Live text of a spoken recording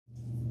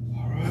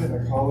I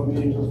call the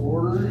meeting to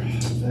order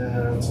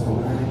at 9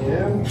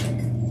 a.m.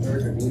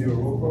 Erica, can you do a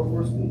roll call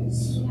for us,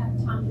 please? We have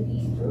Tom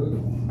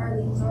Devine,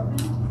 Arlene Zorman,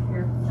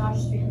 Here. Josh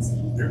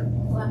Stransky, Here.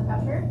 Glenn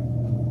Pepper,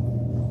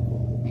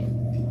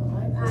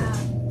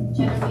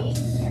 Jenna Reed,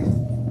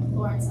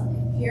 Lauren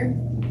Sullivan, here,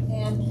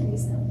 and Kitty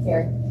Snow.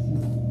 Here.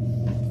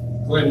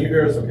 Glenn, you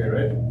hear us okay,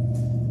 right?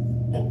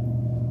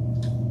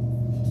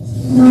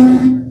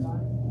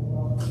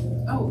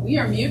 Oh, we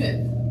are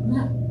muted.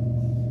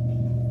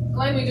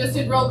 Glenn, we just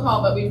did roll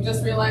call, but we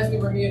just realized we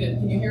were muted.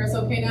 Can you hear us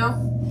okay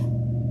now?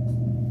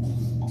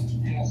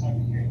 Yes, I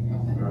can hear you.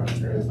 All right,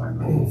 great.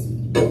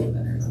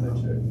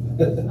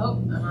 Oh,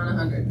 I'm on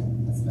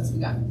 100. That's the best we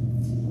got.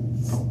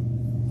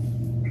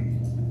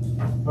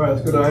 All right,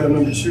 let's go to item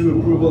number 2,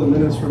 approval of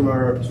minutes from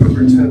our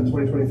October 10th,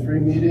 2023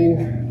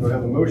 meeting. Do I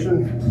have a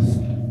motion?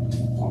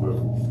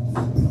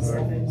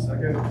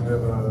 Second. I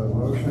have a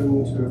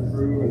motion to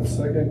approve and a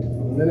second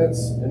for the minutes.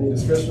 Any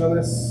discussion on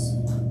this?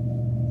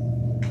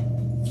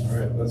 All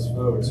right, let's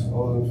vote.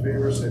 All in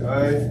favor, say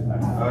aye.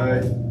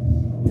 Aye.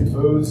 Any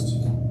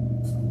opposed?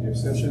 Any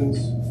abstentions?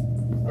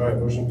 All right,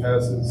 motion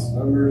passes.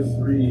 Number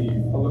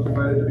 3, public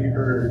invited to be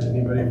heard.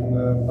 Anybody from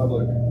the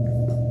public?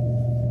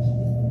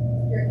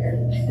 You're here.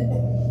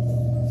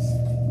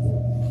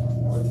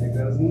 I would take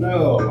that as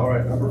no. All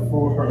right, number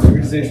 4,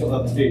 organizational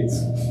updates.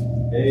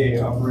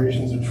 A,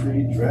 operations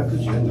retreat draft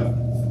agenda.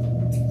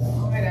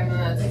 All right, I'm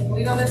gonna take the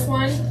lead on this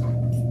one.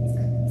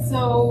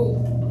 So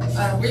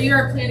we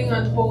are planning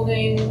on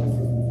holding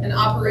an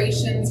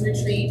operations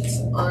retreat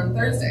on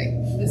Thursday,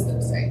 this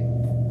Thursday.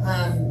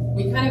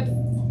 We kind of,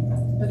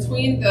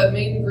 between the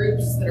main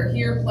groups that are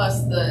here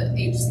plus the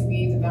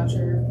HCB, the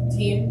voucher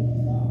team,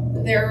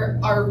 there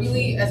are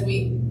really, as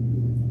we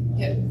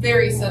get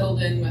very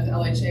settled in with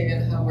LHA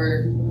and how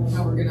we're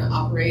gonna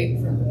operate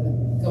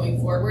from going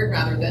forward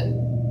rather than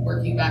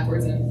working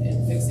backwards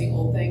and fixing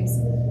old things.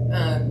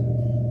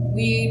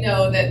 We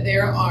know that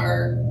there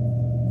are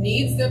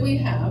needs that we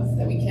have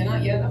that we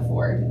cannot yet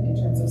afford in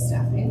terms of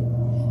staffing,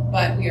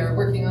 but we are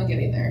working on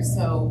getting there.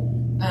 So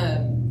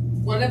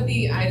one of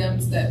the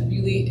items that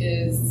really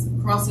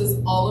crosses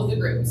all of the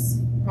groups,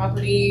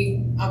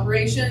 property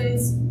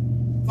operations,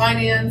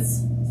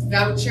 finance,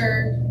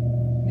 voucher,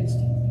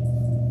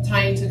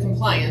 tying to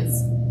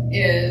compliance,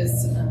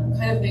 is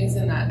kind of things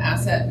in that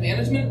asset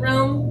management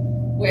realm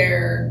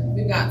where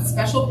we've got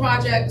special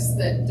projects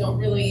that don't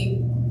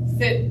really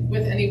fit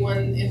with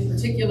anyone in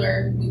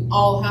particular. We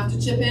all have to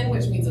chip in,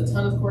 which means a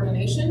ton of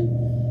coordination.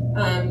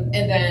 And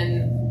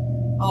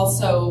then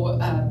also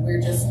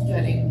we're just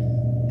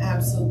getting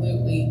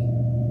absolutely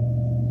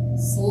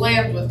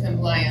slammed with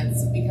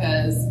compliance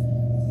because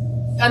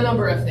a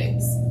number of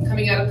things.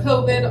 Coming out of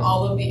COVID,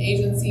 all of the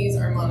agencies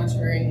are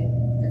monitoring.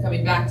 They're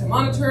coming back to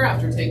monitor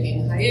after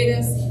taking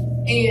hiatus.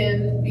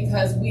 And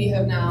because we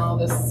have now,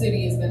 the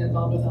city has been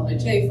involved with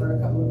LHA for a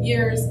couple of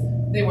years,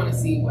 they want to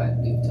see what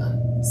we've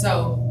done.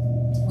 So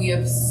we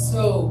have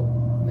so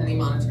many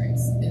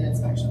monitorings and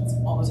inspections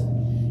all the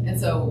time. And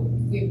so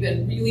we've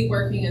been really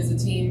working as a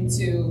team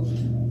to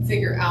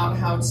figure out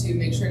how to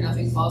make sure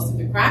nothing falls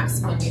through the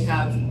cracks when we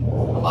have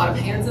a lot of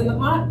hands in the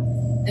pot.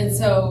 And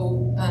so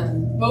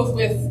both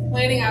with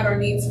planning out our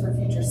needs for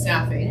future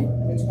staffing,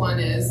 which one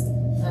is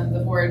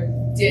the board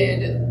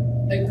did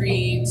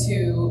agree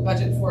to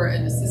budget for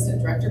an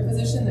assistant director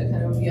position that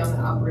kind of would be on the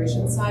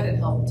operations side and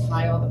help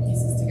tie all the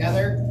pieces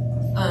together.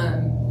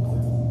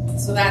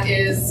 So that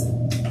is,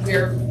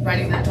 we're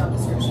writing that job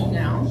description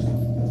now.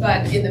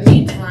 But in the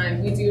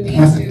meantime, we do need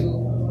to,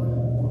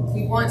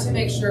 we want to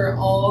make sure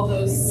all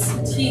those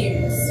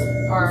teams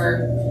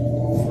are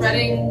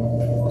threading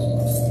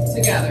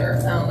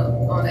together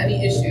on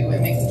any issue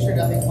and making sure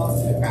nothing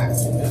falls through the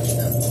cracks in between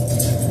them.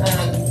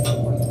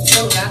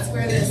 So that's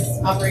where this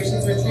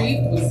operations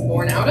retreat was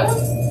born out of.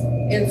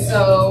 And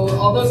so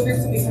all those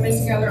groups will be coming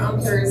together on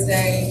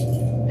Thursday.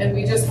 And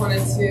we just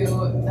wanted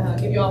to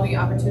give you all the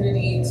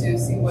opportunity to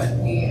see what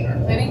we are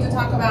planning to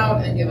talk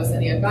about and give us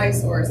any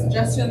advice or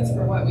suggestions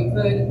for what we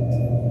could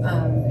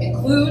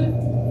include.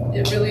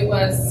 It really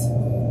was,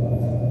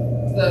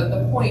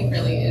 the point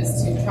really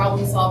is to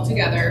problem solve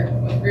together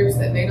with groups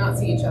that may not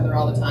see each other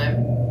all the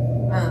time.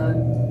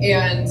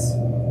 And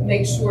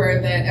make sure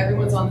that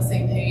everyone's on the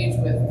same page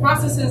with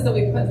processes that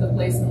we've put into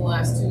place in the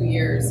last 2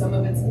 years. Some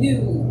of it's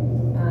new.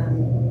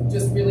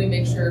 Just really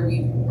make sure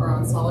we are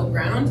on solid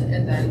ground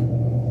and then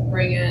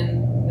bring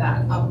in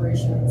that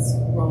operations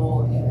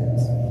role and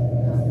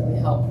really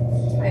help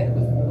tie it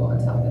with the middle on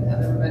top and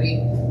have everybody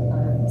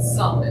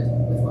solid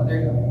with what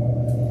they're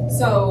doing.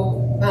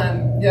 So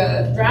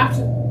the draft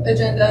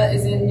agenda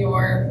is in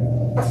your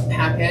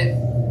packet.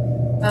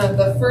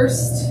 The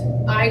first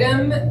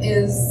item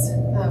is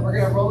we're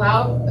going to roll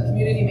out a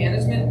community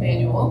management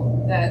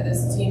manual that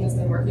this team has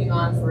been working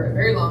on for a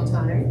very long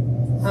time.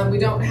 We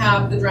don't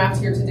have the draft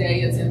here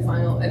today. It's in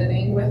final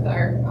editing with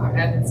our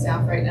admin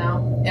staff right now,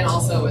 and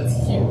also it's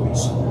huge.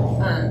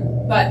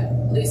 But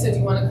Lisa, do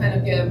you want to kind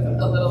of give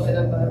a little bit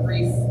of a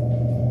brief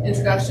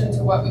introduction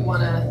to what we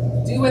want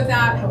to do with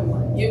that, how we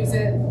want to use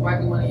it, why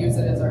we want to use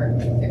it as our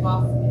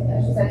kickoff?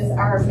 says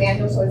our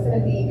manual, so it's gonna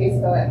be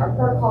basically our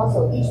protocol,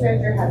 so each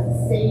manager has the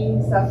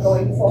same stuff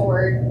going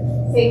forward,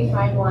 same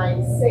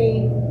timelines,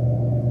 same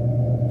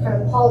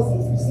kind of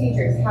policies,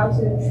 procedures, how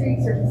to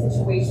treat certain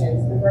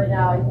situations. Because right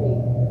now, I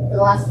think for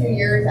the last few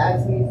years,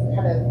 as we've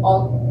kind of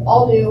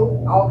all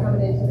new, all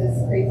coming into this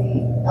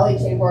crazy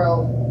LHA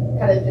world,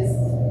 kind of just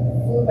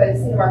flew by the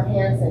seat of our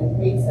pants and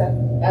made stuff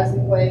as we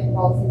would,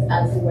 policies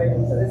as we would.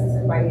 And so this is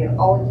combining it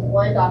all into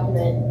one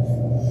document.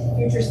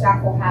 Future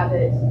staff will have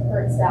it,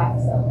 current staff,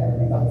 so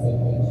everybody's on the same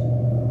page.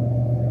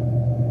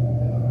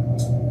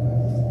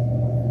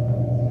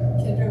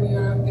 Kendra, you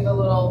want to give a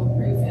little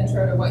brief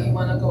intro to what you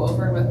want to go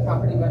over with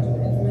property budget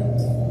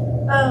management?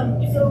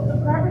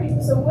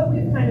 So what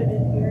we've kind of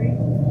been hearing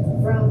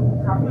from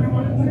property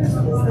managers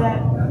is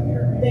that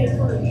they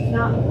were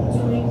not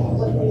doing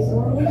what they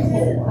normally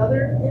did in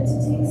other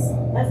entities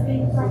as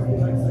being a property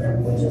manager,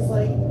 which is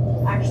like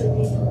actually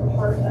being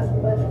part of the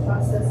budget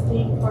process,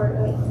 being part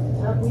of,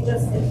 we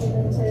just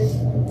implemented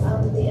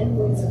the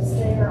invoices.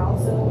 They are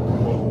also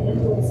getting the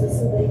invoices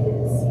so they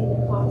can see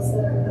the costs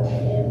that are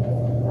coming in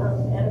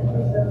and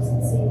approve those and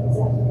see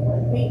exactly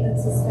what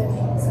maintenance is spending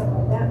and stuff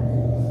like that.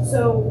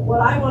 So what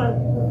I want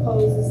to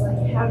propose is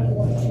like, how do you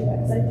want to do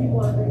that? Because I do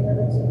want to bring them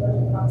into the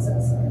budget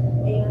process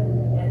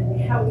and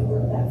how we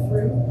work that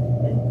through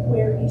and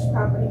where each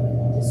property would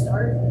need to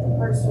start. The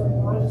parts store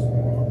garages are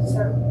going to have to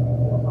start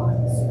a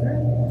lot sooner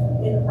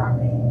in the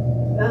property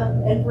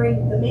and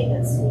bring the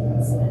maintenance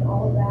teams and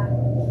all of that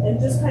and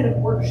just kind of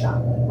workshop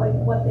like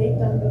what they've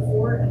done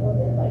before and what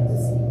they'd like to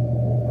see in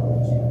the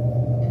LHA.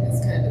 And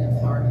it's kind of an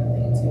empowerment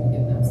thing to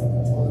give them some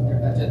control of their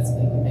budgets,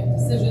 they can make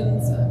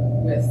decisions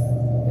with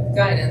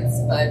guidance,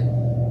 but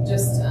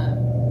just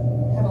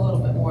have a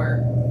little bit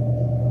more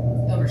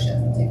ownership,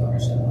 take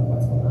ownership of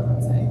what's going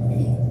on site.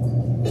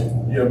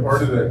 Yeah,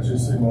 part of that,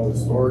 just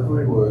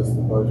historically, was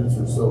the budgets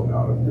were so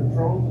out of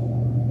control.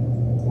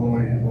 When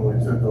we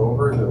took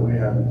over, that we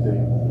had to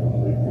take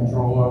complete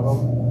control of them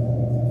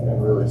and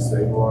really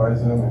stabilize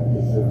them and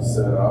get them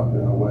set up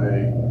in a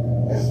way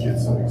and get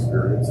some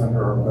experience under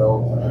our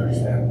belt to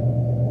understand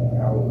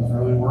how it was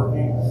really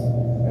working.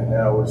 And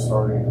now we're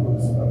starting to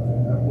loosen up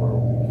in that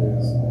world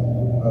because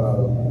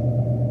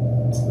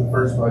the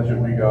first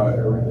budget we got,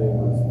 everything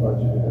was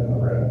budgeted in the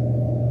red,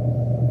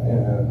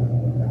 and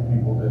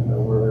people didn't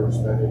know where they were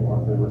spending,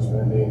 what they were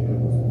spending. It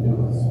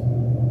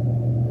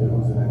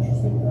was an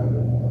interesting kind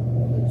of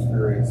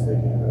experience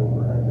taking it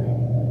over. I think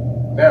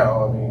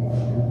now, I mean,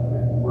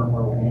 we're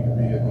where we need to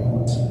be. I think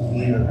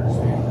we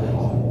understand it,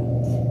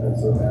 and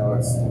so now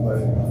it's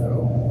letting it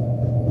go.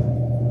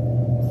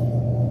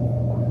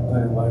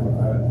 In line with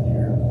that,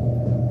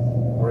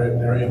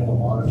 they're able to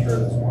monitor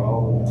it as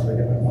well. They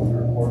get the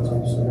monthly reports,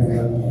 I'm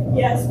assuming.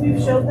 Yes,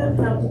 we've showed them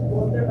how to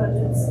pull up their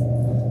budgets,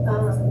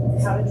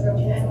 how to drill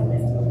down,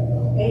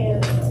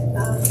 and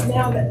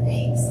now that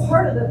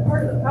part of the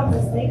problem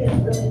is they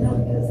didn't really know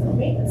because the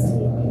maintenance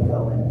team can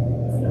go and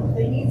if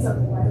they need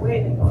something right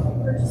away, they go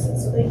and purchase it,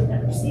 so they can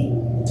never see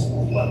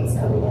what was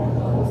coming in,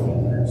 what was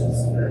being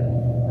purchased.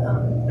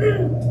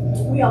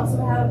 We also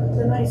have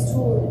the nice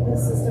tool in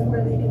this system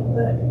where they can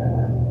put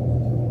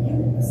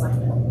unit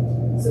assignment.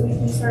 So we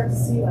can start to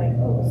see like,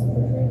 oh,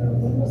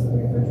 when was the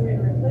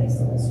refrigerator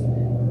replaced in this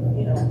unit?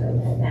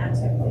 And that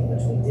type of thing,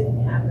 which we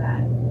didn't have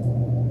that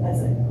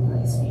as a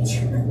nice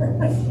feature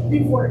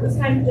before. It was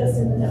kind of just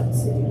in the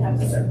notes that you'd have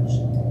to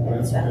search.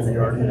 That's within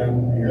Yardi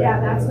then?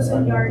 Yeah, that's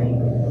within Yardi.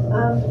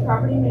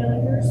 Property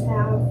managers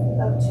have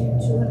up to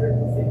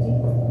 $250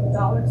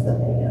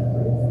 that they can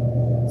approve.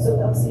 So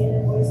they'll see an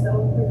invoice,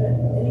 they'll approve it.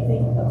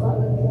 Anything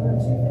above and beyond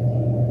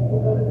 $250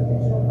 will go to the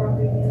regional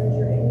property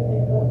manager.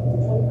 Anything above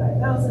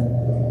 $25,000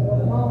 will go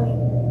to Molly,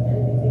 and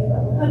anything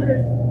above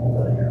 100 will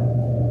go to Harold.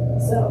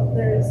 So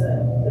there's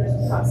a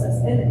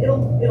process, and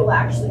it'll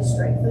actually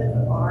strengthen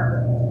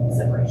our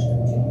separation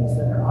of duties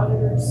with our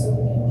auditors, so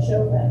we can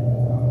show that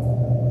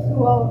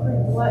who all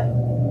approved what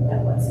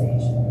at what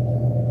stage.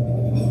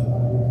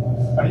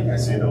 How do you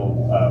guys handle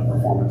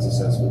performance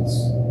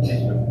assessments?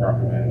 Taking up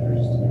property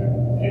managers to do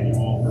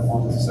annual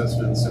performance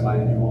assessments,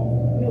 semi-annual?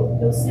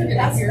 You'll see. You're gonna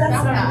That's hear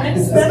about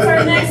that's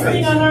our next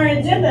thing on our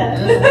agenda.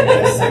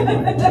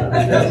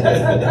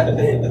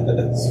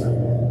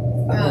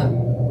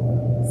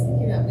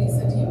 Speaking of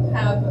Lisa, do you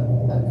have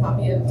a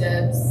copy of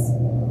Deb's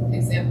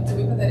example? Did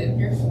we put that in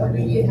here? Or do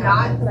we If have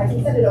not, but I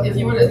can send it over. If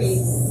you want to to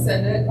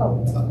send it,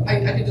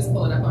 I could just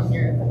pull it up on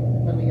here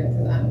when we get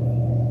to that.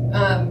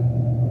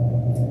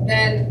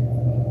 Then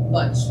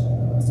lunch,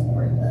 most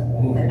important.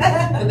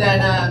 But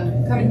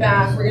then coming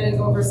back, we're going to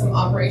go over some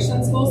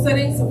operations goal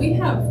setting. So we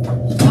have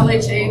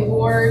LHA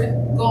board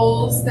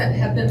goals that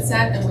have been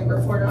set and we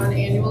report on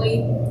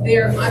annually. They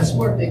are much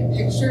more big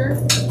picture,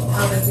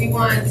 and we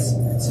want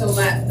to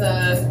let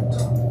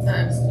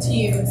the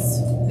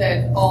teams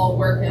that all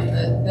work in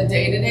the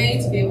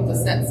day-to-day to be able to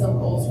set some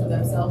goals for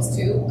themselves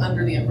too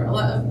under the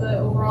umbrella of the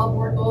overall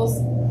board goals.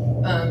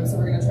 So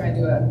we're going to try and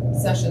do a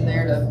session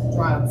there to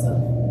draw out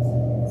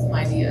some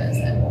ideas.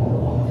 And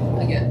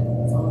again,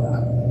 it's all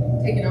about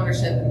taking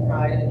ownership and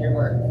pride in your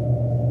work.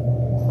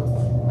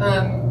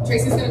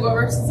 Tracy's gonna go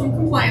over some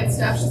compliance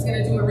stuff. She's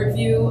gonna do a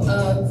review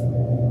of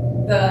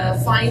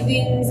the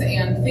findings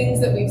and things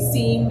that we've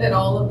seen that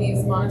all of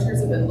these monitors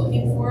have been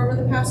looking for over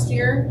the past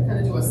year. Kind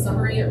of do a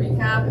summary, a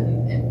recap,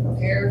 and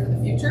prepare for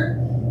the future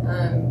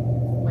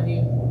when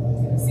you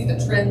see the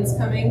trends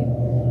coming.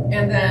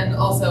 And then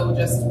also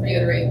just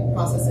reiterate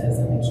processes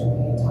and make sure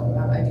we talk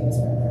about ideas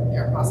for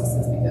our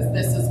processes, because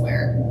this is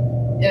where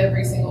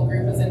every single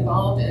group is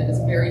involved, and it is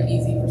very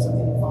easy for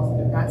something to fall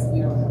through the cracks if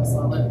we don't have a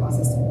solid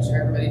process to make sure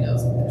everybody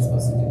knows what they're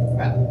supposed to do to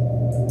prep.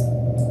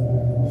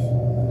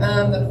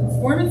 The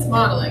performance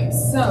modeling.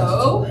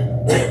 So,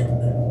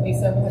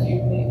 Lisa, have you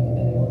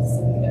been able to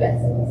see it?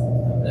 Yes.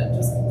 I'm gonna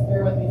just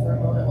bear with me for a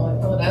moment while I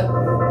pull it up.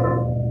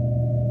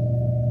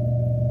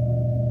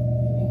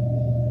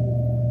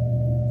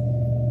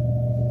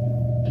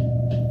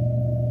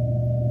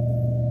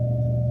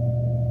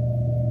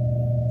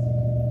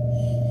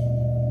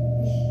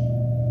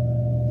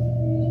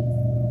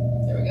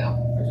 There we go.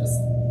 We're just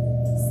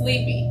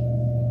sleepy.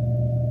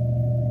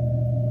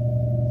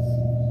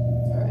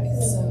 All right.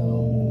 So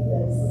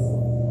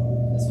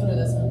this one or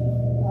this one?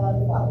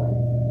 The bottom one.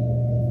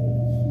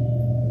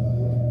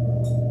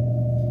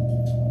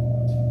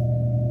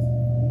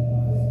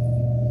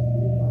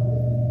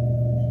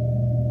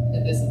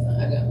 This is not,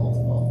 I've got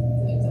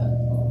multiple things up.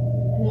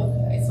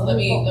 Okay, so let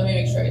me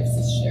make sure I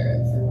just share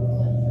it for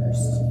Glenn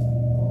first.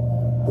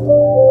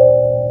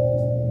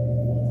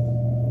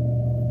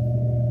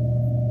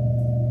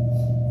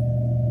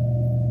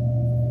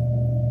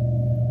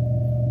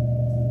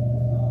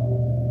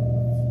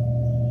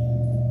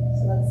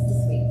 So that's the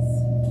space.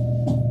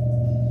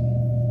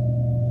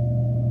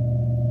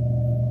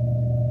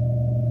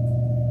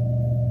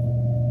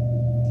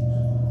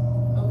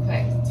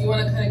 Okay, do you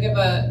want to kind of give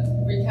a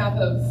recap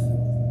of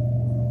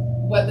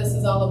what this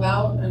is all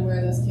about and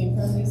where this came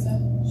from, Lisa?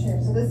 Sure.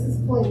 So this is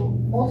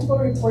pulling multiple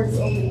reports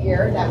over the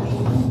year that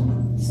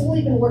we've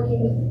slowly been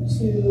working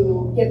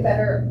to get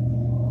better.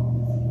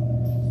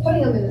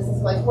 Putting them in the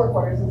system, like work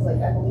orders is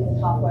like, I believe, the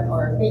top one,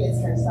 or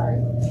maintenance turn,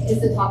 sorry, is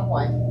the top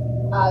one.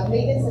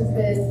 Maintenance has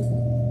been,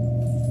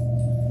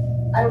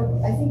 I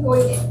think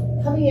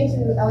coming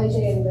into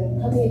LHA and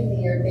then coming into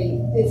the year, they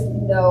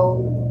didn't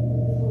know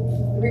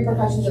the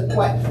repercussions of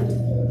what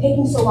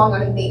taking so long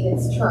on a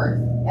maintenance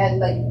turn. And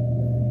like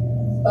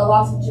the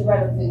loss of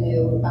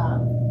revenue,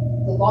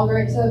 the longer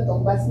it took, the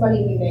less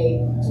money we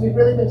made. So we've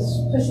really been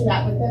pushing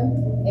that with them.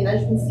 And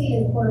as you can see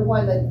in quarter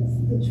one, the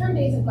turn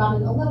days have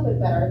gotten a little bit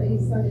better. They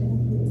started.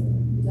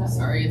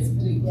 Sorry, it's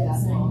pretty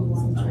small.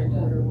 I'm trying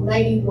to.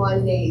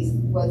 91 days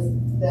was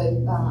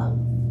the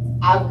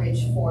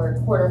average for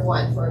quarter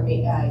one for a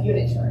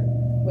unit turn,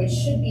 which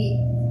should be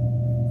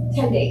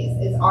 10 days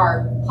is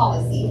our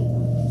policy.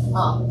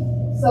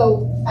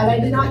 And I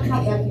did not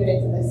count F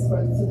units in this, so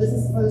this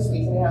is for this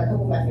week, so we had a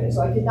couple of F units,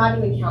 so I did not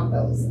even count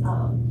those.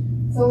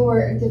 Some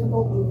were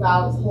difficult move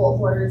outs, whole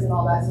quarters and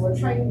all that, so we're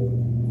trying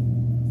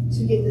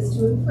to get this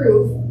to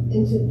improve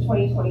into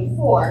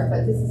 2024,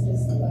 but this is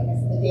just, like I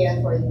said, the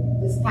data for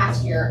this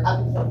past year up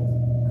until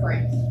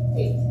current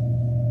date.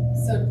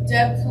 So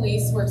Deb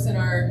Calise works in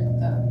our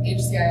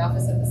HCI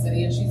office at the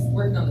city, and she's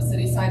working on the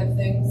city side of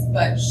things,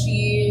 but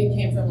she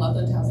came from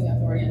Loveland Housing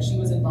Authority, and she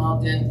was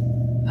involved in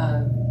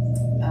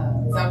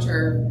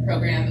voucher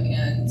program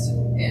and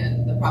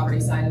the property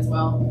side as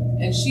well.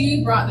 And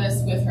she brought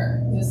this with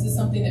her. This is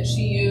something that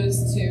she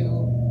used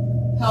to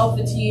help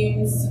the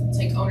teams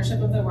take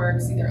ownership of their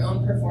work, see their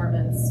own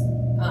performance,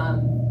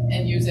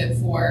 and use it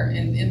for,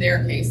 in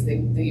their case, they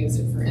use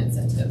it for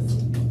incentive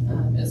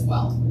as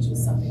well, which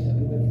is something that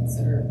we would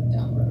consider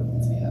down the road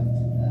once we have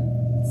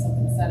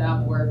something set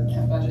up or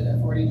have budget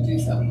authority to do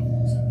so.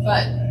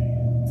 But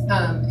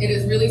it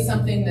is really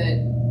something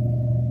that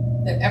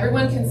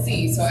everyone can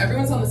see, so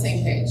everyone's on the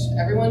same page.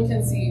 Everyone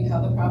can see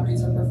how the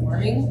properties are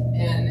performing,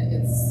 and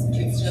it's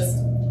just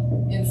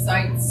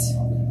incites,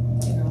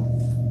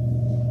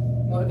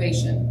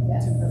 motivation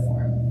to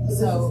perform. So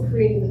this is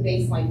creating the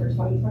baseline for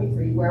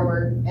 2023, where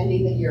we're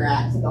ending the year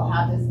at. So they'll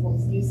have this, we'll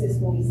use this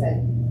when we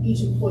set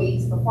each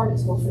employee's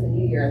performance goals for the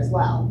new year as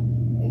well.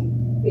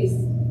 And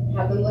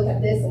have them look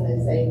at this and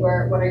then say,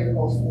 what are your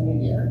goals for the new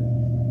year?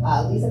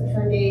 Lease up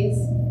turn days,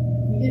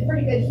 we did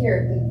pretty good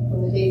here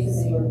from the days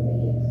that you were thinking.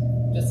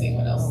 Just seeing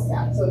what else.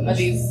 Yeah, so Are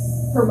these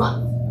per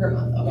month. per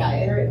month? Okay. Yeah,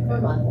 enter it per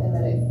month, and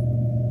then it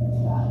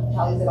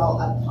tallies it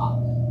all up top.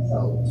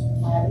 So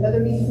I have another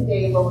meeting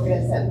today where we're going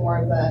to set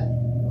more of the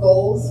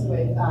goals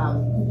with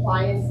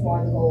compliance, more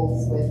of the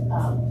goals with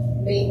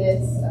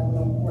maintenance. I'm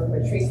going to work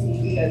with Tracy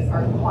who does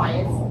our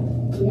compliance.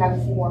 We have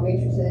a few more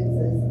matrices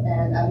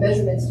and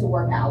measurements to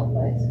work out,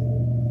 but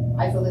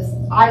I feel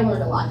I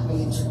learned a lot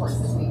doing these reports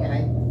this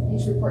weekend.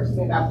 Each report took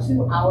me about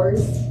 2 hours.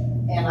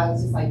 And I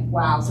was just like,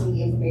 wow, some of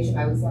the information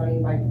I was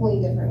learning by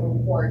pulling different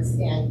reports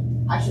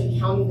and actually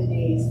counting the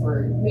days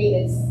for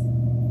maintenance,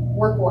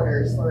 work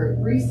orders, for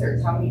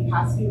research, how many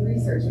passed through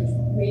research, which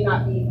may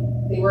not be,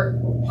 they were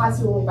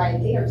passed through only by a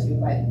day or two,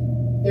 but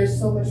there's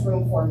so much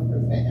room for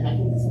improvement. And I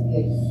think this will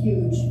be a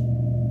huge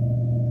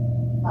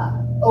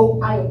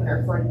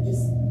eye-opener for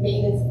just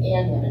maintenance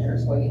and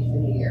managers going into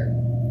the new year.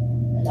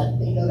 and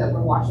that they know that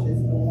we're watching this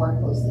even more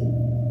closely.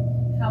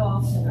 How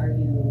often are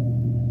you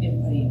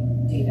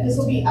inputting data? This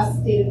will be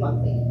updated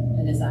monthly.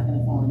 And is that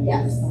gonna fall under your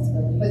Yes.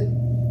 responsibility? But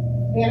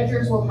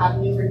managers will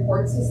have new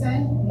reports to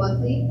send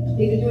monthly.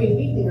 They've been doing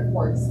weekly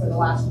reports for the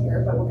last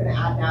year, but we're gonna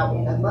add now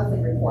in a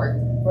monthly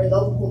report where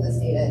they'll pull this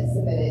data and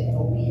submit it, and it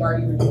will be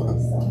Yardi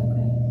reports, so.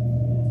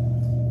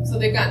 Okay. So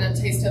they've gotten a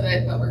taste of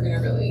it, but we're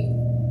gonna really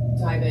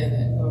dive in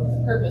and go over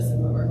the purpose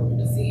and what we're hoping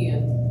to see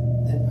and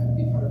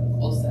be part of the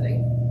goal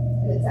setting.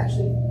 And it's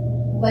actually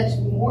led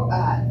to more,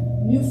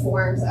 new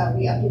forms.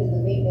 We updated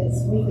the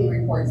maintenance weekly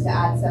reports to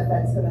add stuff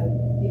that's gonna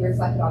be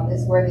reflected on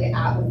this, where they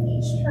at with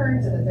each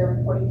turn, so that they're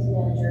reporting to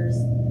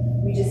managers.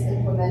 We just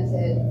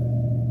implemented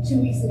 2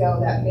 weeks ago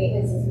that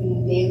maintenance is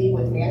meeting daily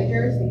with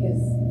managers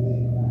because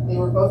they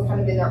were both kind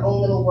of in their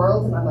own little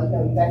worlds, and I'm like,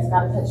 no, you guys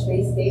gotta touch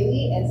base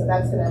daily, and so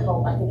that's gonna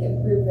help, I think,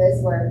 improve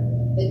this, where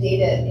the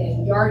data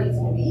in Yardi is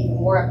gonna be even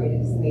more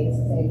updated to maintenance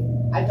and say,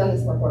 I've done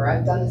this work order,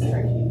 I've done this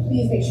turn, can you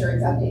please make sure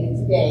it's updated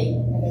today?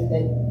 And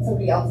then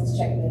somebody else is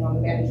checking in on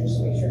the managers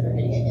to make sure they're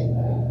getting it in.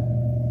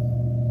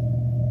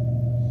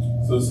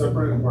 So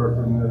separate and apart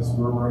from this,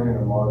 we're running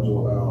a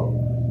module out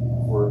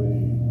for the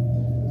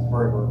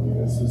part of our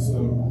maintenance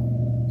system.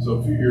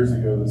 So a few years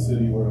ago, the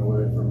city went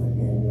away from the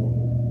annual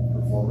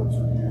performance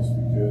reviews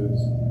because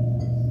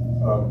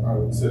I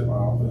would sit in my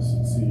office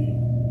and see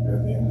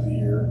at the end of the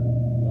year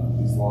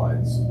these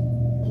lines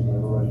of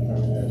everybody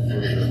coming in for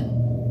the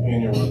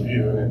annual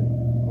review, and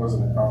it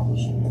wasn't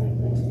accomplishing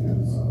anything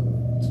because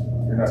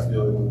you're not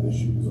dealing with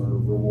issues or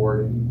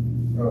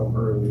rewarding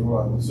early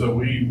on. So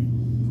we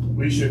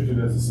shifted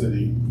as a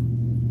city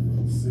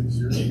 6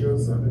 years ago,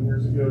 7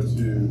 years ago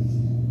to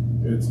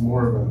it's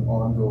more of an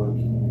ongoing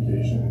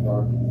communication and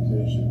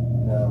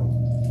documentation. Now,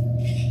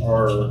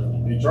 our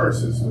HR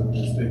system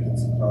has taken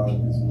some time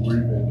because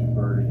we've been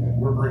converting it.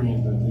 We're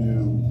bringing the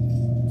new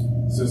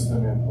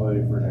system in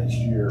play for next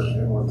year,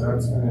 and what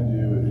that's going to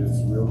do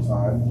is real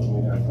time when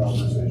we have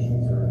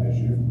conversations or an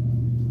issue,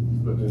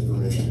 put the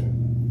information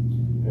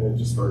in, and it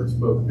just starts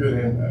both good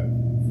and bad,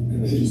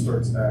 and it just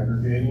starts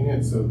aggregating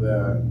it so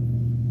that,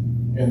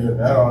 and then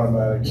that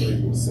automatically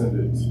will send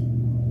it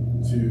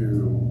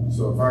to.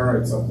 So if I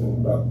write something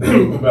about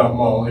about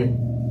Molly,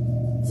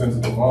 sends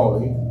it to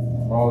Molly,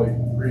 Molly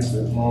reads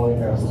it. Molly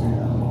has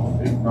to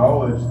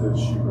acknowledge that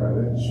she read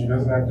it. She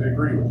doesn't have to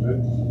agree with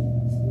it.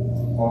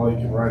 Molly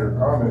can write her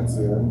comments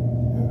in,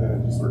 and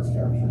then it just starts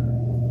capturing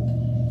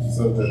it.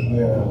 So that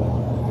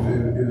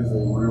then it is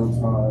a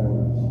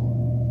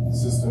real-time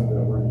system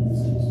that we're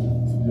using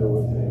to deal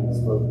with things,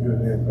 both good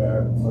and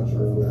bad, much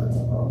earlier in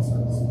the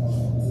process.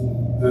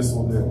 This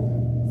will then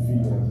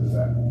feed into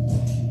that.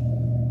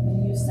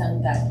 When you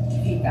send that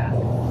feedback,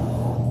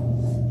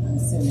 I'm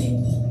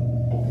assuming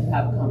you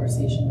have a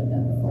conversation with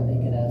them before they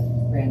get a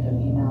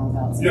random email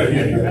about something.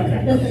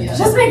 Yeah.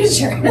 Just making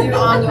sure. You're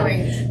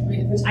ongoing.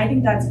 Which I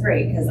think that's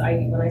great, because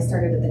when I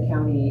started at the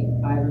county,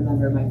 I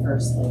remember my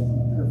first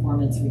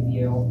performance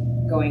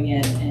review going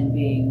in and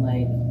being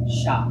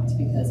shocked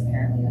because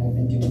apparently I had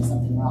been doing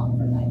something wrong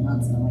for 9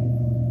 months, and I'm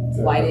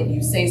like, why didn't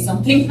you say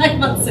something 9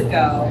 months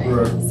ago?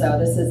 Right. So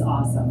this is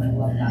awesome. I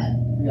love that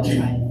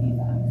real-time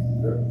feedback.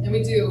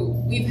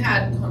 And we've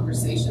had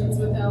conversations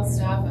with L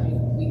staff. I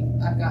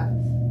mean, I've got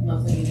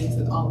monthly meetings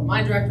with all of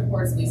my direct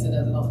reports. Lisa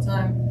does it all the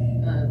time.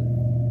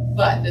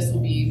 But this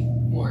will be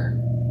more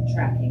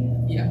Tracking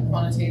it. Yeah,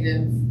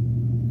 quantitative.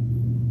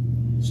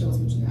 Show us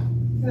what you got.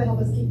 It's gonna help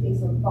us keep things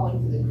from falling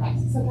through the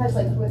cracks. Sometimes,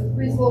 like with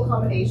reasonable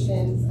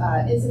accommodations,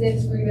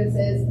 incidents,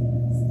 grievances,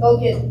 they'll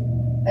get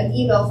an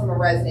email from a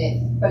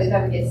resident, but it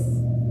never gets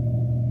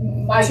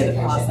my To the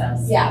attention.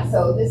 process. Yeah,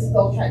 so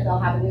they'll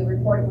have a new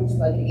report, which is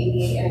like an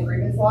 88 and a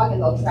grievance log,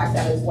 and they'll track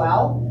that as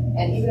well.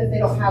 And even if they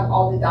don't have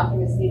all the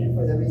documents needed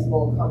for the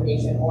reasonable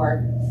accommodation,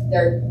 or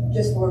they're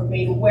just were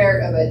made aware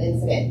of an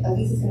incident, at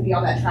least it's gonna be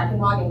on that tracking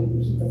log, and we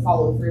can keep the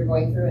follow through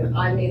going through, and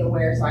I'm made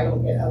aware so I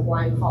don't get a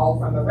blind call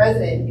from a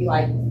resident and be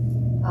like,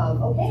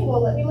 okay,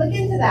 well, let me look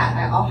into that.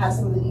 I'll have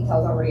some of the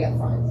details already up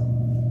front.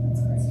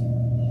 That's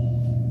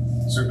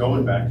great. So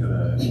going back to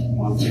the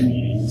monthly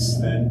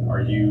meetings, then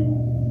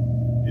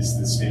is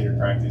the standard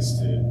practice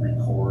to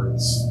record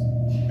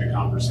the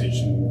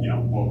conversation,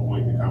 bullet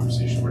point the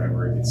conversation,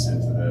 whatever, it gets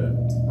sent to the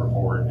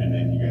report, and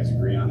then you guys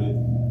agree on it?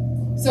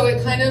 So it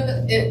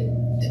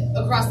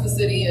across the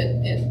city,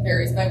 it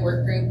varies by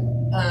work group.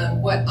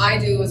 What I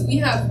do is we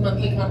have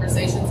monthly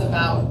conversations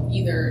about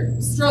either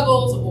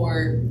struggles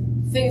or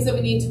things that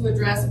we need to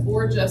address,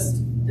 or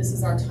just this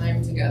is our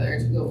time together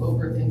to go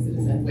over things that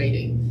have been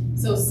waiting.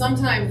 So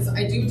sometimes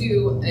I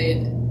do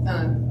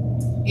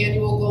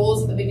annual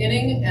goals at the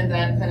beginning, and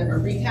then kind of a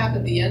recap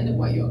at the end of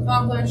what you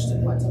accomplished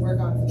and what to work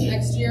on for the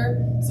next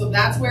year. So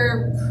that's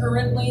where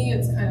currently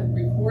it's kind of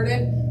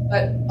recorded,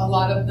 but a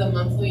lot of the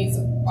monthlies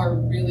are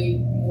really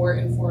more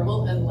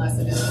informal unless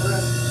it is for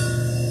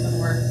a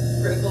more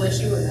critical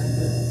issue, and then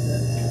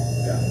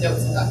the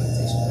notes and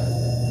documentation.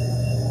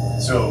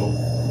 So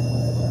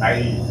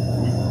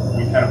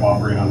we kind of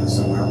operate on the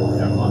similar, where we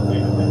have monthly,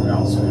 but then we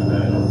also do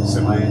the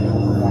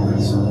semi-annual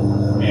performance.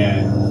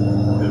 And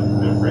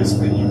the risk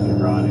that you can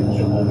run and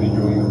you're only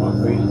doing the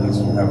monthly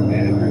is you have a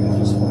manager that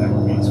just never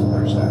meets with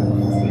their staff.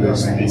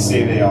 They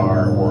say they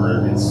are,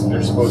 or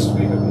they're supposed to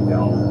be, but they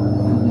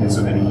don't. And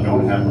so then if you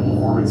don't have a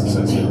performance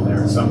assessment in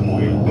there at some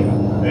point,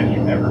 then you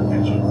never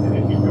catch it, and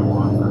it can go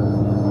on for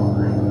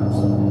longer.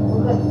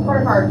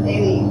 Part of our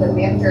daily, the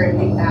manager and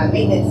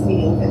maintenance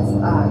meeting, it's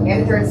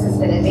manager,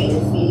 assistant, and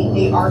maintenance meeting,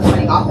 they are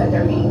signing off that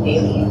they're meeting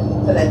daily,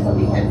 so that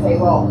somebody can say,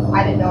 well,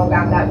 I didn't know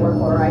about that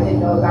work order, I didn't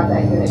know about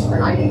that unit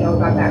turn, I didn't know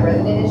about that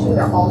resident issue.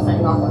 They're all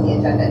signing off on the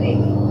agenda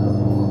daily.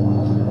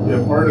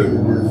 Yeah, part of it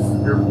is,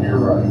 you're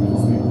right,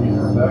 just we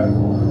have that,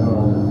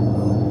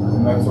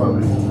 and that's why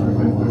we've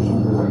been pushing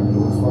for that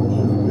meetings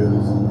function,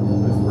 because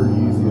it's pretty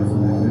easy as a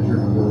manager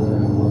to go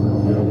in and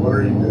look, what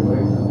are you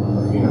doing?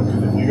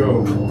 Because if you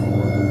go 2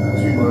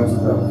 months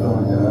without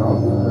filling it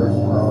out, there's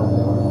a problem.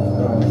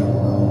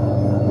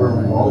 Where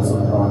we've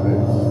also caught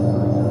it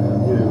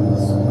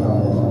is,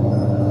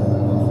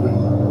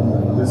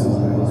 this is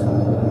middle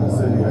school, but in the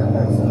city, I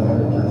have some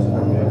managers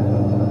come in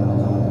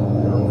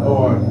and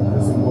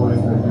this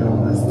employee's been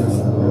doing this, and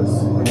this,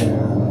 and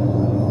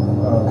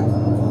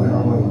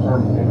I'm going to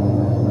terminate them,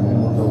 and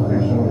they'll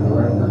show you the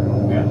record.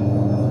 Yeah.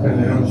 And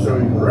they don't show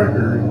you the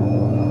record,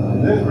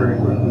 and then it very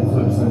quickly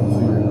flips into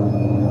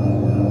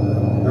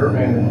their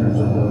managers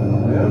are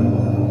doing them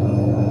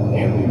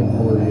and the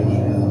employee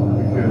issue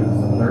because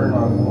they're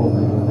not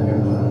holding the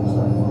management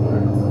stuff.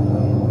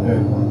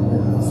 And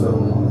so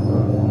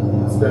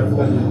it's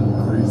definitely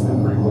increased in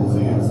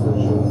frequency, it still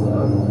shows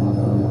up.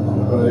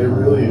 But it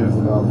really is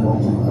about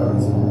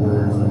multifaceted.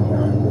 There's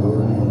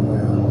accountability.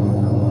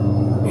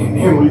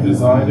 And we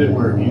designed it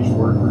where each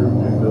work group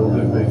can build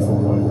it based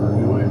on what we're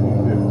doing.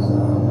 Because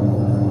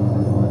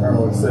I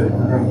always say, if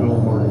you're going to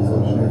build an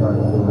organization, you're not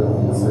going to build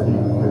it in the city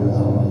because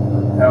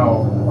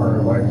how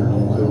our electric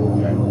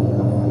utility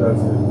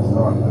does it is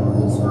not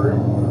in this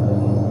group.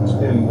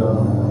 And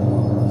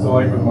so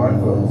like with my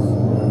folks,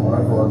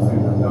 my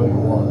philosophy is I tell you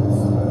once,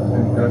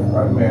 and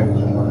I'm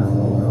managing my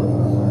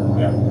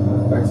folks. Yeah.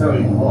 I tell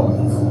you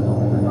once.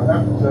 If I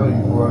have to tell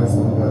you twice,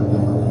 then you got to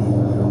get permission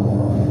to tell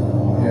me.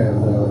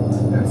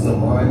 And so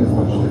mine is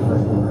much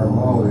different than our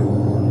Molly.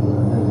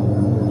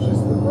 And it's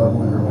just the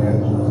level you're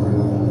managing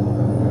to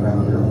and how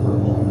you're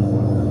approaching it.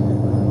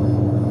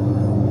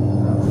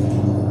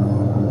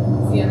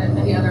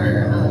 Any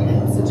other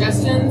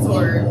suggestions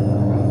or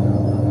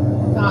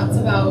thoughts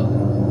about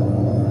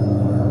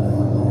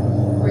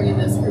bringing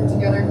this group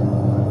together?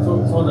 So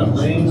on that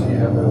range, you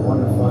have a 1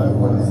 to 5.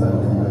 What is that?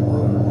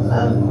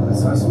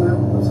 Assessment?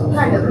 Or something?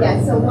 Kind of,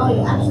 yes. So Molly,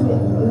 actually,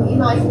 in the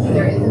email I sent you,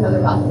 there is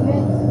another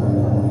document.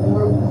 And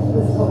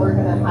this is what we're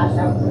going to hash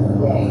out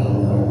today.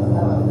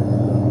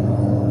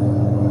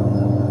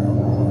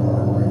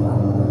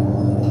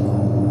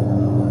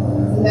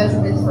 The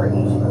measurements for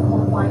each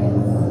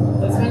compliance.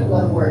 That's fine.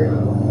 One word.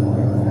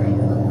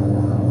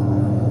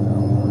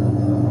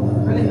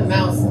 Running the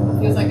mouse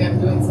feels like I'm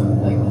doing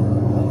something like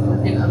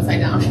working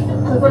upside down.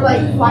 So for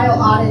like file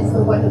audits,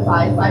 the 1 to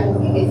 5, 5 will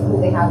be basically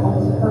they have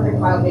almost a perfect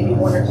file, maybe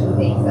 1 or 2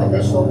 things,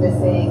 initial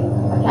missing,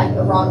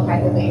 the wrong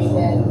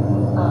calculation.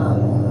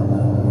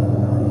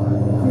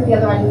 The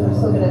other items we're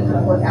still going to kind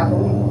of work out, but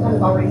we've kind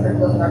of already started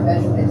building our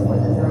measurements for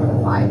the 0 to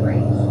 5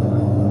 range.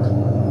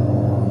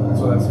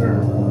 So that's the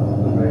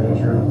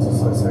manager that's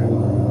assessing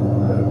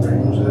that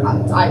range then?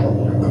 I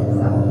believe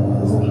so.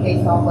 This will be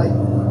based off what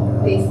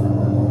they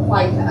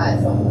apply to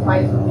us. So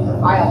compliance will do the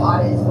file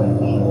audits when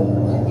we will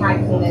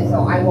tag clean it.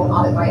 So I won't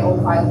audit my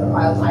own files or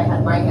files I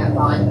had my hands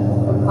on.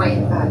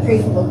 Compliance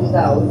Tracy will do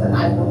those, and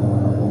I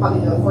will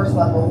probably do a first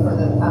level for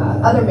the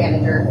other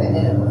manager, and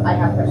then I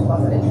have pressure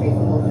plus and Tracy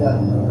will do a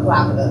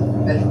collaborative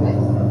measurement.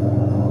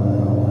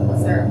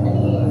 Is there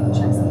any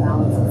checks and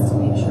balances to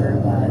make sure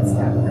that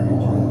staff are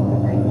entering the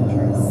right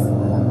metrics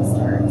from the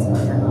start so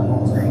they're not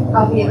altering?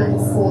 I'll be able to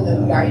pull the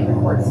VRE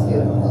reports too,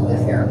 to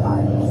just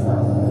verify. So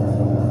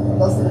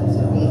most of them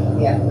should be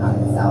PDF, not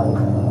Excel.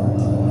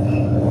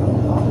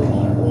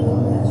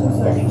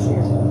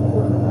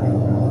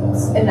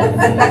 And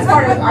that's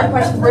part of our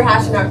questions we're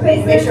hashing out today,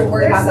 to make sure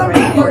we're not the right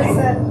There's reporting.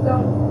 some reports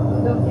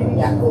that don't give you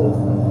the full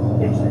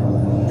picture.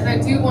 And I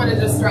do want to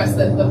just stress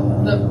that the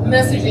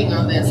messaging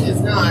on this is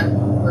not,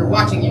 we're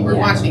watching you,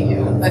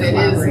 but it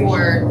is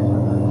more,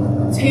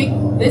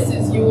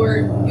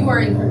 you are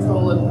in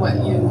control of what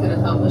you can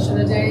accomplish in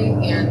a day,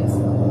 and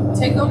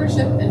take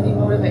ownership and be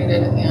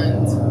motivated,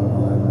 and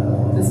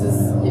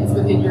it's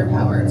within your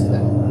power to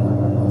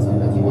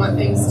if you want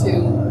things to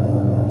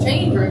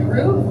change or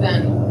improve,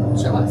 then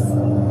show us.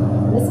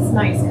 This is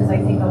nice because I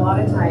think a lot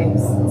of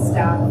times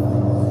staff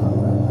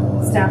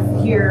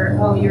hear,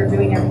 oh, you're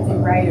doing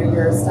everything right, or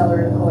you're a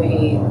stellar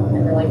employee,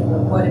 and they're like,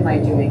 well, what am I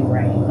doing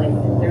right? Like,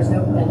 there's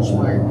no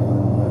benchmark.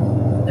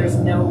 There's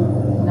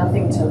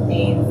nothing to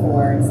aim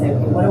for and say,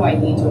 okay, what do I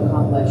need to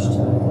accomplish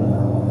to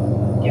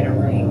get a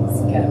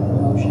raise, get a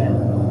promotion,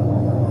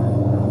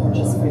 or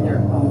just for their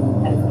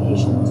own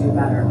edification, do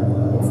better.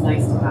 It's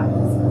nice to have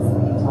this because I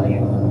can tell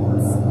you,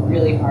 it's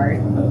really hard.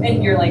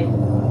 And you're like,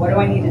 what do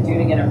I need to do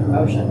to get a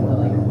promotion? They're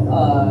like,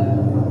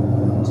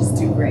 just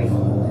do great.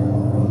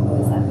 What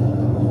does that mean?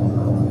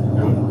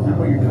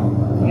 what you're doing.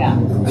 Yeah.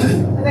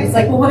 And It's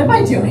like, well, what am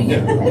I doing?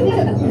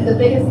 I think the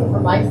biggest thing for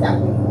my staff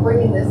with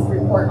bringing this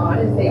report on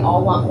is they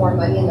all want more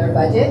money in their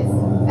budgets,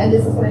 and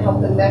this is going to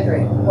help them measure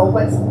it. Well,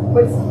 what's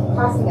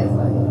costing us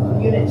money?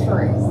 Unit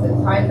turns, the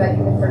time that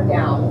units are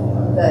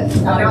down, the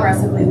Not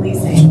aggressively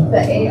leasing.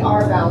 the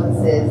AR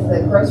balances,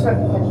 the gross rent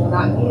potential,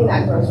 not meeting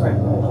that gross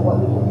rent potential, what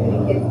we can do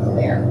to get to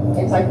there.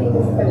 And so I think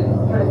this is going to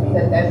kind of be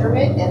the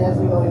measurement, and as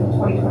we go into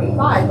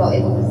 2025, we'll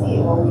able to see,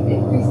 well, we've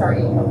increased our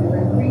income, we've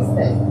increased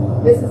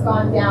this has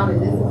gone down, and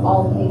this is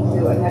all leading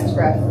to an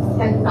extra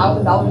 $10,000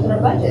 in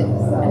our budget.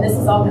 So. And this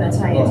is all going to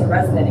tie into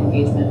resident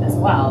engagement as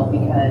well,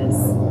 because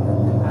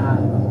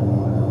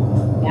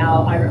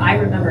now I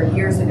remember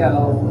years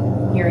ago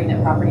hearing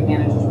that property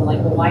managers were like,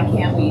 well, why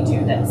can't we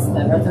do this?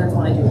 The residents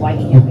want to do, why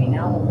can't we?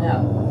 Now they'll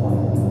know.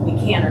 We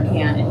can or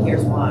can't, and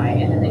here's why.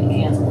 And then they can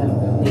answer them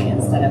quickly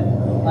instead of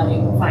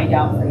letting me find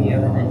out for you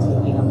and then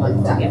taking a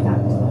month to get back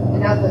to them.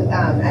 And now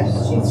as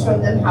she's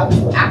shown them how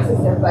to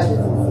access their budgets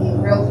and see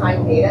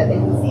real-time data, they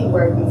can see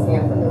where we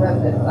stand from the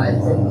resident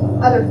funds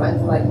and other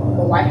funds. Like,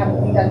 well, why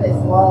haven't we done this?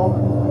 Well,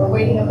 we're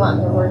waiting a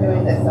month or we're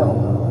doing this. So,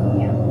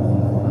 yeah,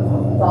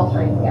 it's all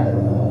tying together.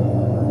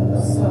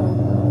 So,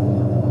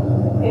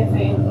 if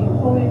an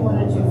employee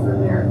wanted to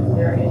further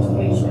their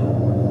education,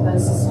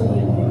 does the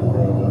city in any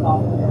way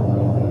offer them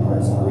anything for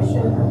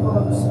tuition or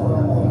books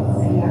or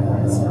any of that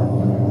kind of stuff?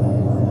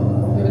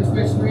 We have a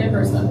tuition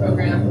reimbursement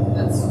program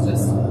that's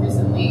just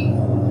recently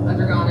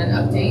undergone an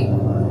update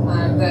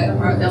that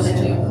our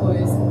LHA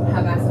employees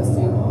have access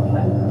to.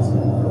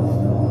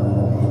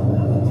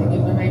 To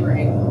give them my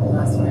brain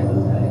last time I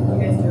looked at it. You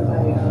guys do it by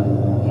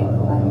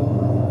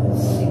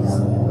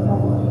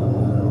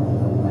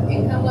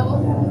Income level?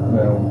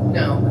 No.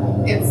 No.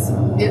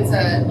 It's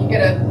a you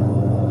get a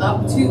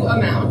up to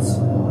amount,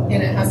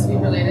 and it has to be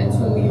related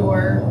to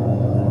your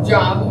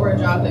job or a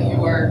job that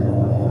you are,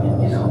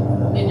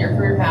 in your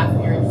career path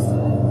that you're interested in.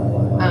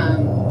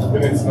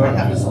 And it's not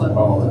just for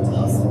college.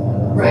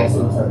 Right. It's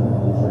also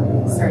technical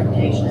training.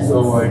 Certification.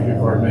 So like if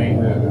we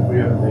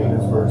have a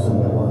maintenance person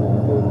that wanted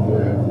to go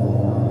get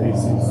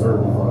AC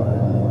certified,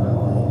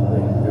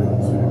 they can do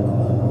it too.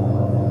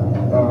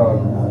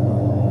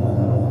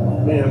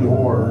 And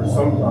or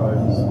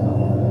sometimes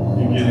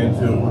you get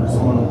into it where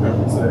someone will come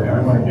and say,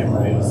 I might get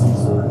my AC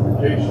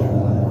certification.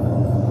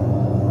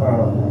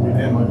 We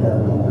then look at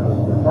it to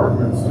the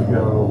departments to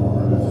go,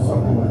 this is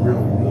something we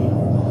really need.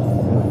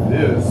 And if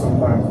it is,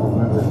 sometimes we'll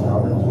move it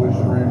out of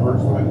tuition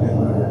reimbursement and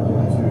move it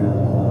into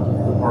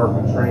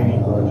department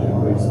training budget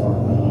based on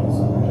needs,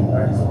 so we can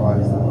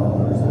maximize the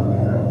dollars that we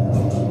have.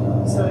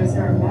 So is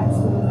there a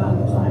maximum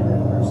amount of time that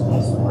a person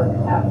has to work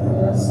after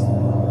this,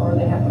 or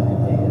they have to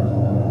continue?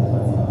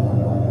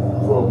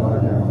 12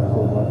 months, yeah,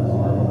 12 months.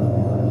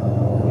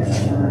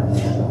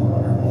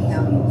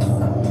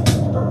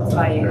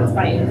 It's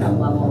by income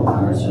level,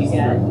 how much you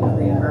get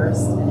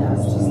reimbursed, and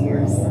it's 2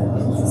 years.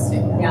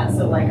 Yeah,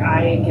 so like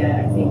I get,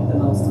 I think the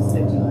most is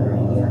 $1,500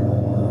 a year.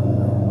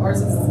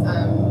 Ours is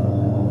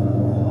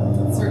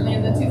certainly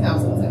in the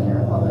 2000s. I can't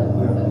recall the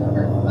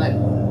number, but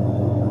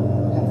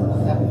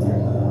that would be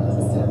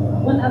interested.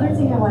 One other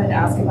thing I wanted to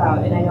ask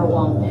about, and I know it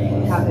won't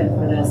happen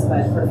for this,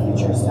 but for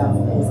future stuff,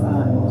 is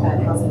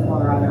at Housing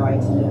Colorado, I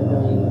attended a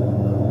really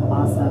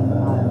awesome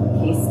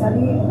case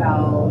study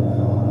about,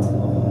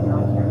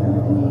 I can't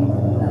remember the name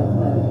of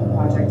the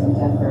project in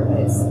Denver,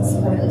 but it's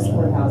privately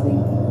supported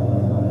housing.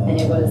 And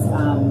it was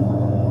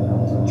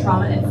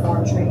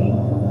trauma-informed training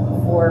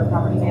for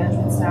property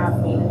management staff,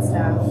 maintenance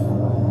staff.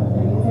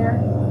 Are you there?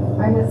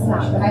 I was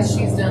not, but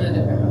She's done a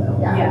different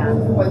one. yeah, I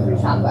was the one through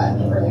Shamba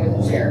earlier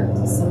this year.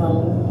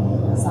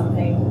 Simone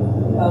something.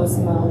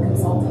 Simone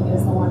Consulting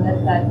is the one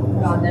that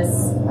put on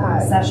this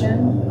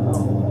session.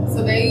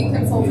 So they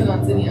consulted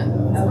on Zinnia.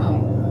 Okay.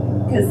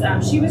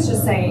 Because she was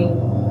just saying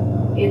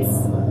it's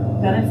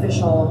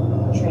beneficial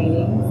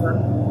training for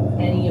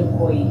any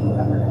employee who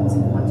ever comes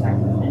in contact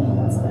with any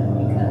resident,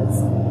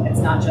 because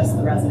it's not just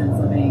the residents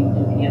living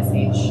in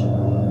PSH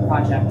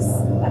projects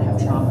that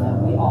have trauma.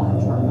 We all have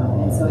trauma.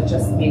 And so it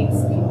just makes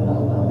people a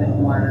little bit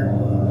more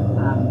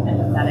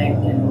empathetic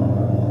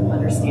and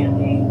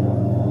understanding.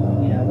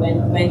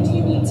 When do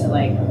you need to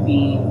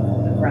be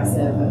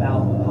aggressive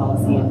about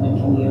policy, and when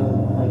can you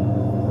a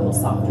little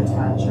softer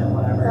touch or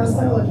whatever. I was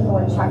similar to the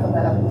one Chuck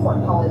that up in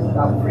Fort Collins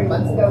about 3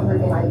 months ago.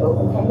 Ruby and I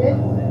both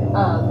attended. It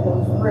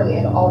was really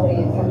an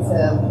all-day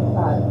intensive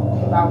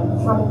about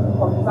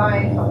trauma-informed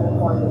design,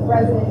 trauma-informed with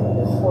residents and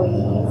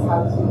employees,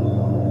 how to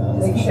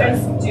make sure.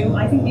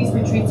 I think these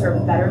retreats are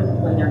better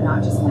when they're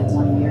not just 1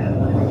 year or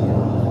 1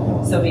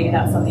 or 2. So maybe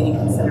that's something to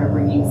consider,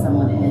 bringing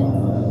someone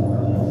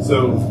in.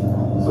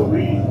 So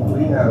we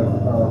have,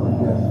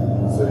 again,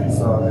 the city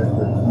side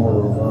that's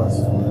more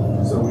robust.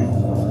 So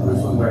this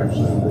was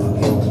actually the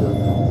result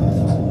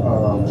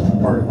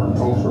of part of our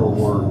cultural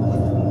work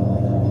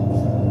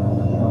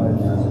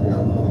 9 years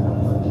ago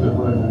that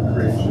led to the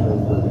creation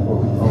of what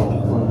we call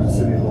the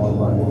City of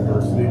Longmont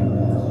University.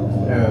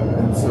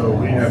 And so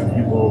we have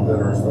people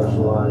that are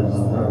specialized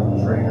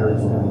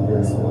trainers in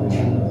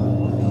de-escalation.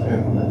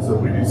 And so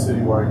we do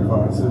citywide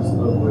classes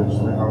of which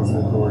the housing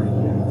authority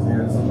can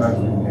attend. Sometimes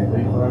we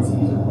mandate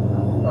classes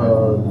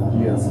of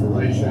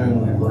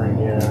de-escalation. We bring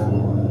in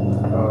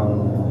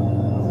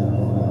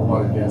a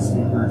lot of guest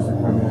speakers to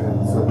come in.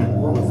 And so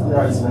what was the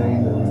guy's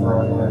name that we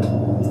brought in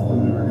when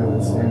we were doing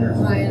standards?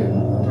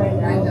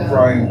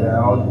 Brian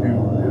Dowd, who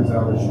is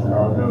out of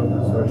Chicago, who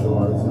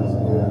specializes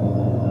in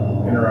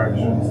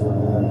interactions with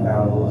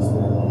unhoused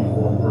and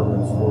people in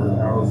permanent supportive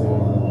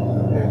housing.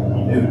 And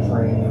he did a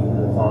training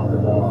to talk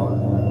about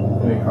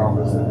an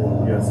encompass of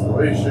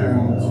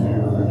de-escalation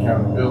to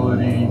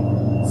accountability.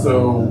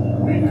 So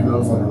we do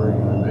those on a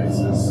regular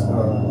basis.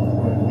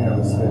 And we have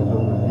a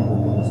schedule that people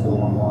can just go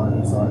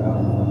online and sign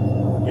up.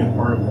 Again,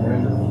 part of the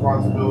manager's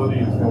responsibility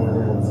is going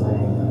in and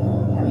saying,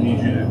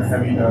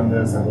 have you done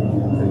this? I need you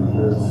to take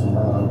this.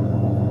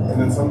 And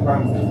then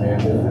sometimes we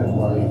mandate it,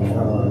 like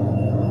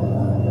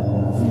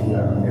the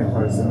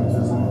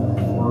anti-Semitism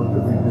work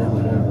that we did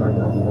with the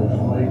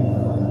Anti-Defamation League.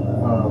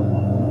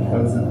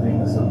 Because of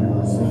things that we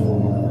were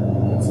seeing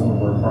in some of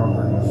our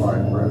properties by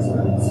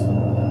residents,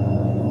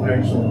 we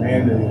actually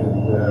mandated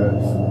that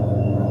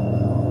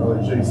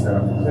LHA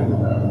staff attended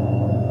that.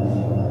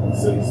 The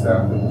city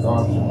staff, it was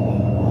optional,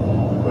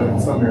 but in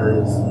some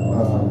areas,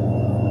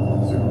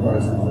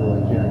 supervisors were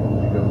like, yeah, you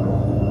need to go there.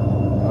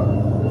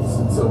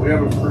 So we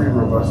have a pretty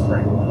robust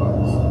training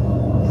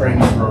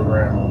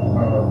program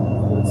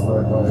that's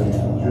led by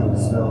Julie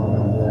Stone,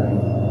 and then,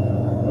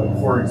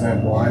 for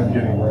example, I'm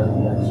getting ready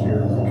next year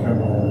to come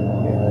in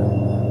and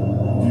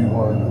do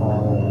one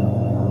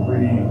on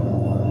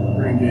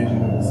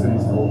re-engaging in the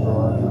city's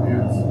cultural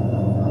attributes.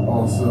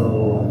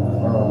 Also,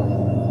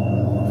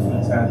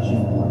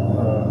 attaching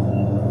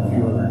a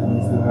few other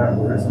things to that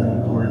where it's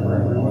mandatory for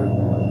everyone.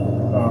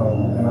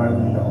 And I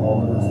lead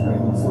all of those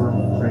training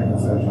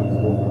sessions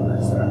with other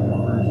staff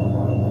members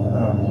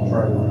to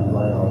try to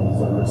reground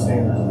some of the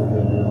standards of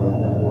behavior,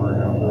 both indoor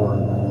and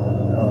outdoor,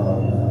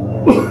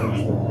 and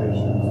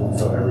expectations. And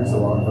so every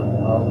so often,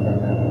 I'll come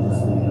in and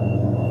just lead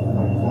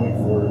like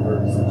 24 to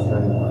 36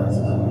 training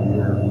classes in a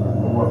year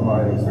of what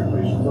my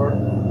expectations are,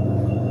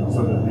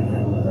 so that we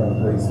can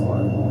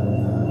baseline.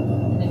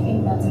 And I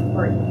think that's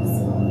important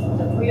because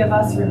the three of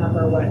us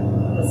remember what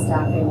the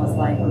staffing was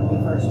like when we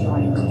first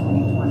joined in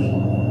 2020.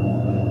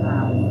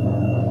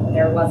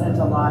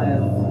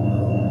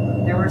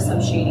 There were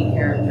some shady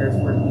characters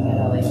working at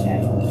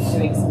LHA,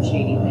 doing some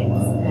shady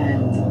things.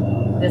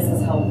 And this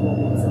is helpful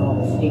because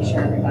it'll make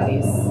sure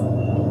everybody's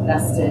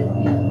invested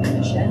in the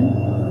mission,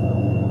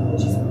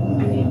 which is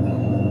really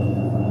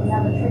important. We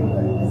have a training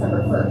on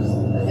December 1st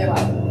as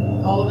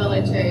well. All of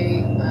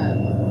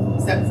LHA,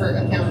 except for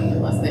accounting,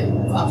 unless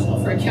it's optional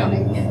for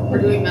accounting.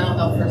 We're doing mental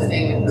health first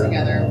aid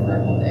together for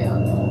a whole day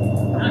on.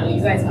 I don't know,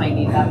 you guys might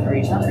need that for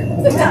each other.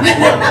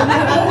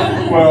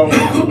 Well,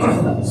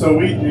 so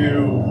we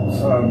do,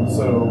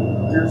 so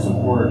peer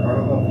support, I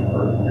don't know if you've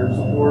heard of peer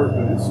support,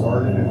 but it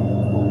started in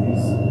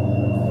police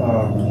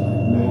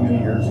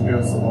many years ago.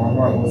 So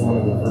Longmont was one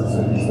of the first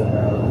cities to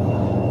have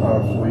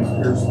police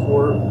peer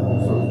support,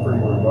 so it's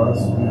pretty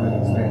robust. We then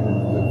expanded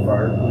to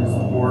fire police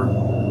support,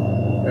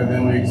 and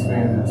then we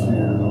expanded to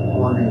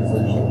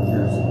organizational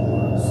peer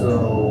support.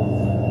 So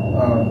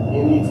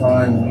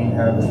anytime we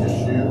have an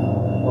issue,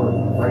 or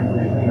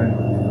frankly, it may not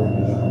even be a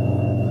big issue,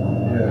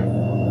 yeah,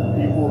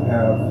 people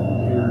have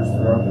peers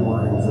throughout the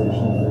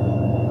organization that they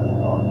can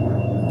talk to.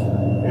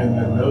 And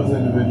then those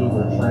individuals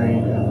are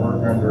trained and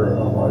work under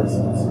a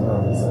licensed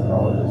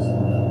psychologist.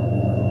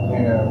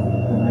 And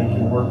they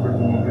can work with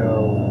them and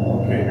go,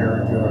 okay,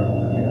 Erica,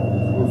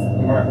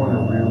 you might want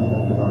to really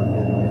think about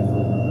getting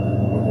into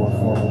a more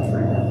formal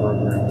treatment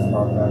program to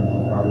talk about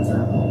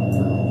advisor.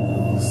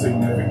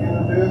 Significant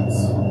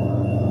events,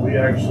 we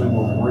actually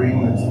will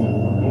bring the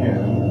team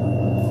in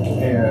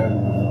and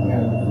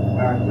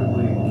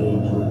actively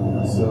engage with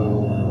them. So,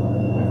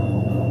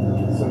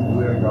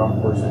 simply a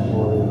golf course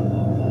employee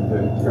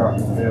that got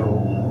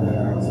killed in an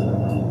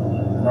accident.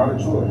 Not a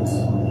choice.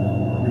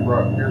 We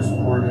brought peer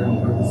support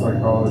in with the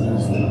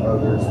psychologist and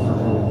others to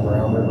really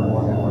ground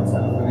everyone in what's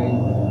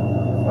happening.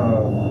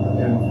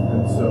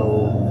 And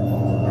so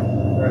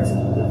that's a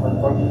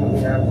different function that we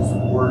have to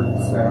support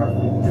staff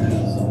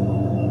because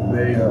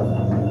they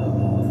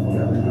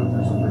go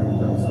through some pretty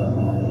tough stuff.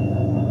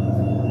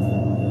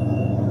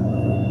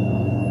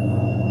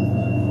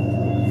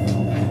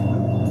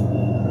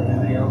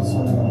 Anything else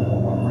on the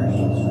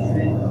operations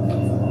retreat?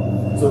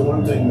 So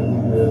one thing that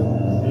we did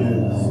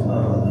is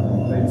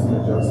made some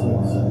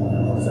adjustments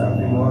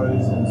staffing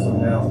wise, and so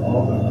now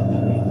all the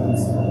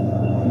maintenance,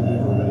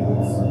 individual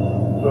maintenance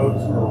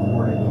folks are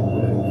reporting to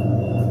Dave,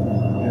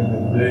 and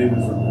then Dave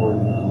is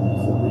reporting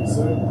to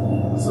Lisa,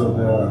 so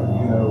that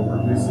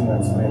reducing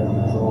that span of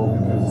control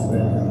because the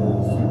span of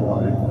control is too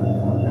wide,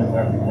 and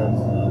that becomes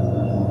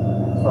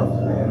tough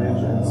to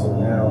manage. And so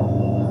now,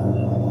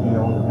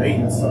 the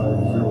maintenance side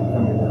is really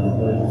coming into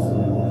play so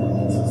that we get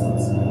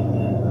consistency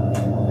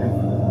and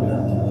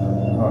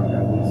not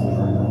have Lisa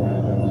trying to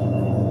manage it.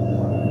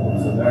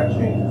 So that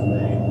change is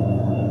made.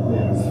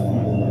 It's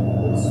feeding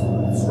this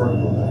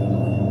structural thing.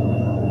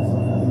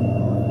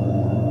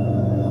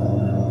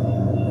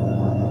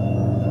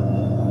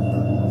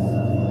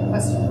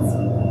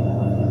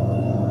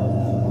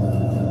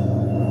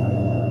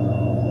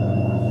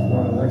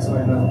 next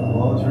item,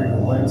 voluntary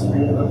compliance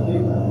agreement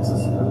update,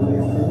 accessibility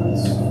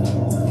improvements.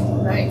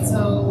 Right,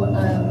 so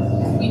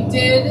we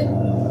did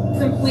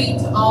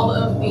complete all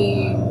of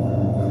the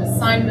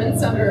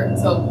assignments under,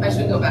 so I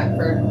should go back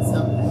for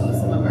some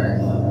of our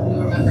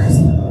newer members.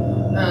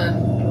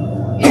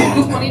 In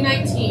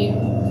 2019,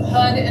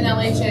 HUD and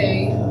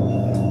LHA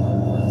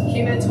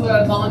came into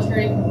a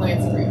voluntary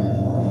compliance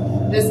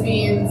agreement. This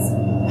means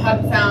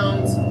HUD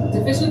found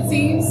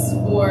deficiencies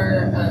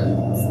or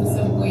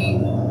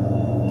specifically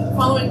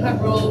following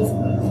HUD rules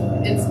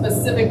and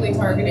specifically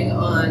targeting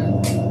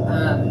on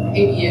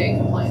ADA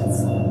compliance.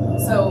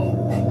 So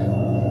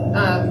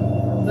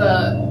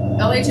the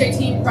LHA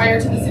team prior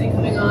to the city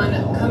coming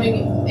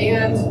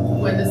and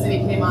when the city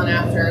came on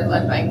after,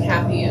 led by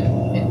Kathy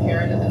and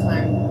Karen at the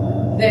time,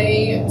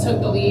 they took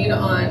the lead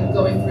on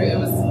going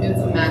through,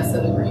 it's a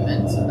massive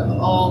agreement of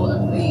all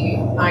of the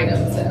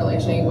items that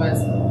LHA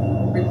was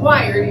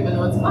required, even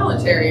though it's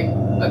voluntary,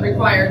 but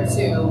required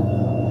to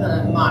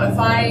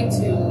modify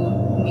to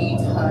meet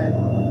HUD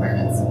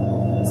requirements.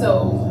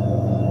 So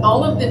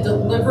all of the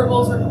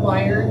deliverables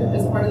required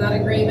as part of that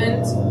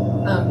agreement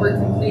were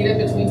completed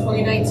between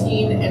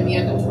 2019 and the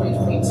end of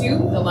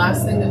 2022. The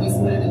last thing that we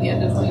submitted at the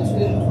end of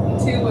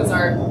 2022 was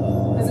our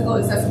physical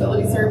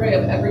accessibility survey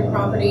of every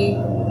property,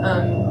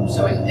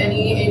 showing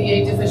any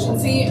ADA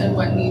deficiency and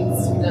what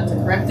needs to be done to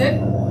correct it,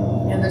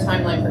 and the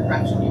timeline for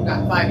correction. You've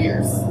got 5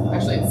 years,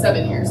 actually it's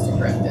 7 years to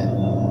correct it.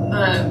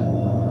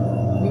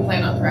 We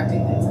plan on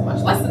correcting things in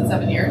much less than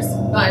 7 years,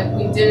 but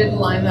we did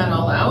line that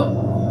all out.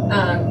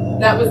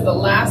 That was the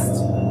last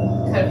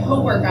kind of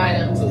homework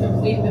item to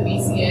complete the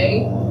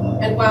BCA.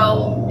 And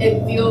while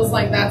it feels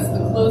like that's the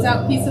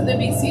closeout piece of the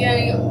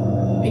BCA,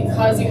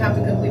 because you have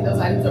to complete those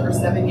items over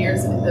 7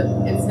 years,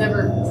 it's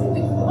never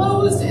truly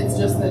closed. It's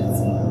just that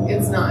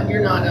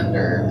you're not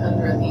under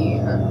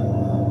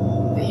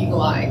the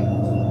eagle eye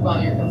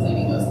while you're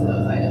completing those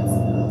items.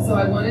 So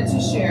I wanted to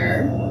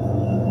share.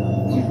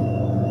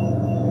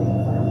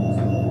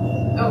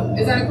 Oh,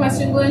 is that a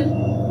question, Glenn?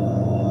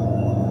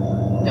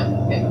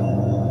 No. Okay.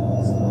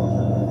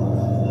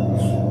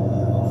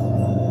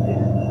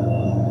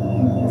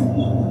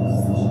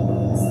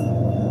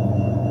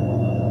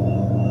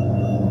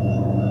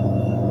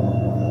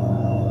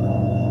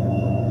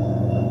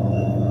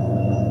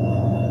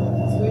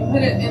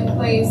 Put it in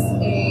place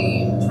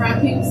a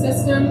tracking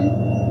system.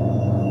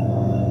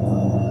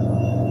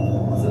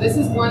 So this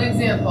is one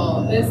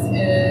example. This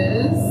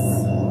is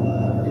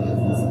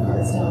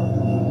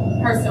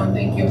Hearthstone,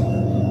 thank you.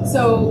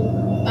 So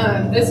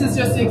this is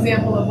just an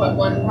example of what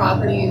one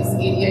property's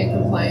ADA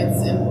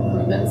compliance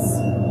improvements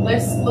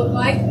list look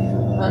like.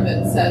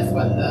 It says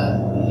what the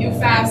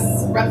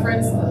UFAS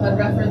reference, the HUD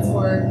reference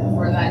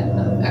for that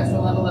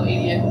extra level of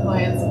ADA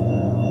compliance,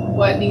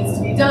 what needs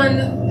to be done,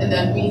 and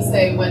then we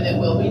say when it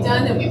will be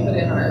done, and we put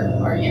in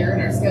our year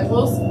and our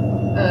schedules.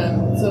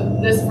 So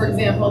this, for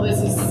example,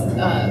 this is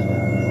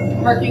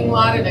parking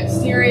lot and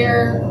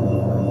exterior,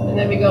 and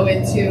then we go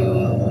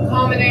into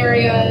common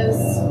areas,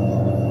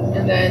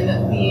 and then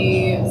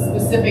the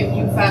specific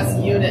UFAS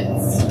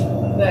units,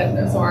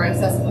 so our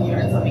accessible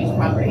units on each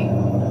property.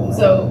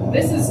 So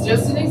this is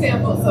just an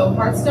example. So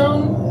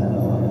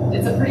Hearthstone,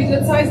 it's a pretty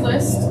good size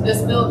list.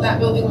 That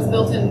building was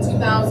built in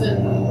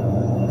 2011,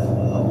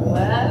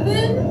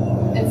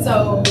 and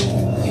so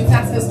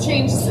UFAS has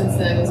changed since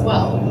then as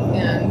well,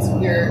 and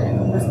we're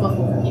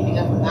responsible for keeping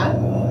up with that.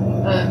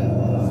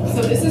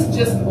 So this is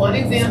just one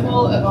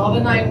example of all the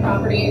 9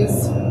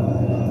 properties,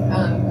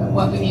 of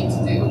what we need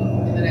to do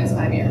in the next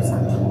 5 years.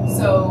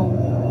 So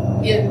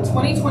in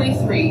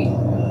 2023,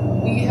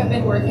 we have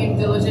been working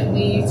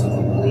diligently to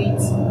complete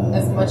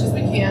as much as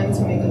we can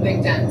to make a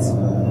big dent.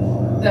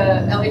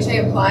 The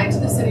LHA applied to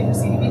the city for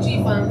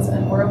CDBG funds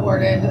and were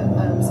awarded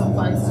some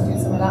funds to do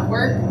some of that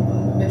work.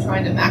 We've been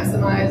trying to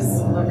maximize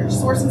leverage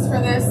sources for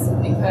this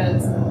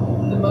because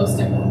the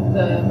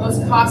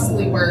most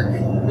costly work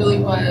really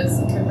was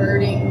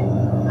converting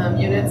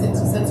units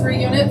into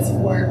sensory units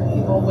for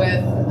people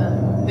with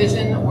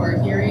vision or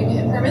hearing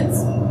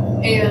impairments,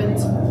 and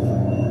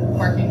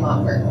parking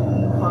lot work,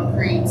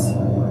 concrete,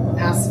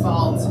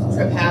 asphalt,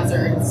 trip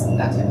hazards,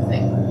 that type of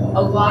thing.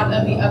 A lot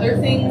of the other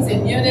things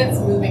in units,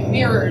 moving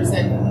mirrors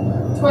and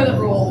toilet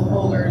roll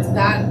holders,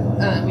 that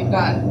we've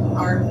got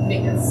our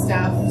maintenance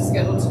staff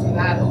scheduled to do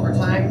that over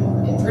time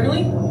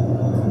internally.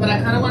 But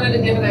I kind of wanted to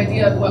give an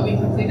idea of what we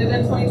completed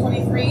in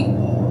 2023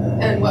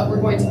 and what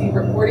we're going to be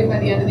reporting by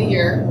the end of the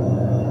year.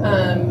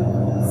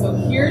 So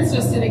here's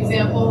just an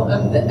example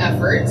of the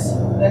effort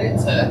that it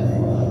took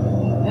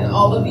and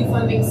all of the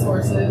funding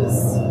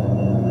sources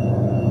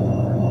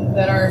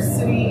that our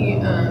city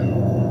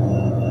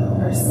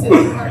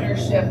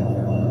partnership,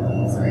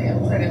 sorry,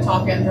 I'm trying to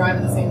talk and drive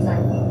at the same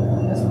time,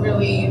 has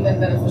really been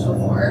beneficial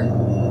for.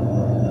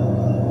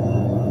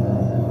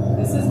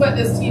 This is what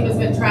this team has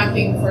been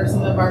tracking for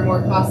some of our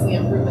more costly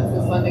improvements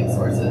with funding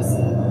sources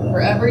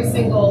for every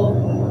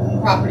single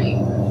property.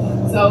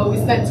 So we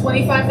spent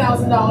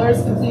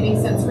 $25,000 completing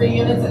sensory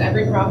units at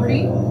every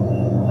property.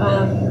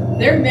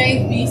 There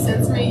may be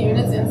sensory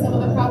units in some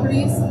of the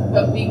properties,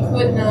 but but we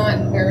could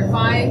not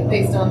verify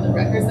based on the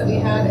records that we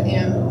had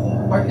and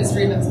our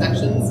history of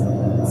inspections.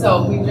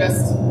 So we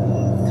just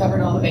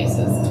covered all the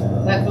bases.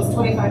 That was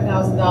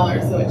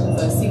 $25,000, so which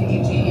is a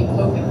CDBG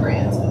COVID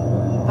grant.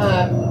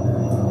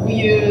 We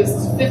used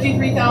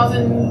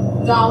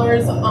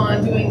 $53,000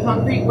 on doing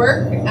concrete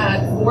work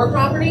at 4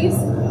 properties.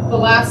 The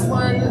last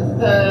one,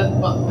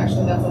 well,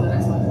 actually that's on the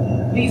next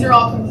one. These are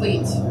all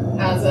complete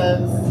as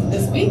of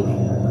this week.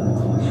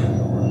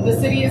 The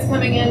city is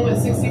coming in with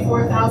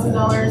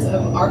 $64,000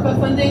 of ARPA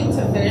funding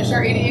to finish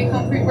our ADA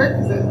concrete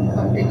work because the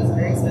concrete was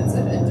very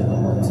expensive and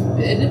difficult to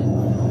bid.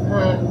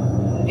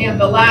 And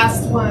the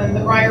last one,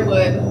 the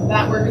Briarwood,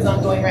 that work is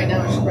ongoing right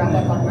now. It should wrap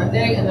up on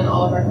Monday, and then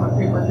all of our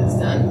concrete work is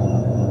done.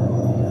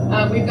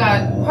 We've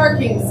got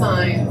parking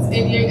signs,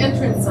 ADA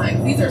entrance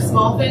signs. These are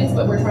small things,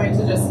 but we're trying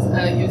to just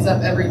use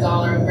up every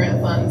dollar of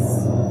grant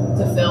funds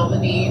to fill the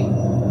need.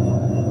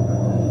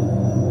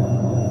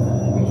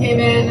 We came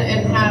in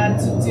and had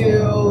to do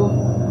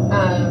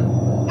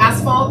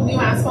new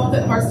asphalt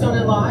at Hearthstone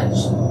and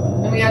Lodge,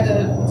 and we had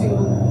to do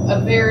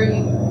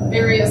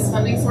various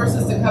funding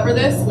sources to cover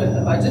this with the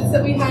budgets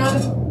that we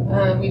had.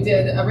 We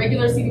did a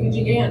regular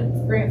CDBG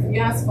grant for the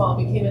asphalt.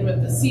 We came in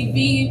with the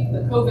CV, the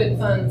COVID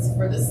funds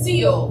for the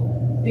seal,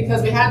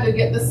 because we had to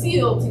get the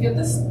seal to get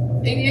this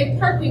ADA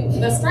parking,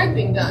 the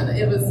striping done.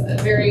 It was a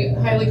very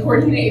highly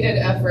coordinated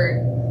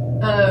effort.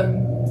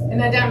 And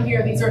then down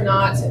here, these are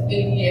not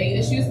ADA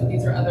issues, but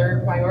these are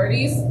other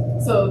priorities.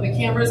 So the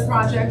cameras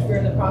project, we're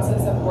in the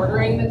process of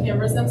ordering the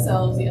cameras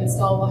themselves. The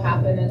install will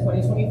happen in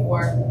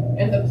 2024.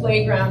 And the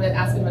playground at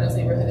Aspen Meadows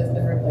neighborhood has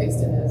been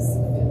replaced and is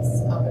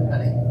up and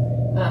running.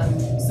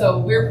 So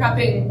we're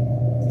prepping,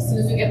 as soon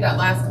as we get that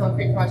last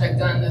concrete project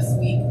done this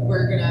week,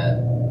 we're gonna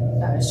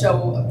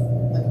show a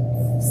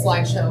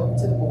slideshow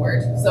to the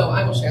board. So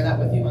I will share that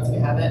with you once we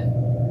have it.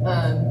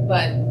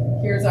 But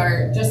here's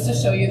just to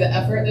show you the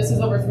effort. This is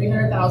over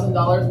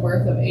 $300,000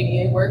 worth of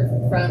ADA work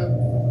from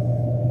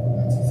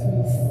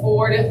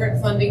 4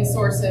 different funding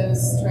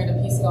sources, trying to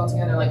piece it all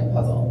together like a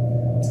puzzle.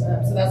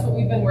 So that's what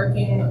we've been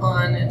working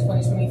on in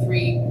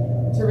 2023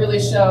 to really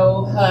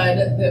show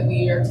HUD that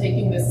we are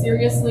taking this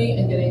seriously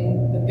and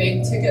getting the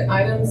big ticket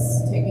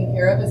items taken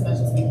care of as much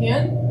as we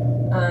can.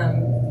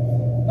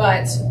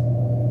 But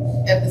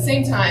at the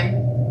same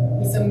time,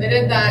 we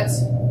submitted that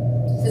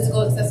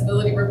physical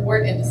accessibility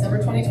report in December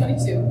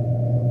 2022.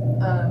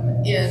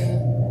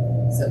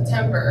 In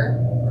September,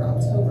 or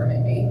October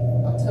maybe,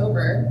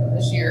 October of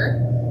this year,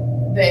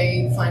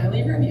 they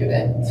finally reviewed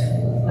it.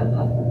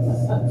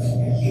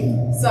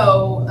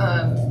 So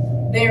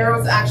there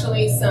was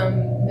actually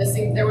some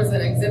missing, there was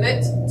an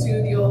exhibit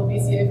to the old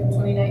BCA from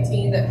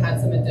 2019 that had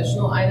some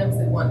additional items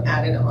that want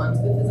added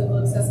onto the physical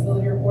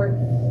accessibility report.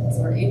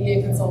 So our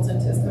ADA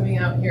consultant is coming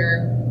out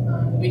here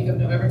the week of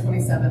November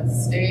 27th,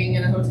 staying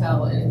in a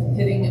hotel and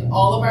hitting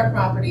all of our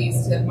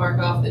properties to mark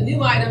off the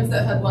new items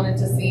that HUD wanted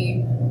to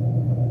see,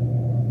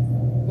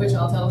 which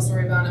I'll tell a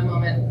story about in a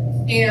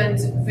moment, and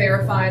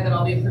verify that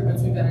all the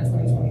improvements we've done in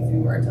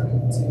 2023 are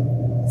done to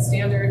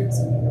standard,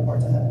 so we can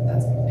report to HUD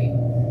that's complete.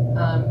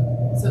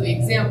 So the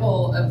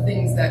example of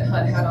things that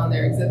HUD had on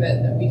their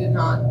exhibit that we did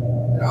not,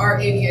 that our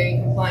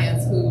ADA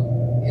compliance, who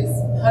is,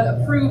 HUD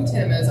approved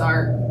him as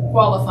our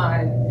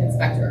qualified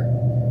inspector.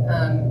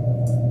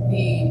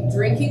 The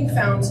drinking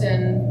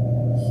fountain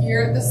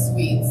here at the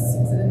suites,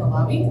 is it in the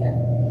lobby?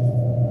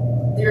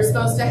 They're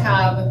supposed to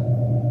have,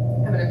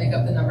 I'm going to make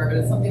up the number, but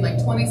it's something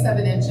like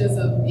 27 inches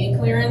of knee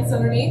clearance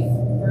underneath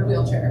for a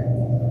wheelchair.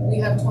 We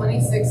have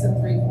 26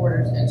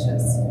 3/4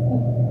 inches.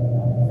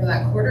 For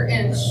that 1/4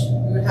 inch,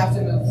 we would have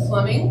to move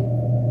plumbing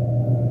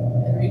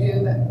and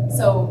redo that.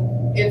 So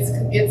it's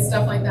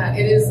stuff like that.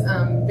 It is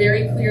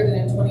very clear that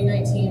in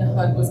 2019,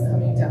 HUD was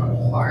coming down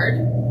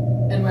hard.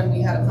 And when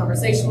we had a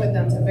conversation with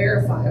them to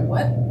verify to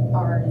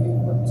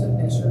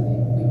make sure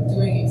we were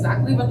doing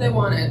exactly what they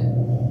wanted,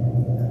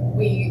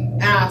 we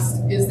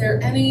asked, is there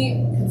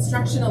any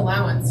construction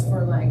allowance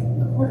for like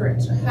a 1/4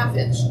 inch, a 1/2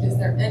 inch? Is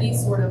there any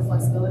sort of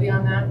flexibility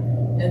on that?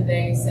 And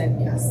they said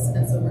yes.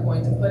 And so we're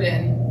going to put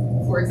in,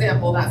 for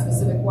example, that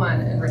specific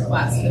one and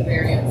request the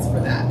variance for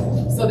that.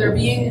 So they're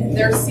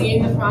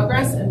seeing the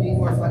progress and being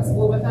more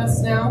flexible with us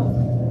now,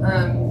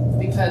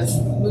 because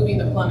moving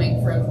the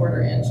plumbing for a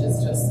 1/4 inch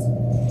is just,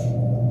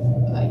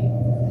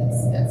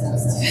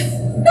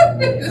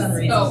 it's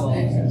unreasonable.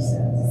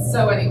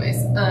 So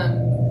anyways,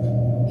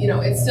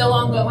 it's still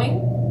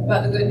ongoing,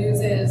 but the good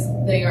news is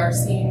they are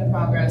seeing the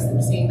progress,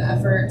 they're seeing the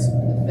effort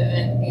and the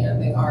commitment,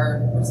 and they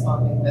are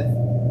responding with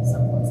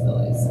some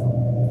flexibility. So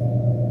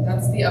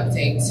that's the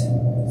update.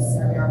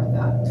 Where we are with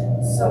that.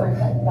 So when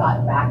I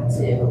got back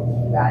to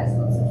you guys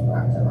on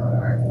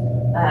September,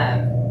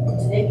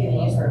 did they give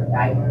any sort of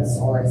guidance,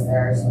 or is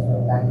there some sort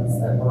of guidance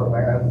that we're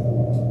aware of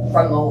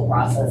from the whole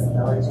process the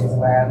village is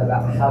aware of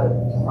about how to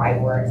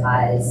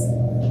prioritize,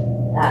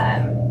 I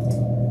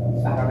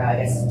don't know, I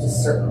guess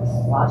just certain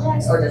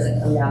projects, or does it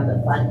come down to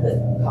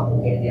the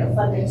complicated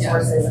funding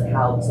sources and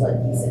how to like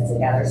piece it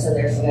together? So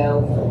there's no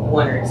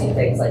 1 or 2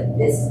 things like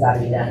this has got to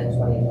be done in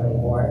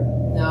 2024.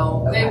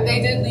 No, Okay. they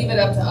did leave it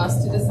up to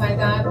us to decide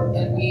that,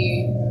 and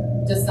we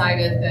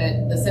decided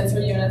that the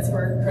sensory units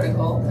were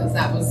critical, because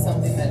that was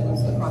something that was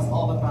across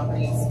all the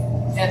properties.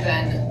 And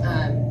then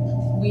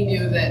we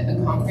knew that the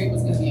concrete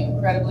was going to be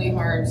incredibly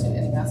hard to,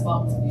 and the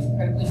asphalt was going to be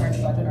incredibly hard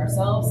to budget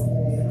ourselves.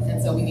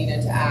 And so we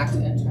needed to act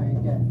and try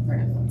and get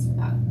grant funds for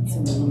that.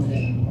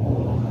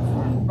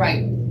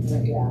 Right.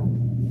 Yeah.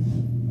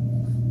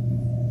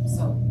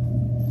 So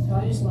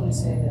I just want to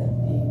say that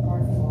the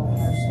parking lot,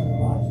 our Stone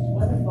Lodge is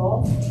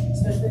wonderful,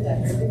 especially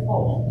that very big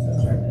hole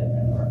that's right there.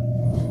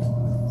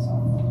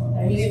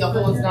 you need the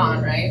hole's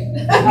gone, right?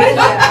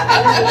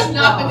 Yeah.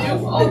 Not the new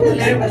hole.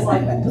 It was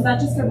like, Was that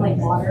just from like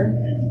water?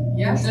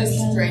 Yeah, just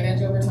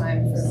drainage over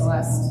time for the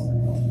last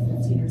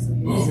 15 or so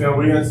years. Yeah,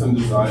 we had some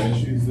design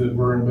issues that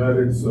were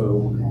embedded,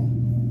 so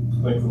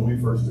I think when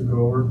we first took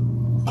over,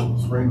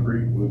 Spring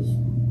Creek was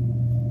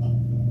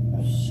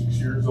 6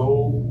 years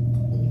old,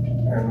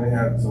 and they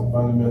had some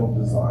fundamental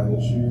design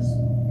issues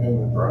in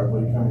the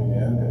driveway coming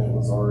in, and it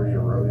was already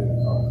eroding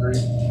the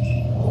concrete.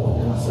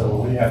 And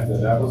so we had to,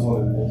 that was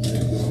one of the things we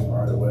had to do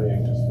right away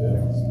and just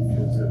fix,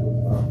 because it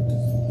was not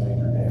just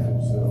major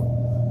damage. So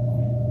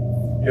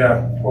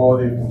yeah,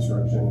 quality of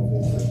construction and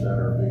things like that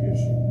are a big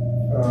issue.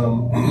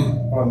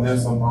 On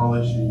this, on Molly,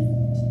 I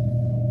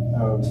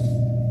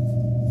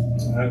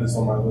had this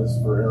on my list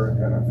for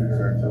Erica, and I figured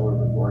I'd tell her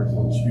before I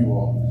told you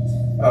all.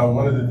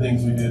 One of the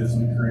things we did is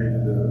we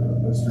created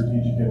a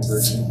strategic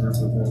integration group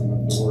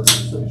within the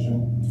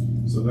organization.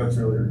 So that's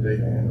really our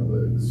data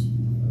analytics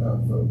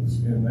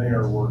folks, and they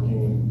are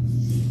working.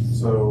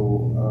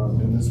 So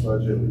in this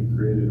budget, we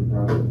created a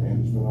project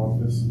management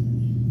office,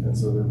 and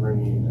so they're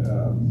bringing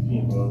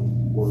PMO,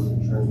 work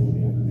and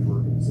training into the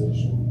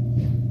organization.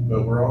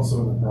 But we're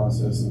also in the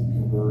process of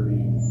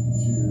converting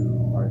to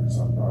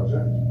Microsoft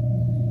Project.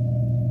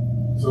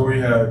 So we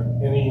had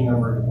any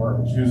number of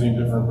departments using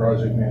different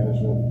project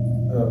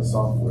management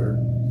software.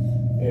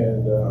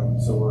 And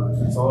so we're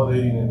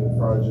consolidating into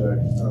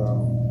project.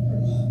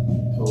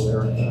 Told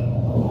Erica,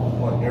 I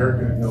want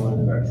Erica to go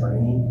into that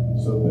training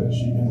so that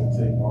she can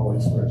take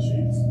Molly's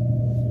spreadsheets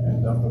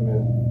and dump them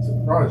into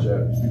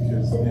project,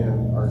 because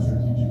then our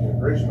strategic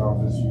integration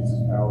office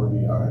uses Power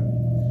BI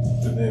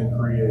to then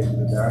create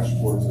the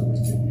dashboards that we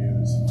can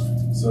use,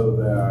 so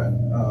that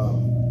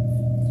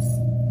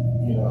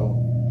you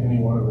know, any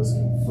one of us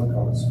can flick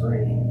on a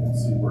screen and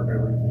see where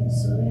everything's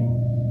sitting,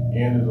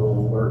 and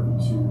it'll alert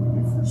you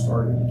to if you're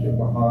starting to get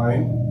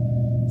behind,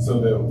 so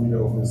that we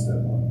don't miss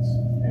deadlines.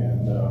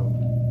 And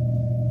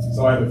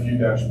so I have a few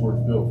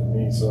dashboards built for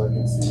me, so I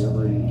can see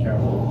every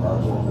capital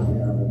project that we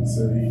have in the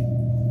city.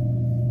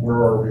 Where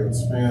are we on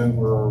spend?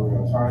 Where are we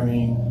on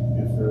timing?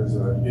 If there's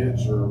a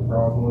hitch or a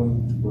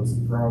problem, what's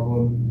the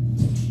problem?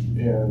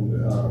 And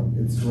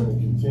it's going to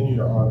continue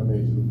to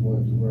automate to the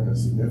point to when a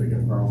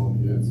significant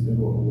problem hits, it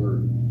will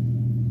alert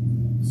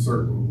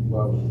certain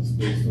levels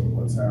based on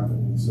what's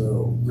happening.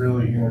 So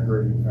really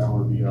integrating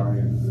Power BI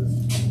into this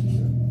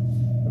is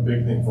a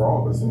big thing for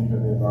all of us, and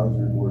even the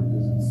advisory board,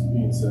 because it's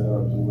being set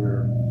up to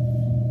where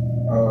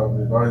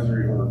the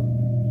advisory, or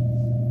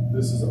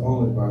this is the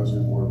only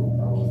advisory board we'll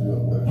probably do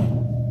it with,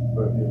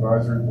 but the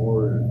advisory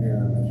board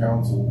and the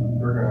council,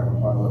 they're going to have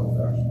a high level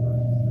dashboard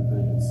that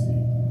they can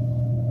see.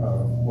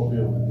 We'll be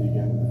able to dig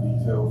into the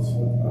details,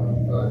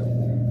 but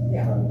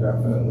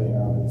definitely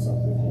having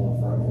something more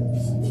front end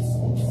to see what's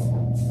going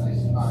on.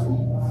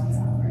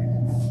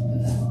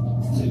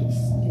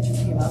 Get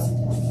your PMO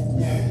certificate.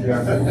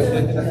 Yeah.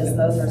 Because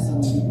those are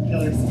some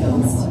killer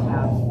skills to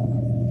have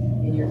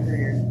in your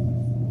career.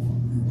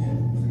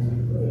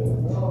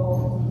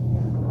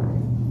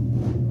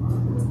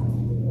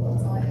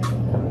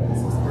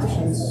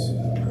 Questions?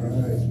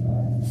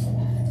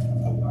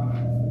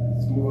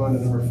 Let's move on to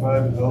number 5,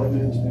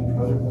 development and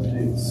project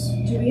updates.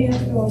 Do we have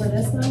to go over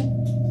this now?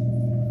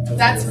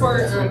 That's for,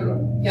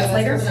 yeah, that's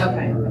Later?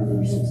 coming up.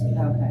 Okay.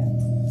 Okay.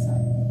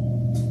 Sorry.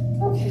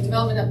 Okay,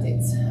 development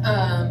updates.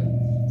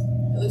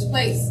 Village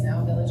Place,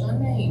 now Village on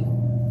Main.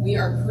 We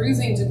are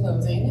cruising to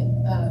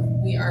closing.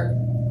 We are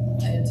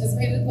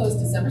anticipated to close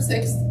December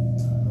 6th.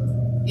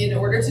 In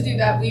order to do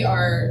that, we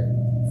are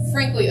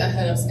frankly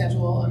ahead of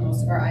schedule on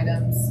most of our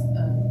items.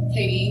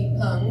 Katie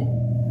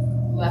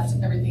Hung left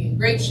everything in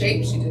great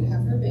shape. She did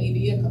have her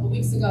baby a couple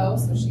weeks ago,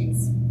 so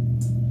she's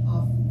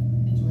off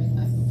enjoying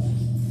life.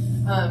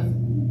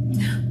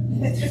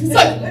 It's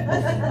like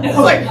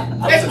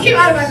it came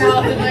out of my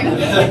mouth and like,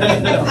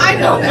 I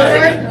know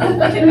better.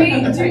 Can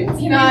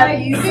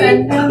you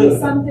send them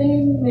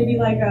something? Maybe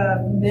like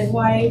a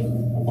midwife,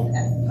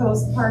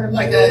 postpartum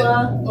Like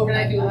doula? a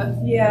overnight doula.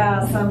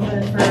 Yeah,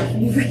 something for a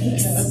few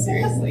weeks.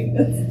 Seriously.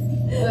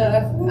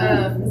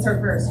 It's her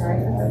first, right?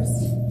 Her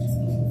first.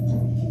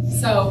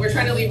 So we're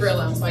trying to leave her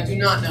alone, so I do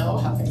not know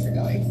how things are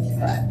going.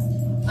 But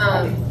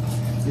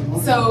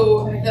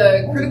so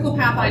the critical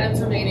path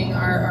items remaining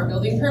are our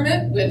building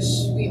permit, which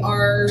we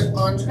are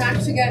on track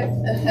to get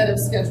ahead of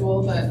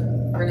schedule, but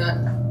we're not,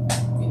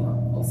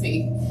 we'll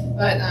see.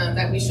 But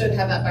that we should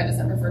have that by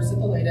December 1st at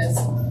the latest.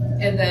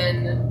 And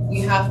then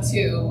we have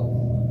to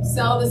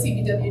sell the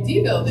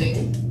CPWD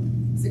building,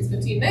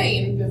 615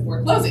 Main,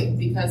 before closing,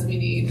 because we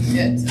need to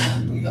get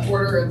the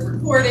order of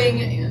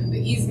recording and the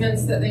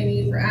easements that they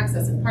need for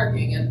access and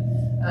parking and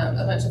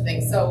a bunch of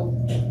things. So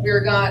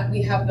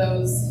we have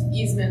those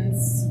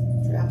easements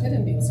drafted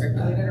and being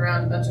circulated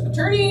around a bunch of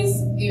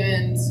attorneys,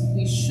 and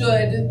we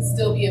should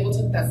still be able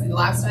to, that's the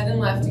last item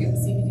left to get the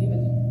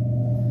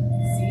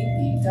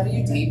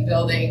CPWD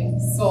building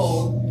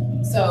sold.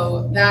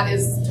 So that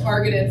is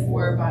targeted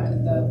for by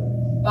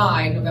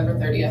November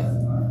 30th.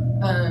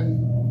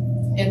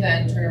 And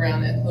then turn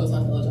around and close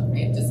on Village on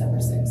Main December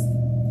 6th.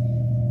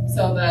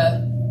 So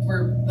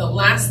the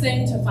last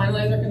thing to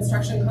finalize our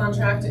construction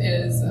contract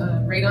is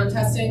radon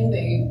testing.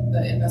 The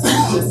investor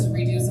asked us to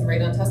redo some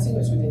radon testing,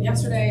 which we did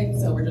yesterday.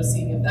 So we're just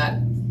seeing if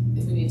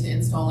we need to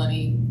install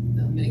any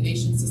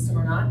mitigation system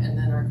or not, and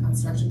then our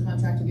construction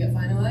contract will get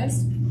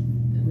finalized,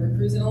 and we're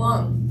cruising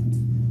along.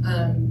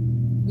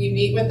 We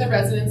meet with the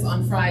residents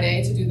on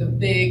Friday to do the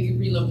big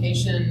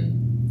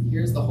relocation,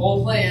 here's the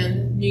whole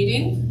plan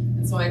meeting.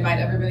 And so I invite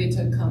everybody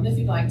to come if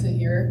you'd like to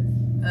hear.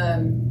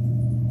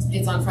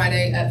 It's on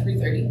Friday at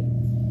 3:30.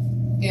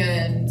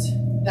 And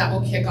that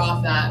will kick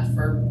off that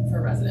for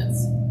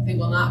residents. They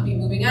will not be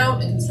moving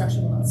out, and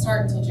construction will not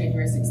start until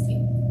January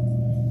 16th.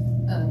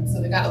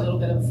 So they got a little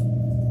bit of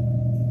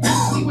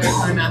leeway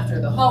time after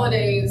the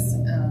holidays,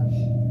 and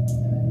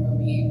then we'll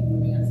be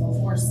moving in full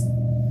force.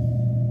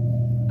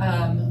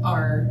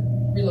 Our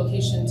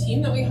relocation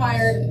team that we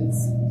hired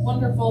is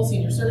wonderful.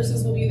 Senior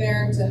Services will be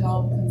there to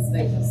help because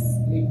they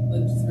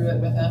lived through it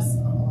with us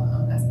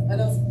on Aspen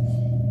Meadows.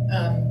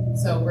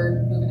 So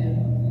we're moving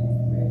in.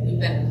 We've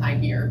been in high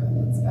gear,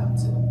 but it's about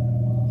to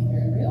be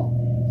very real.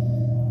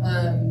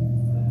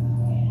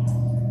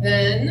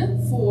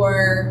 Then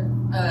for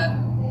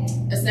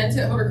Ascent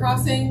at Hoover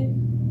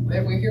Crossing,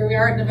 here we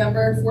are at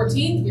November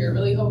 14th. We are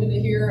really hoping to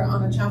hear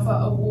on a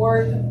CHAFA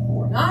award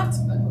or not,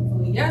 but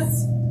hopefully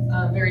yes,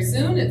 very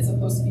soon. It's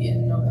supposed to be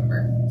in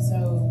November,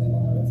 so we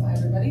will notify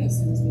everybody as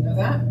soon as we know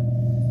that.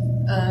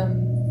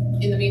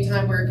 In the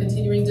meantime, we're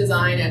continuing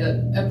design at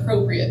an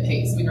appropriate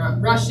pace. We're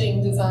not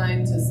rushing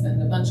design to spend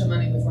a bunch of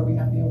money before we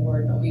have the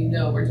award, but we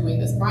know we're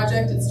doing this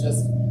project. It's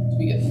just, do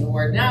we get the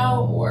award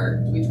now or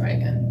do we try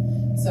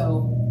again?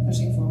 So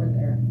pushing forward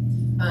there,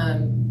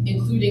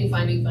 including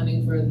finding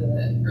funding for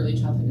the Early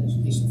Childhood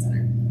Education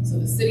Center. So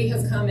the city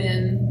has come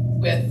in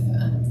with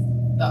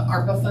the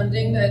ARPA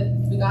funding that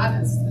we got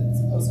as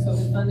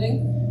post-COVID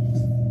funding.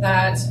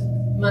 That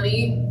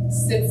money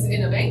sits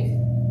in a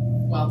bank.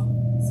 Well,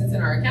 sits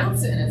in our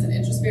accounts, and it's an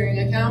interest-bearing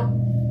account,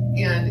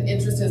 and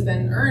interest has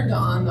been earned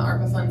on the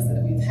ARPA funds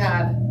that we've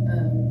had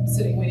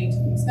sitting waiting to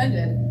be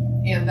expended,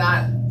 and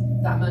that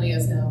money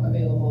is now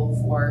available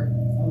for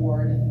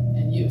award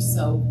and use.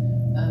 So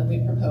we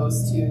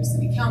proposed to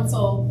City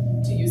Council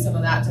to use some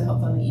of that to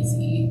help fund the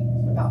ECE,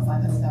 about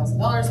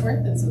 $500,000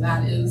 worth, and so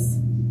that is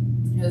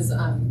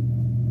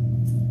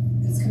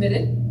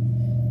committed.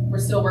 We're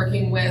still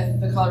working with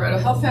the Colorado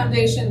Health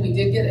Foundation. We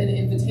did get an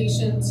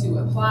invitation to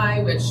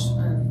apply, which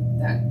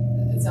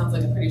it sounds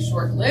like a pretty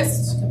short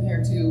list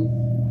compared to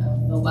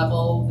the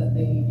level that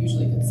they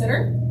usually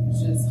consider,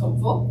 which is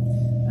hopeful.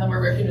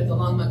 We're working with the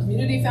Longmont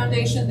Community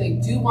Foundation. They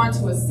do want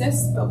to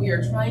assist, but we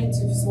are trying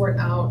to sort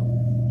out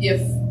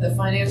if the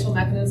financial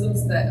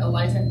mechanisms that a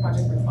LIHTC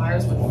project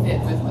requires would fit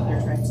with what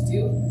they're trying to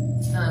do.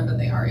 But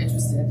they are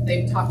interested.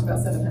 They've talked about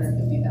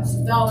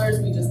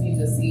 $750,000. We just need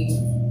to see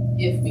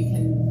if we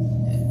can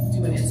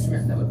do an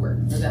instrument that would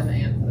work for them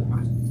and for the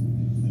project.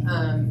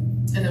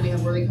 And then we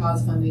have Worthy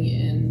Cause funding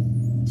in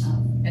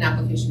an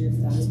application in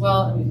for that as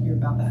well, and we can hear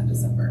about that in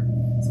December.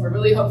 So we're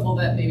really hopeful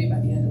that maybe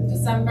by the end of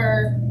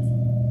December,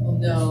 we'll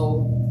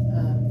know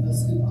the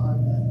scoop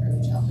on the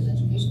Early Childhood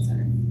Education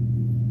Center.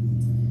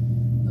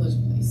 Village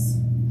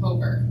Place,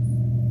 Hoover,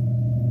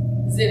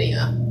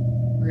 Zinnia,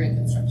 we're in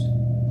construction.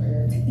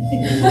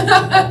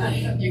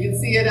 You can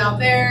see it out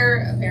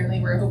there.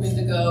 Apparently we're hoping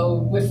to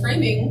go wood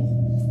framing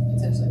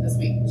potentially this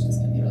week, which is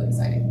going to be really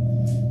exciting.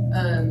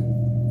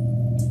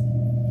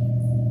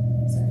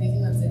 Is there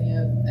anything on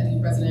Zinnia, any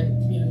resident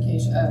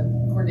communication,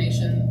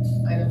 coordination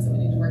items that we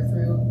need to work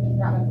through?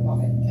 Not at the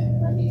moment. Okay.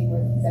 I'm meeting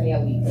with Zennia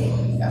weekly.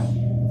 Yeah,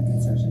 the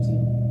construction team.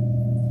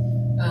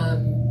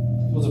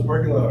 So the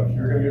parking lot,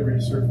 you're going to get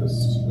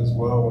resurfaced as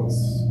well once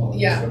all the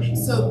construction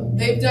is so done?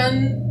 they've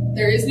done,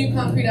 there is new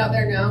concrete out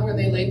there now where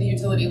they laid the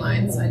utility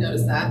lines. I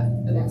noticed that.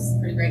 It looks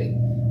pretty great.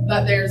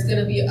 But there's going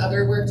to be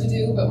other work to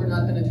do, but we're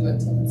not going to do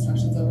it until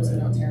construction's over, so we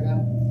don't tear it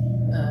up.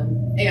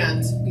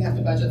 And we have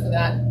to budget for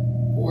that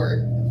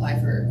or apply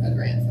for a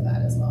grant for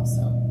that as well.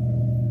 So,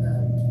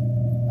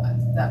 but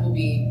that will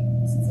be,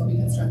 since they'll be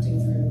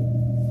constructing through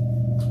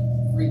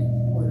 3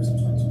 quarters of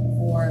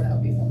 2024, that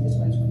will be probably a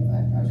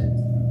 2025 project.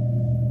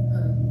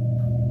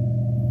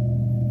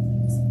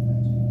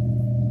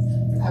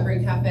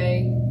 Recovery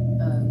Cafe,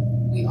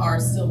 we are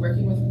still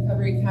working with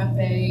Recovery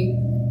Cafe.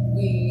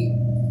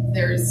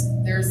 There's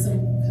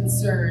some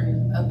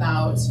concern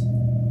about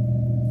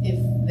if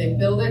they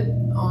build it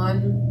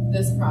on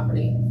this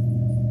property,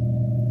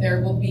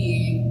 they're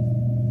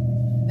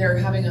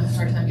having a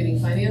hard time getting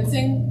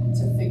financing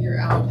to figure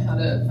out how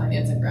to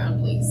finance a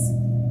ground lease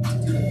to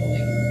do the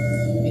building,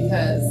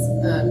 because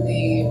the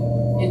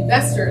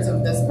investors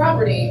of this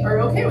property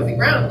are okay with the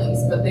ground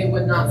lease, but they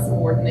would not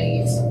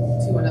subordinate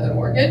to another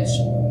mortgage.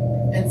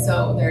 And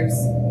so there's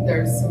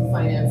some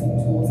financing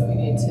tools that we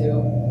need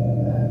to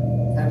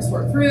kind of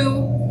sort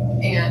through.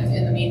 And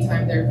in the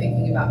meantime, they're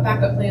thinking about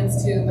backup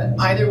plans too. But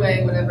either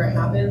way, whatever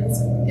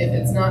happens, if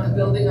it's not a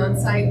building on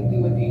site, we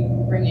would be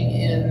bringing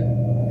in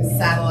a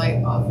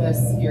satellite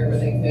office here where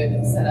they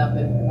could set up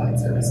and provide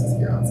services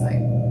here on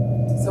site.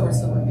 So we're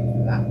still working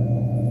through that.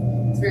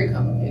 It's very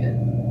complicated.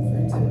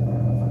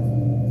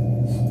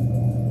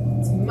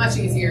 It's much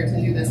easier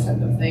to do this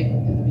type of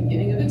thing in the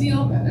beginning of a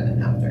deal rather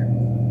than after.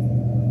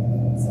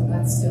 So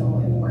that's still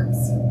in the works.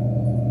 Is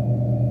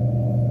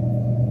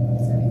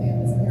there anything I'm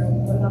missing here?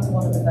 What about the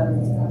one with the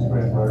veterans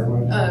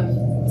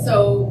project?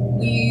 So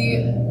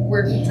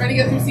we're trying to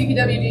get through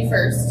CPWD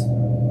first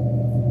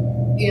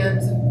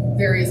and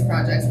various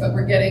projects, but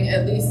we're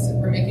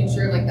making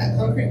sure like that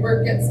concrete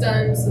work gets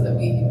done so that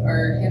we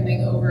are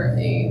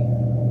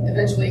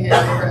eventually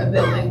hand over a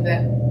building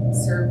that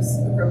serves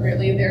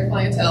appropriately their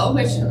clientele,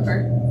 which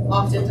are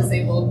often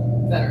disabled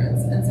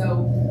veterans. And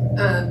so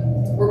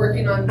we're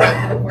working on that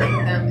kind of work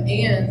with them,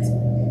 and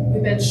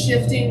we've been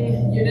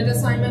shifting unit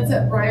assignments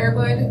at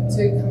Briarwood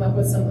to come up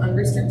with some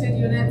unrestricted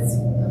units,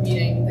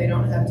 meaning they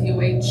don't have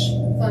DOH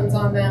funds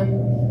on them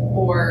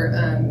or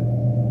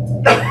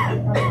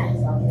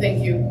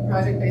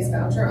project-based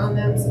voucher on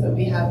them, so that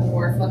we have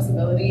more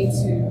flexibility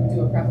to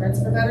do a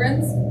preference for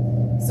veterans.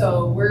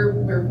 So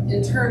we're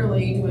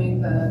internally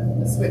doing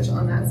the switch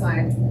on that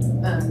side,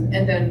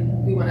 and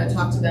then we want to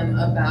talk to them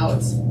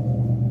about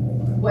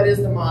what is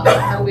the model,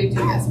 how do we do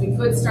this? We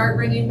could start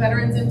bringing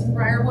veterans into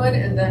Briarwood,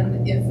 and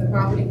then if the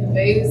property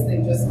conveys,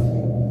 they just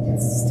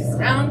stick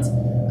around.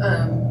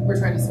 We're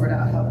trying to sort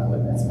out how that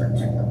would best work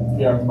right now.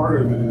 Yeah, part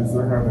of it is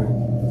they're having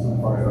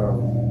some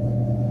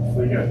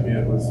they got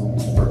hit with some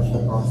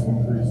construction cost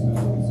increases,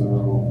 and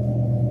so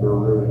they're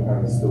really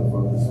kind of still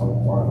focused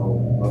on final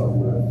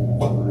lift and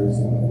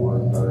fundraising for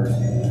a better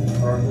community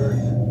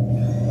project.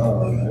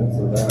 And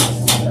so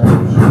that's kind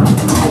of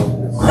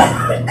focus.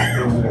 And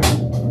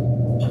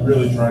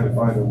really trying to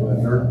find a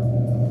lender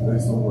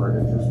based on where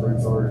interest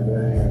rates are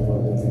today and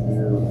what they can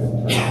do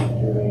in terms of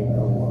getting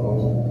a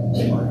loan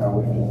or how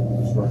we can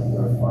construct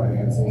the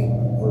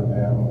financing for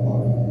them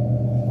on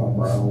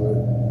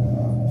Briarwood,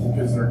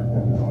 because they're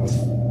dependent on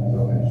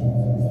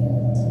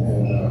donations.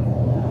 And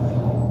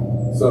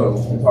so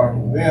in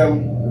talking to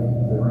them,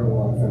 they really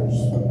want to finish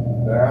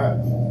that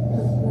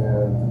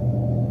and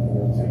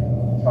take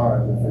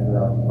time to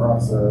figure out the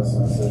process.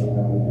 I said,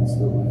 we can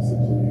still lease it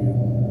to you,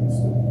 we can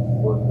still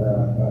work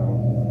that.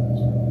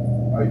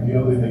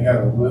 Ideally, they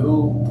got a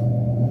little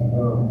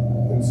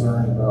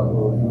concerned about,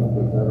 well, you want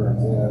to put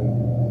veterans in,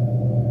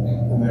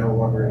 and they were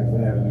wondering if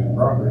they had to do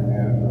property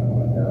management.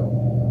 I'm like, no,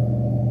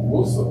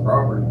 we'll still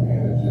property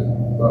manage it,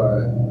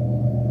 but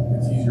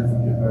it's easier if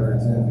we get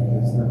veterans in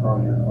because they're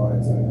probably your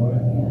clients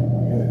anyway,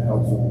 and it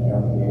helps with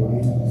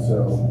accountability.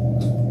 So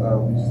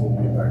we just need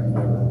to get back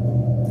together.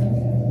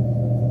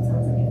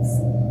 Sounds like it's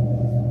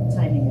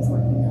timing is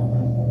working out.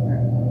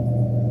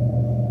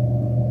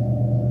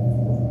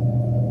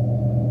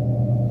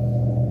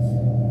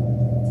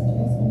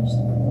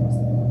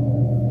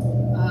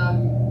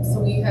 So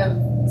we have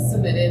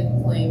submitted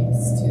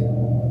claims to,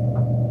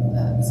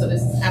 so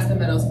this is Aspen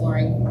Meadows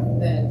flooring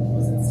that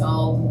was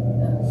installed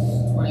in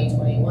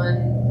 2021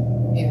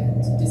 and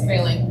is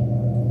failing.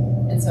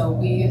 And so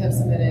we have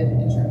submitted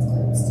insurance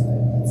claims to the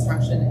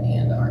construction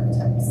and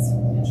architects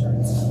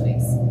insurance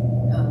companies.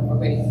 We're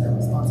waiting for a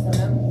response from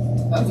them.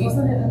 But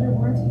Wasn't it under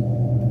warranty?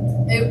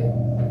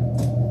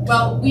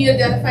 Well, we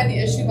identified the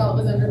issue while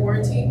it was under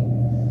warranty,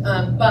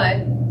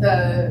 but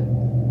the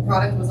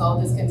product was all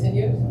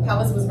discontinued.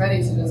 Palace was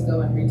ready to just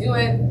go and redo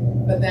it,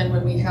 but then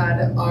when we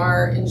had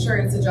our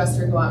insurance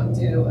adjuster go out and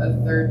do a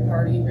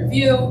third-party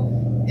review,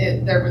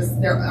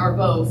 there are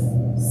both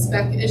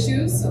spec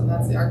issues, so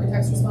that's the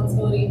architect's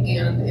responsibility,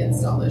 and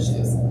install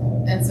issues.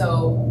 And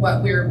so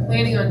what we're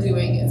planning on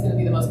doing is going to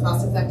be the most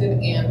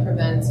cost-effective and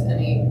prevent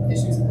any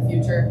issues in the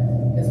future,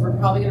 is we're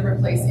probably going to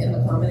replace in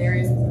the common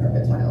areas with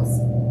carpet tiles.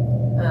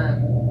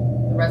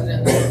 The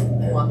residents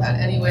want that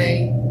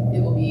anyway.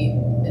 It will be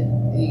the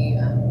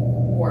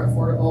more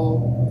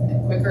affordable and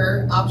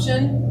quicker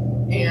option,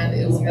 and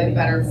it will be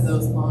better for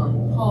those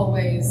long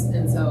hallways.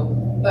 And so,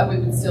 but we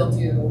would still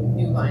do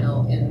new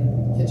vinyl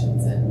in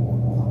kitchens and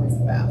hallways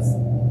and baths.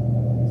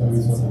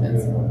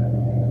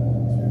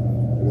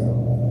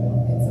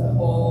 It's a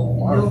whole.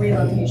 No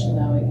relocation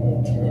though.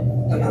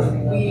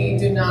 We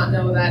do not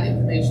know that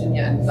information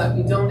yet, but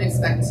we don't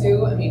expect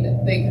to. I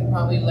mean, they could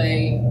probably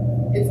lay.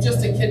 It's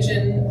just a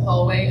kitchen,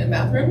 hallway, and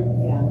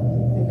bathroom. Yeah.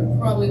 They could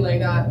probably lay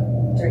that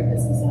During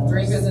business hours.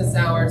 during business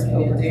hours,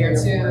 maybe a day or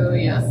two.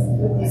 Yeah.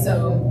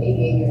 So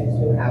ADA units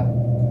do have.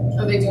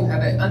 Oh, they do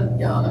have it on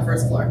the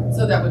first floor.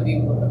 So that would be a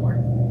little bit more.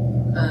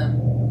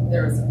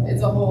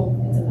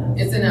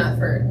 It's an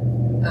effort.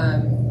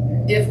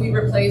 If we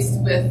replaced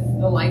with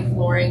the light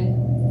flooring,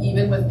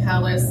 even with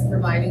Palace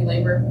providing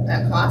labor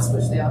at cost,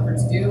 which they offer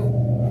to do,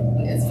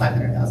 it's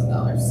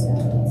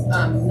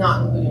 $500,000,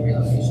 not including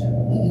relocation.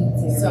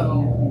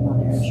 So- making a claim on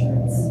their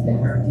insurance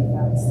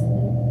defects.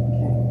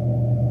 Okay.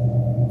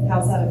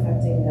 How's that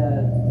affecting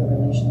the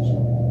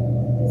relationship?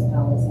 Is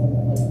Palace and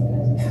like you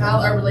guys?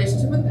 Our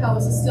relationship with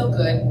Palace is still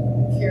good.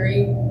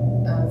 Carrie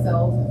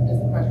Feld is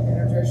the project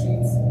manager.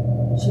 She's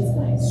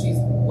nice. She's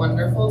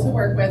wonderful to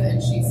work with,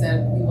 and she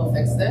said, we will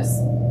fix this.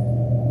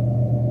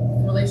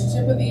 The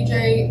relationship with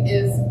EJ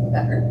is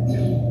better.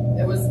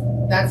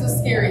 That's a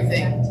scary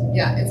thing.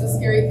 Yeah, it's a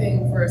scary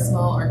thing for a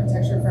small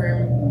architecture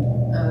firm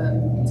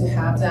to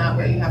have that,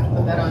 where you have to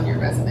put that on your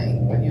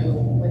resume when you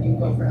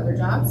go for other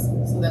jobs.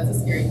 So that's a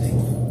scary thing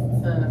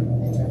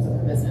in terms of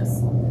her business.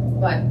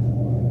 But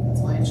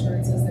that's why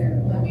insurance is there.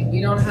 I mean,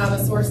 we don't have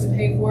a source to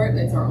pay for it.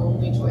 It's our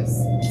only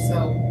choice.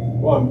 So.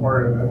 Well, and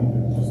part of it,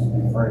 just to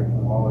be frank,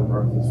 when Molly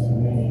brought this to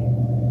me,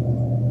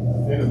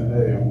 at the end of the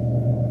day,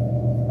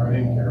 I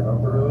didn't care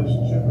about the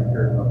relationship, I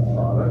cared about the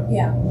product.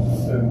 Yeah.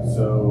 And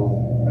so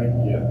I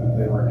get that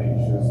they were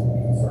anxious and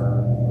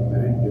concerned, but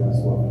they didn't give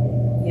us what we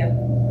needed. Yep.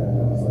 And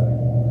it was like,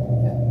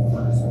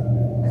 we're just gonna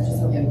do I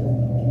just hope it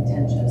isn't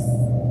contentious.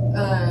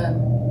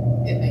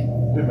 It may. it.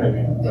 It may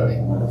be, but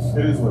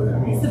it is what it,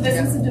 I mean, It's the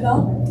business of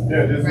development.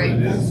 yeah, it is what Right.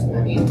 it is.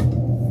 I mean,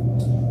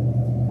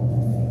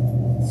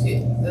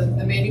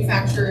 the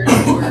manufacturers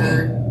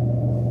were,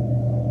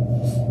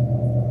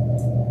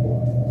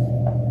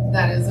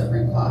 that is a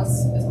root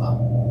cause as well,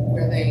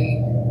 where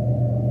they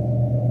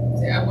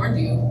say, I warned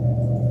you.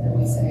 And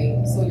we say,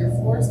 so your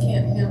floors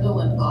can't handle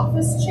an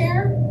office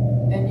chair?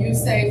 And you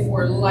say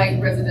for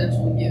light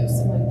residential use.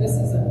 I'm like, this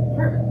is an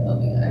apartment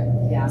building.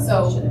 Yeah.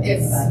 So shouldn't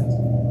it's, expect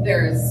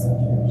there is,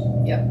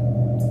 structures. yep.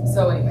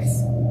 So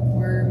anyways,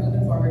 we're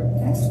moving forward.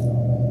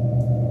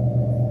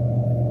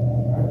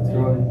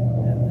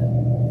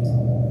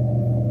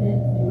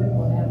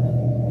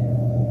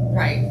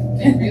 Right,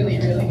 they really,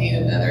 really need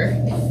another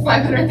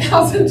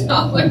 $500,000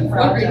 flooring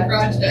project.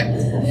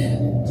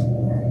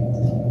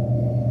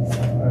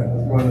 Alright,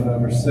 let's go on to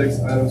number 6,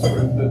 items for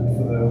input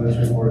for the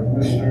LHA Board of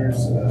Commissioners.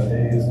 A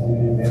is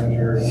community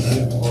manager and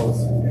unit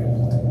policy.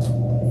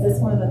 Is this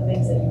one of the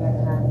things that you had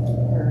had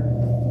her?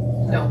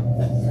 No.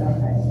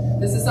 Okay.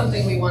 This is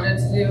something we wanted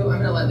to do.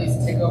 I'm gonna let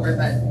Lisa take over,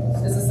 but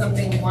this is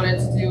something we wanted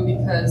to do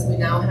because we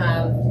now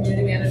have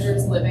community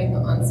managers living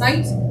on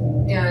site,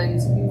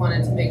 and we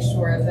wanted to make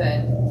sure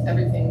that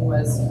everything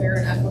was fair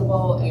and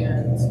equitable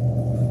and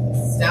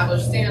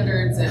established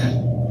standards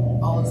and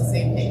all on the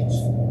same page.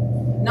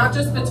 Not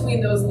just between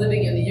those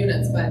living in the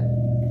units, but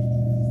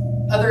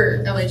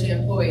other LHA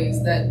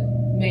employees that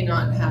may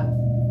not have,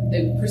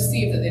 they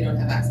perceive that they don't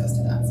have access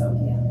to that, so.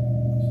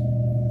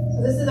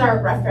 So this is our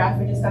rough draft.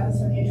 We just got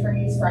this from the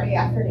attorneys Friday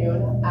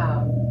afternoon.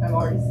 I'm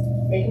already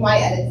making my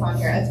edits on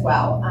here as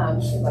well.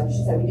 Like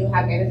she said, we do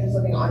have managers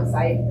living on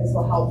site. This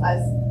will help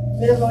us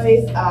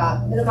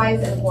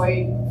minimize and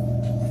avoid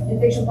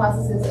eviction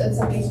processes. If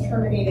somebody's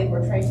terminated,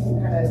 we're trying to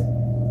kind of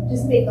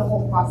just make the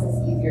whole process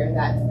easier, in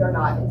that they're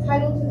not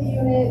entitled to the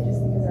unit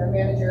just because they're a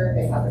manager.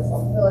 They have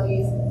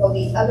responsibilities. There'll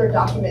be other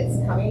documents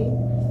coming.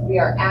 We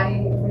are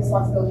adding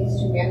responsibilities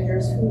to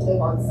managers who live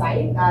on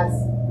site, as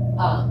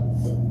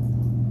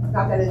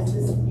not that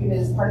this unit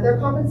is part of their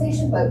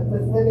compensation, but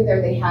with living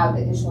there, they have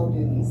additional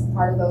duties.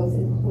 Part of those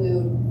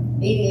include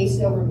ADA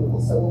snow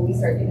removal. So when we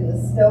start getting the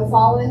snow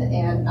falling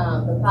and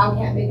the plow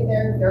can't make it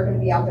there, they're going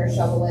to be out there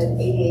shoveling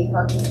ADA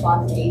parking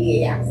spots and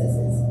ADA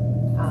accesses.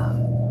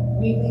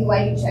 Weekly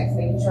lighting checks,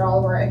 making sure all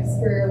of our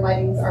exterior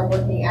lightings are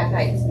working at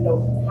night, because we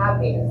don't have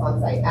maintenance on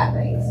site at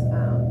night.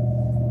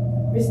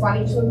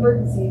 Responding to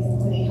emergencies,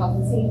 including health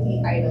and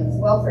safety items,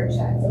 welfare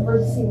checks,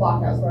 emergency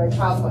lockouts, where a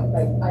child,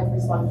 like I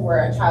respond to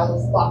where a child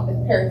is locked with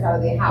parents out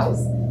of the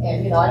house,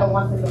 and I don't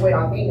want them to wait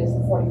on maintenance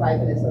for 45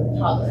 minutes with a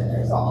toddler in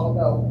there, so I'll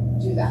go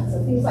do that.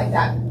 So things like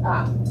that,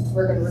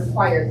 we're going to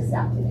require the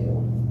staff to do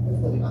with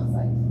living on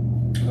site.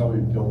 That'll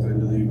be built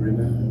into the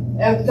agreement.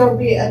 There'll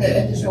be an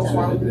additional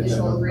form of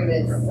additional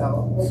agreements,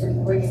 so we'll be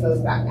bringing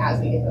those back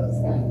as we get those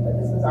done. But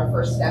this was our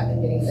first step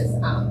in getting this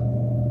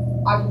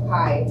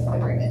Occupy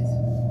agreement.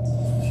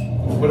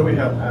 What do we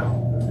have now?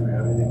 Do we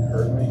have anything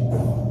currently?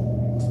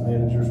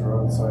 Managers are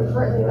on site?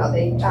 Currently, no,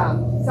 they,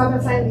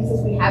 sometimes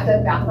leases, we have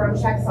the background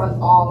checks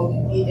on all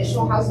the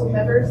additional household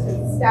members, because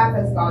the staff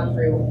has gone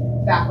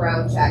through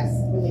background checks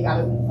when they got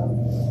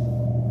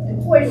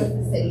employed with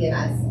the city and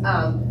us.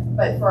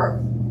 But for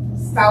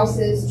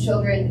spouses,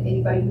 children,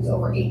 anybody who's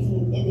over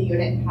 18 in the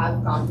unit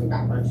have gone through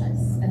background checks.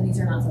 And these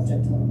are not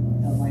subject to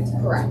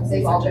LHA. Correct.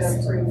 They've all been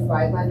approved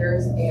by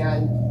lenders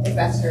and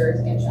investors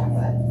and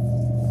SHAFA.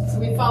 So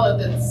we followed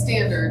the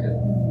standard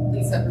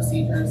lease-up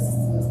procedures,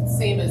 the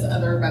same as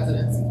other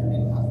residents and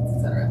community deposits,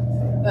 et cetera.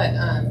 But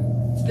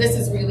this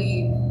is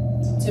really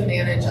to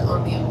manage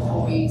on the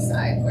employee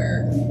side,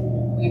 where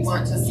we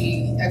want to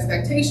see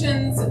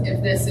expectations.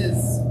 If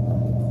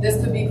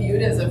this could be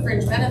viewed as a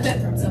fringe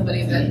benefit from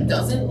somebody that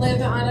doesn't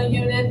live on a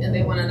unit, and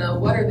they want to know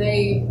what are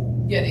they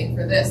getting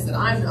for this that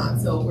I'm not.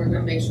 So we're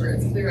going to make sure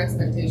it's clear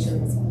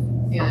expectations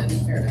and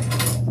fairness.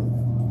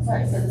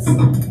 Sorry, so this,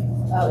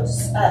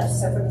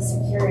 so for the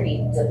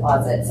security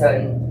deposit, so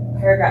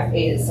paragraph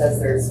 8, it says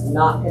there's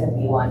not gonna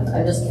be one.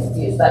 I'm just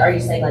confused, but are you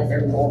saying like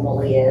there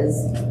normally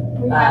is?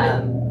 We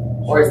haven't,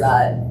 Or is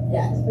that?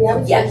 yes, we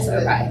haven't. Yes, changed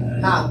it. okay.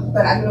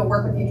 But I'm gonna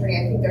work with the attorney.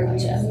 I think there we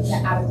Gotcha. just need to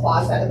add a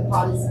clause that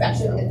upon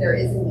inspection, if there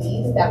is a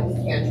need, that we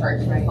can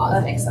charge a That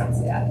deposit. makes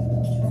sense, yeah.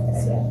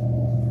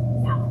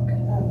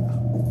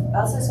 I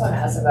also just want to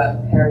ask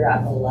about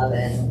paragraph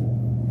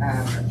 11,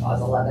 or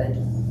clause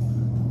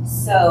 11.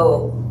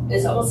 So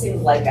it almost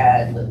seems like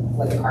an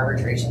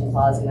arbitration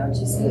clause, you know,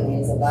 just it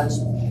means a bunch,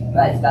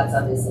 but that's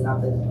obviously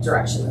not the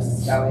direction this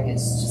is going.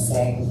 It's just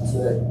saying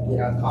to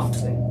a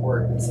competent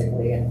court,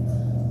 basically, in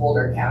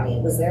Boulder County.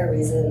 Was there a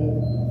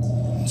reason?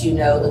 Do you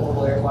know that the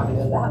lawyers want to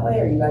go that way,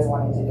 or are you guys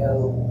wanting to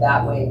go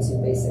that way to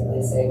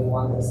basically say we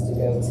want this to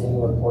go to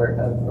a court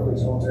of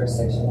original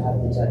jurisdiction to have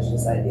the judge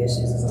decide the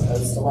issues as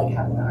opposed to like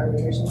having the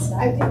arbitration step?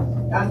 I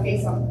think,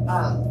 based on,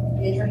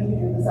 the attorney who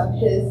drew this up,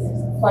 his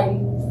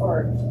fighting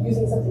or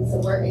using something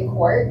similar in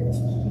court, he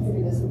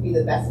figured this would be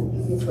the best and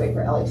easiest way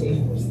for LHA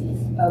to proceed.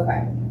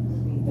 Okay.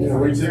 Yeah,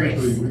 we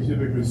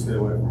typically stay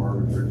away from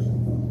arbitration.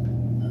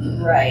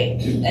 Right,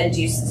 and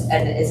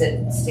is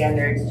it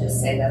standard to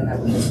just say then that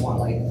we just want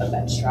like a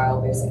bench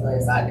trial, basically?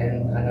 Is that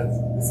in kind of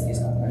the city's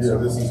contract? Yeah,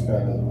 this is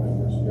kind of the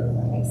language, yeah.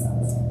 That makes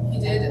sense. He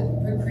did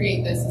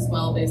create this as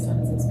well based on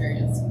his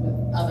experience with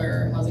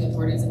other housing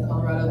authorities in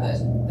Colorado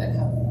that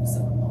have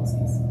similar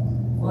policies.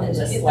 Well, And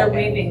just if they're like-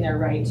 waiving their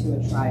right to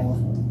a trial.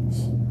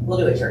 We'll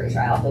do a jury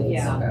trial, but you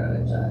Yeah. still go to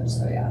a judge,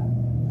 so yeah.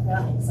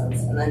 That makes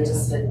sense. And then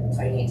just a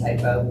tiny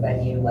typo,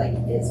 venue like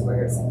is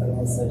where something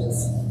is, so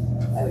just,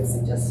 I would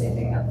suggest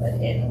standing out that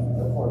in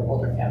before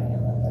Boulder County and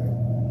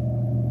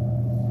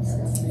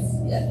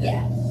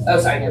Yeah. Oh,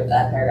 sorry, no,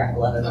 that paragraph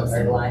 11, the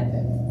third line.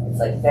 It's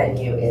like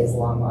venue is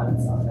Longmont,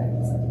 it's not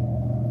venue. So.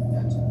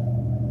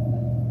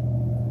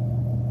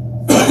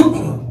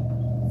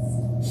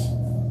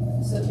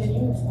 So can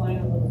you explain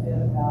a little bit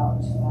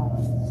about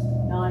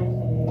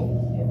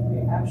 9A, if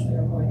we actually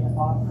are going to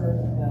offer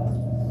the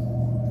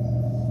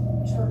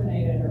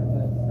terminated or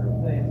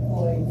the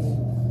employee the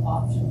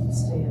option to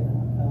stay in the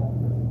unit?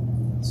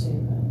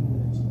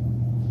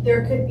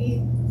 There could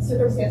be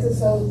circumstances,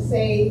 so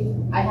say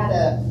I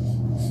had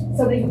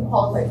somebody who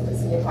qualified for the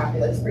senior property,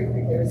 like Spring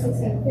Creek, they were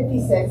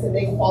 56, and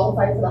they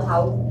qualified for the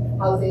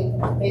housing,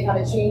 they've had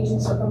a change in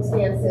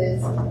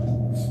circumstances,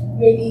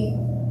 maybe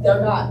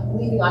they're not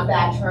leaving on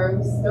bad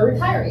terms, they're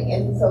retiring,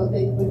 and so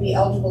they would be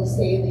eligible to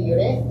stay in the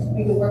unit.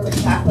 We could work with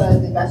CAFA,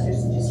 the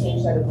investors, to just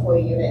change that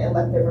employee unit and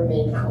let them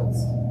remain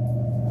housed.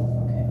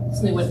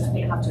 So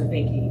they have to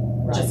vacate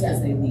just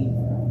because they leave,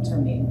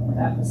 terminate.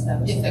 That was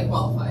If they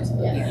qualify.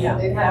 Yeah.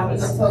 They'd have That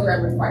was- a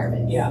program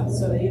requirement. Yeah,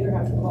 so they either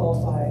have to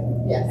qualify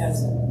Yes,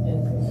 as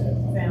in the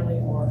family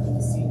or in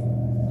the senior.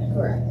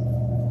 correct.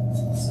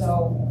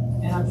 So,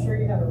 and I'm sure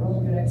you have a really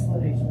good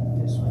explanation for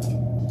this one.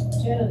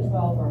 10 and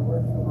 12 are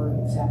word for word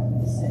exactly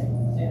the same.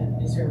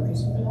 And is there a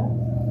reason for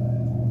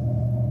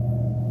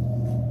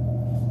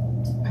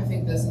that? I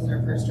think this is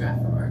our first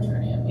draft from our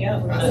attorney. Yeah,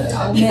 we're Cross gonna it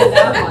out. omit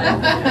that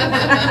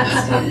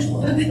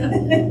one.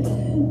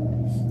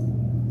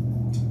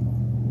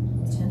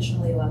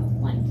 Intentionally left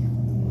blank.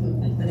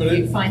 And if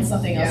you find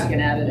something else, you can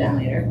add it in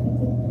later.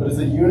 But is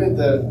the unit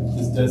that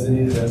is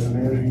designated as a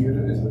manager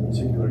unit, is it a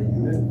particular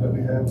unit that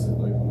we have? Is it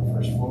like on the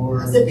first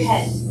floor? It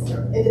depends.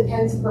 Okay. It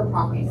depends per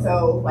property.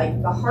 So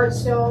like the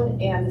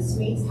Hearthstone and the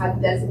Suites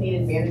have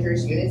designated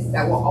managers units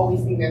that will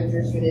always be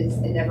managers units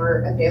and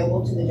never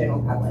available to the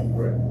general public.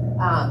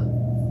 Right.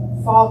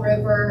 Fall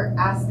River,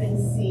 Aspen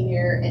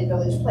Senior, and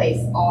Village Place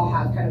all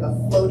have kind of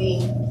a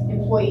floating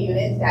employee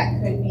unit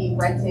that could be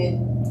rented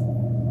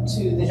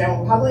to the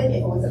general public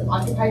if it was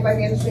occupied by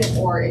management,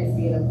 or it could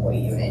be an employee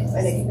unit.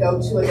 And it could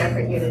go to a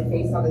different unit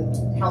based on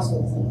the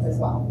household's needs as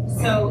well.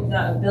 So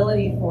the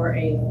ability for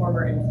a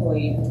former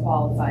employee who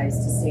qualifies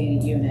to stay in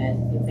a unit,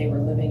 if they were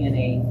living in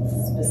a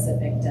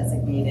specific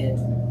designated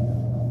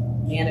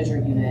manager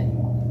unit,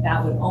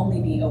 that would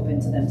only be open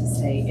to them to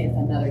stay if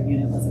another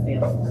unit was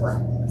available.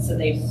 Correct. So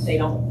they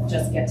don't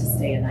just get to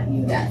stay in that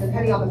unit. Yeah,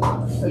 depending on the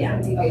property. So it's Yeah,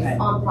 going to be based okay.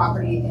 on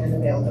property and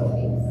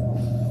availability.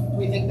 Do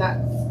we think that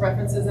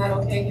reference is that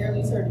okay here,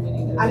 Lisa, or do we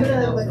need to? I'm gonna take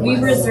it out? look- We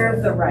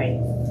reserve the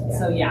right.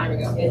 So yeah, There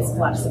we go. it's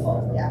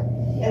flexible.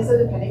 And so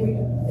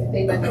depending, if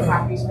they met the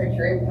property's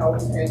criteria, we can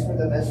always transfer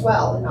them as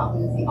well and not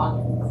lose the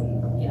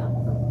occupancy.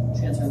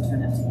 Transfer them to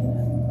an empty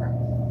unit.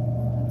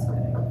 That's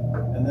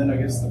good. And then I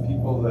guess the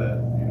people that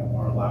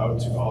are allowed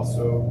to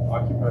also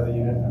occupy the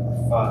unit, number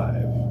 5,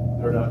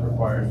 they're not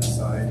required to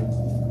sign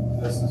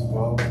this as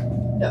well.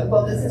 No,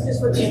 well, this is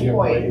just what they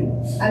employ,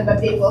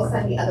 but they will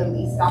send the other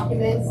lease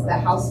documents, the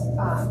house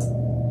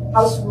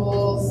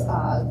rules,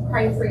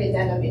 crime-free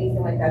addendum,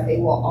 anything like that, they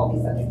will all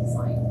be subject to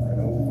sign.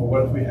 But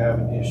what if we have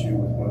an issue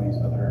with one of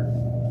these other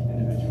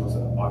individuals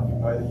that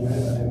occupy the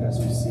unit? I didn't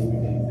necessarily see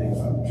anything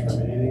about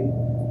terminating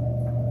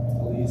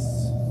the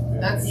lease. We have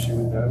an That's- issue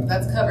with them.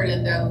 That's covered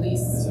in their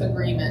lease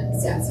agreement,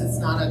 since it's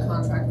not a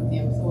contract with the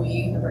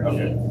employee. Number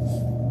Okay. 8.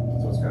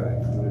 So it's kind of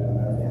included in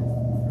there.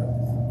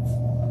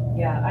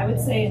 Yeah, I would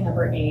say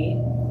number 8,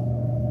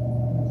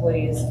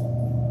 employees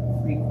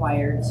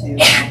required to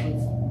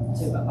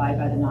to abide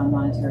by the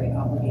non-monetary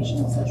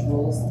obligation of such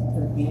rules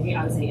for the community.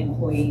 I would say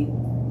employee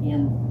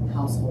and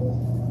household.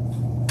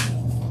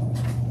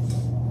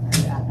 I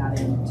would add that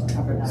in to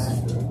cover that.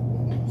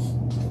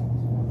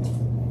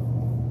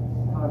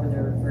 However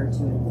they're referred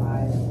to in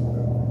 5.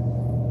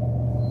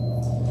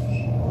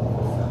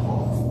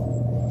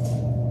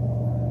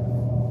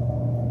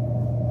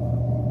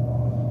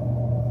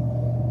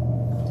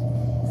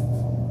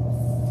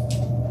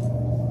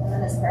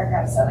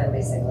 Paragraph 7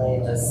 basically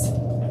just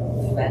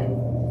even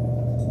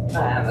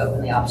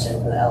open the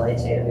option for the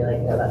LHA to be like,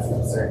 no, that's an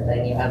absurd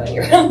thing you have in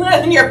your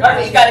in your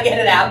apartment. You got to get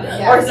it out.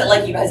 Yeah. Or is it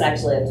like you guys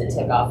actually have to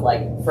take off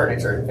like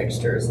furniture and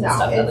fixtures and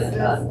stuff other than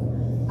that?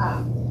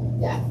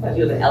 Yeah. If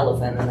you have an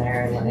elephant in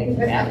there and like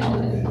yeah, no.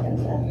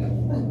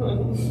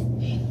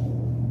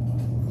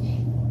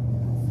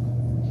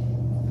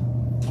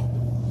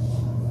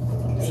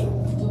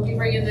 We'll be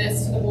bringing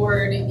this to the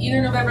board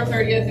either November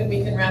 30th if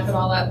we can wrap it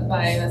all up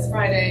by this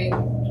Friday.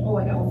 Oh,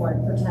 I got one more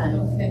for 10.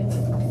 Okay.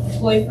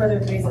 Employee further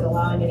agrees that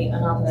allowing any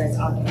unauthorized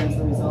occupants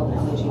will result in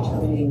LHA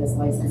terminating this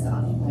license to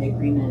occupy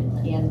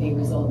agreement and may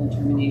result in the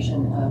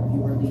termination of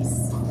your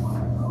lease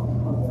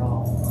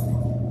overall.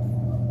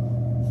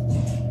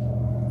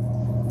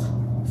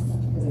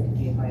 Because it could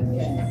be a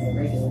violation of the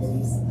regular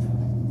lease.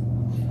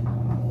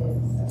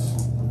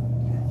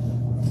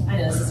 I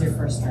know this is your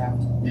first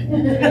draft.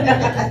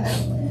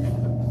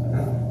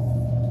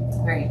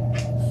 All right.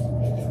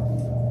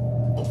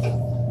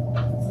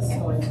 Is this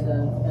going to the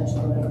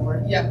eventual vote of the board?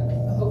 Yep,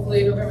 hopefully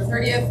November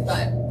 30th,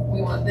 but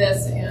we want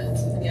this and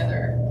any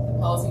other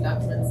policy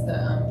documents,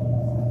 the,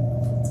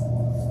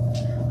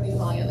 what are you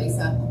calling it,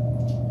 Lisa?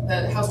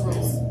 The house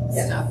rules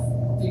stuff.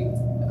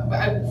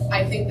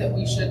 I think that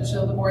we should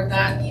show the board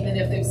that, even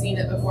if they've seen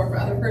it before for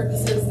other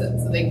purposes,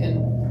 so they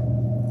can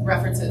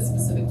reference it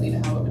specifically to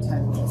how it would tie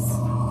rules.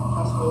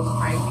 House rules,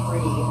 crime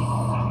free.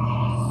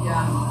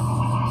 Yeah.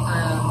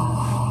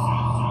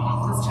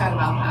 Let's chat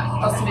about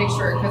that, just to make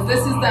sure, because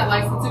this is that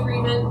license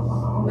agreement,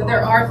 but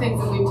there are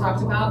things that we've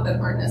talked about that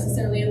aren't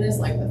necessarily in this,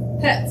 like the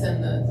pets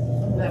and the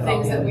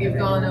things that we have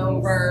gone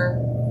over.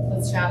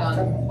 Let's chat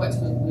on what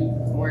to include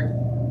for the board,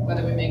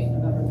 whether we make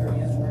November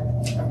 30th or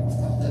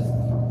the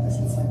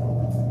cycle.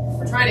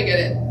 We're trying to get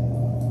it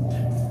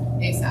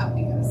ASAP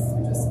because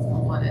we just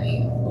don't want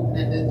any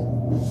open-ended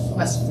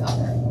questions out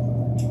there.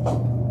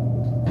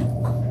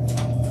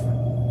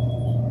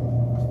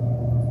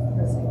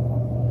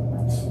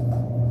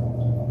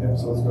 Yep,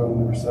 so let's go to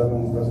number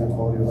 7, resident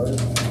quality of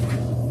life.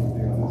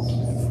 Anything on this?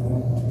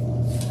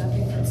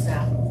 Nothing from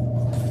staff. As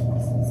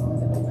long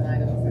as it was an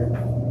item.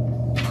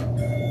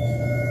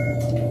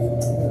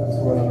 Let's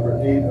go on to number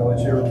 8,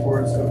 LHA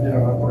reports, update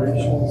on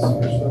operations,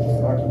 finish up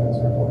with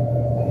occupancy report.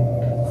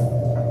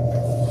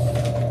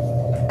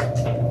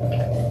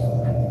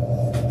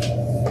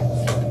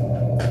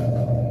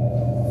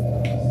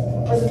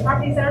 For the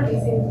properties that are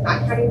leasing,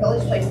 not counting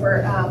Village Place,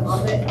 we're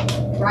on the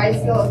rise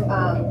scale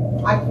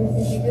of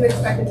occupancy. We do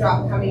expect a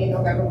drop coming in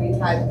November. We've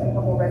had a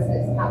couple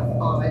residents pass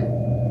on.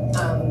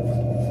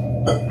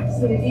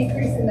 Seen a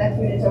decrease in meth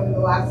units over the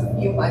last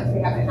few months.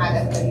 We haven't had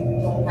as many.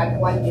 We've only had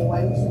one new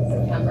one since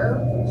September,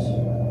 which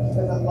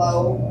was a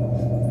low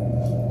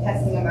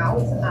testing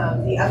amount.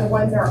 The other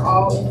ones are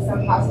all in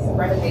some process of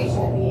renovation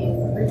and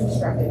being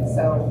reconstructed.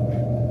 So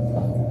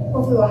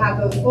hopefully we'll have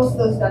most of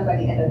those done by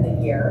the end of the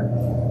year.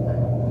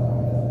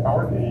 How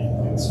are the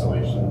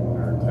installation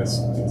or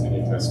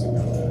continued testing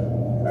of the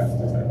meth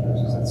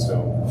detectors? Is that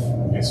still,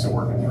 are you still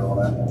working through all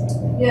that?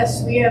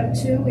 Yes, we have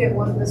 2. We have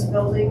one in this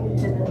building and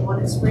then one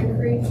at Spring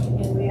Creek.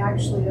 And we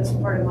actually, that's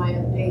part of my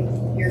update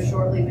here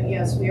shortly, but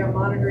yes, we are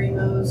monitoring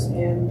those.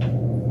 And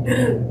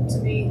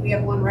we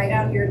have one right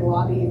out here in the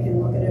lobby. You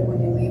can look at it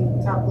when you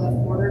leave, top left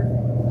corner.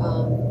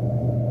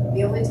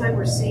 The only time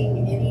we're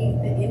seeing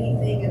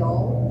anything at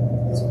all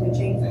is when we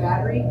change the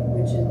battery,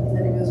 and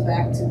then it goes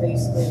back to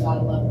basically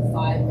about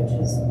 11.5, which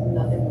is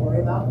nothing to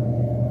worry about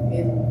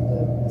in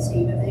the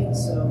scheme of things.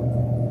 So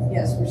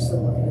yes, we're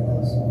still looking at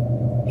those.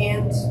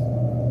 And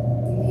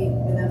we meet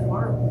with them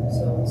tomorrow,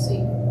 so we'll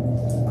see.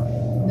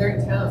 They're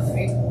in town,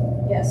 right?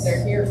 Yes.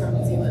 They're here from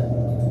New Zealand.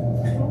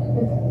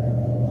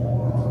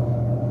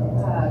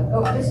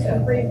 Just a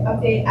brief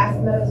update,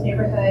 Aspen Meadows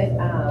neighborhood.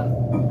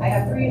 I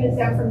have 3 units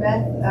down for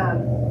meth.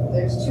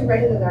 There's 2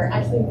 residents that are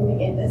actually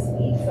moving in this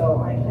week, so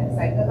I'm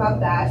excited about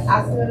that.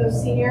 Aspen Meadows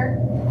Senior,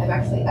 I'm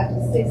actually up to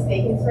 6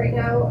 vacants right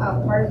now.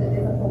 Part of the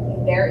difficulty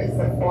there is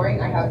the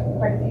flooring. I have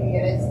quite a few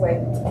units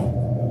with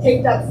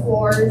taped up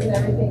floors and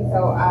everything.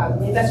 So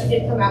the investor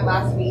did come out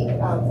last week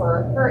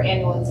for her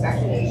annual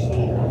inspection, and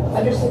she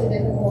understood the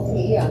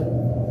difficulty.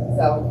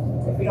 So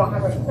if we don't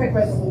have a quick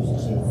resolution,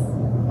 she's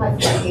has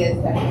some ideas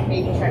that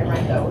maybe try to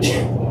run those.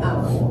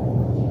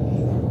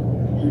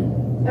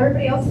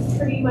 Everybody else is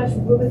pretty much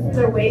moving through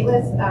their wait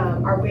list.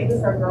 Our wait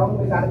lists are growing.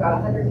 We've got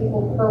about 100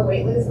 people per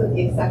wait list, with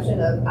the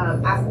exception of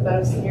Aspen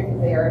Meadows Senior,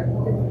 because they are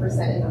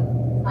 50% in a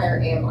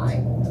higher AMI.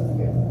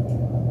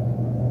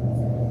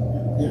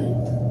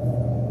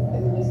 And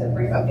then just a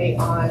brief update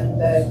on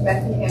the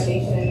meth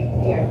contamination.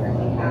 We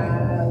currently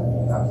have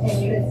about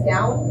 10 units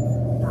down.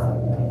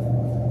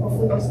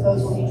 hopefully most of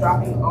those will be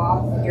dropping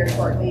off here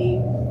shortly.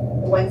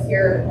 The ones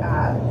here,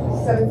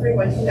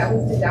 7312, that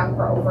one's been down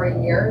for over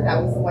a year.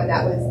 That was the one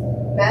that was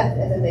meth,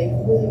 and then they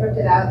completely ripped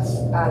it up.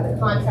 The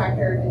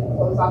contractor didn't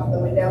close off the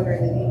window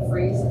during the deep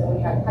freeze, so then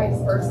we had pipes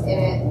burst in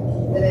it.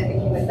 Then it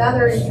became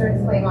another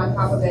insurance claim on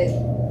top of it.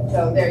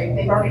 So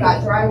they've already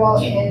got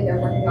drywall in, they're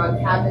working on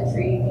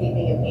cabinetry,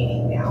 paving, and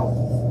painting now.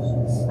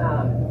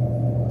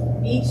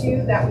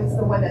 B2, that was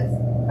the one that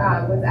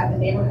was at the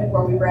neighborhood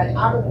where we ran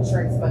out of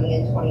insurance money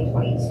in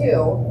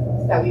 2022.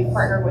 That we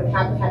partnered with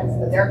Habitat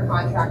as their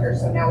contractor,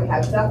 so now we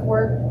have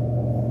ductwork,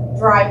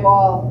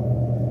 drywall,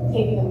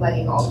 paving and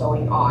letting all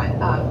going on.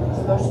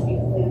 So those should be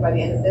completed by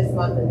the end of this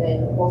month, and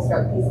then we'll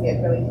start piecing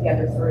it really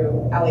together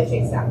through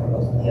LHA staff for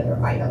most of the other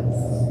items.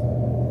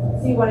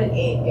 C1 and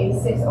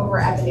A6 over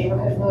at the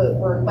neighborhood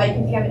were light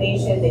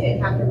contamination. They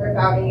didn't have to rip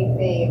out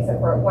anything except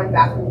for one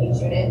bathroom in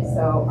each unit.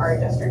 So our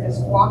adjuster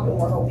just walked, and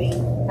we're hoping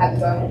to have to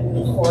go ahead and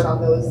move forward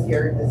on those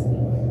here this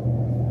week.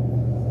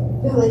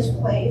 Village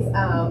Place,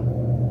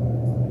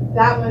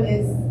 that one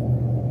is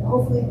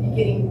hopefully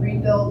getting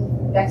rebuilt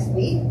next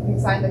week. We've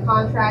signed the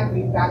contract.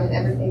 We've gotten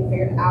everything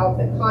figured out.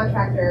 The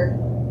contractor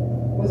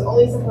was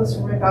only supposed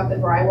to rip out the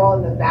drywall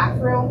in the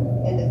bathroom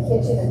and the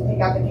kitchen and pick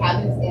out the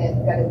cabinets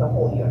and gutted the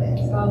whole unit.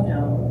 Oh,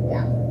 no.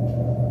 Yeah.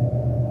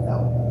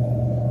 So.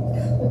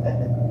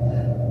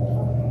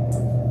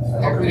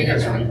 How come you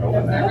guys are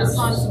rebuilding They're that?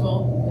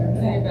 responsible. They're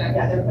putting it back.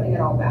 Yeah, they're putting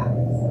it all back.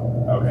 So.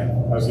 Okay,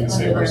 I was gonna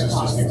say versus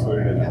just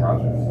included in the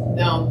project.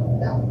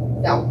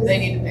 No, they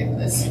need to pay for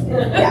this.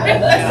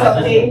 Yeah.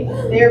 So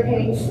they're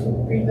paying to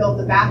rebuild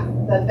the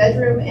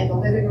bedroom and the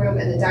living room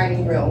and the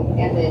dining room,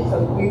 and then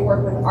so we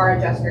work with our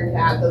adjuster to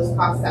have those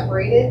costs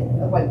separated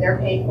of what they're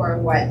paying for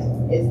and what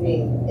is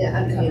being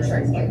under the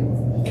insurance claims.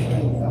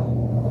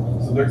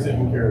 So they're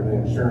taking care of the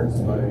insurance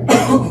money, and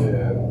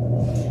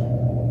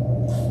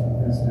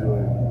who's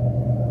doing?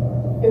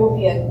 It will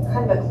be a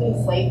kind of a clean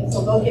slate,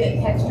 so they'll get it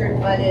textured,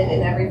 mudded,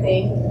 and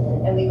everything,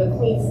 and leave a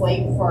clean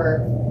slate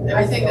for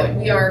Everything that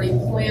we already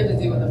planned to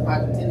do in the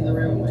project in the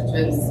room, which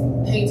is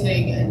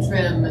painting and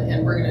trim,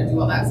 and we're gonna do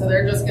all that. So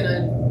they're just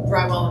gonna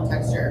drywall and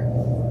texture.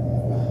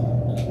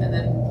 And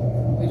then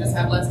we just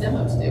have less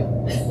demo to do.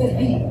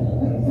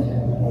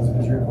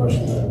 Is your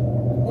question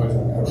what is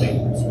it covering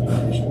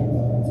recertification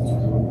since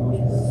we're doing village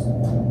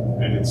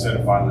place? And instead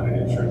of filing an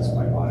insurance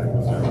claim on it,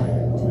 was there like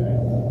included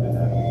in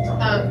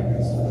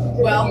that?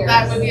 Well,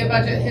 that would be a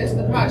budget hit to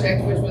the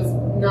project, which was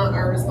not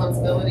our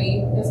responsibility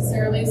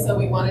necessarily, so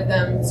we wanted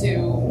them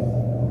to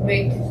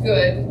make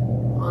good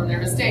on their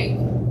mistake.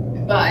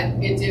 But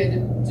it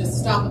did just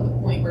stop at the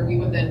point where we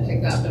would then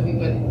pick up and we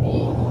wouldn't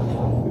be,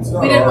 It's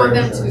not we didn't our want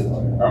them insurance.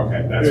 to.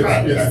 Okay, that's It's,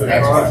 right. it's the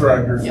That's right.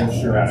 contractor's Yeah.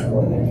 insurance Got it.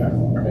 money.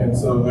 Okay. And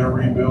so they're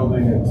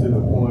rebuilding it to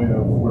the point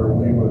of where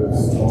we would have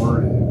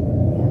started.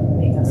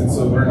 And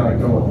so they're not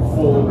going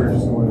full, they're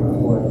just going to the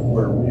point of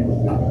where we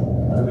would do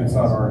it. And it's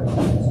not our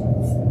insurance.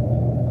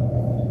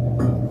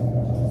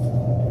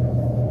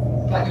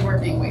 But we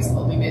weren't being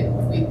wasteful. We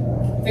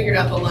figured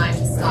out the line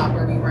to stop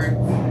where we weren't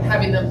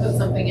having them put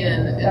something in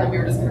and then we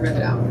were just gonna rip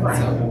it out. That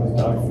So was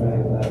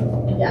documented in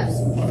that. Yes.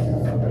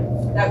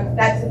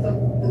 That's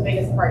the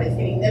biggest part is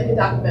getting them to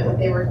document what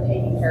they were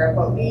taking care of,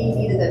 what we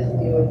needed them to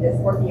do, and just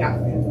working out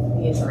through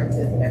the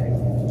insurances and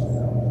everything.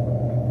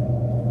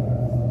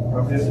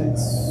 Property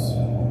updates?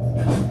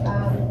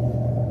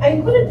 I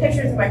included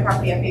pictures of my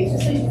property updates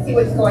just so you can see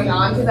what's going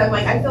on, because I'm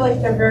like, I feel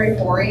like they're very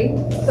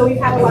boring. So we've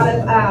had a lot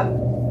of,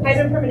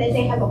 Kaiser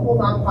Permanente has a whole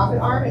nonprofit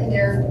arm, and they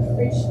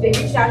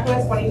reached out to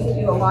us wanting to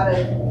do a lot of,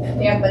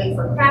 they have money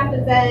for craft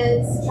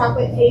events,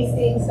 chocolate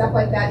tasting, stuff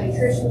like that,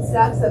 nutrition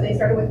stuff. So they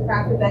started with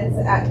craft events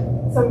at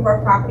some of our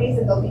properties,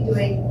 and they'll be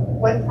doing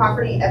one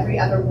property every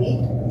other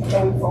week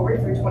going forward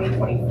through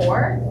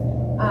 2024.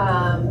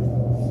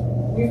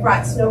 We've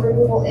brought snow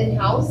removal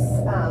in-house.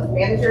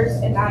 Managers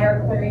and I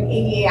are clearing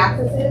ADA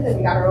accesses, and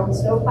we got our own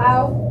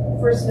snowplow.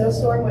 First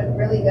snowstorm went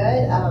really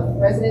good.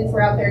 Residents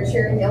were out there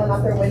cheering, yelling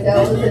out their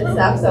windows and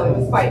stuff, so it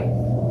was quite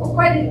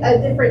a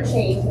different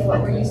change than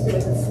what we're used to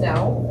with the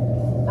snow.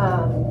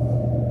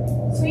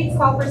 Suites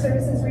call for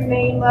services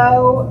remain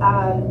low.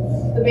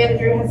 The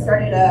manager has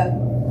started a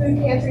food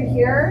pantry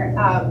here.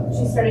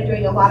 She started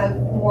doing a lot of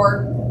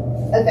more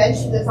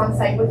events. She lives on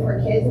site with her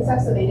kids and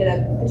stuff, so they did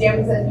a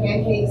pajamas and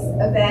pancakes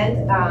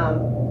event.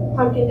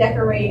 Pumpkin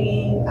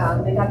decorating,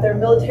 they got their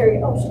military,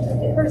 oh, she took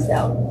hers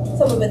down.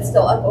 Some of it's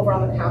still up over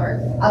on the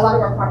counter. A lot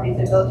of our properties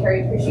did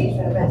military appreciation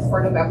events for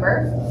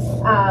November.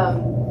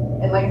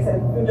 And like I said, a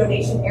food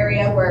donation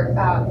area where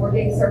we're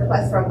getting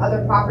surplus from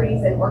other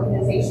properties and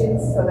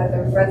organizations so that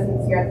the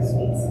residents here at the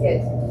suites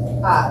get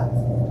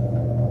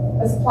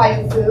a supply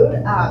of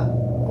food.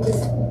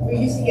 We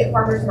used to get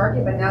farmers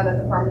market, but now that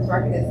the farmers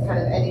market is kind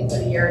of ending for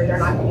the year, they're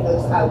not getting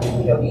those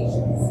weekly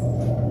donations.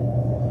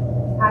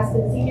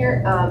 Aspen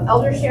Senior,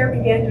 Elder Share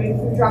began doing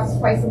food drops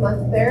twice a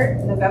month there.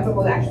 In November,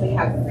 we'll actually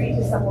have 3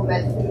 to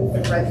supplement food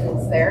for the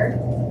residents there.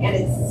 And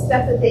it's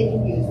stuff that they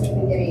can use. We've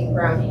been getting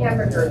ground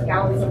hamburger,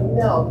 gallons of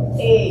milk,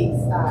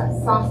 eggs,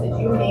 sausage,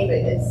 you name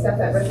it. It's stuff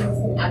that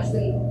residents can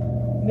actually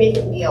make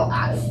a meal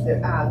out of.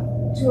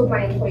 2 of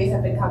my employees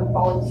have become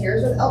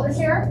volunteers with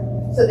LHA.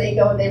 So they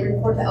go and they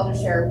report to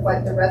LHA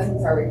what the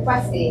residents are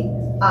requesting,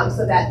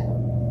 so that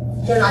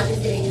they're not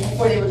just getting,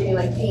 before they were getting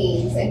like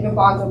beans and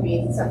garbanzo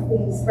beans and stuff,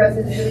 things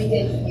residents really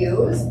didn't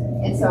use.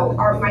 And so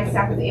my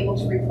staff was able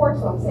to report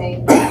to them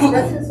saying,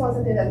 residents want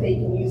something that they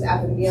can use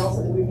as a meal,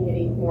 so that we've been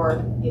getting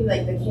more, even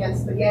like the canned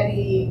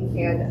spaghetti,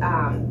 canned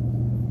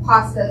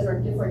pastas or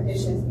different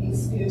dishes, beef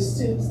stews,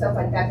 soup, stuff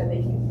like that, that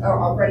they can, or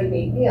already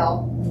made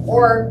meal,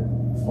 or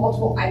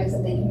multiple items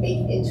that they can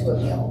make into a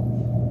meal.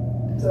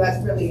 So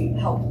that's really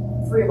helped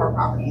 3 of our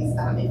properties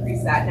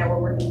increase that. Now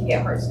we're working to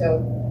get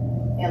Hearthstone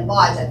and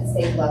Lodge at the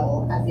same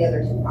level as the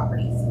other 2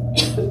 properties.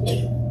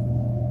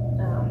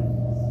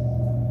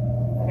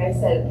 Like I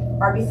said,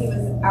 RBC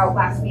was out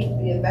last week,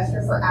 the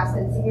investor for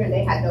Aspen Senior, and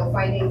they had no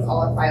findings.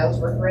 All our files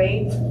were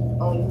great.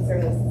 Only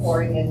concern was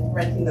flooring and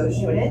renting those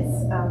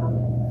units.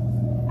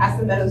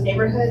 Aspen Meadows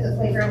neighborhood, the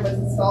playground was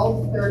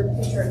installed. 3rd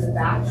picture in the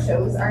back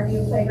shows our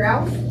new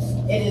playground.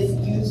 It is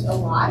used a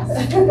lot.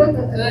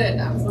 Good,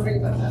 I was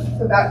wondering about that.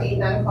 So about 8,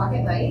 9 o'clock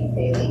at night,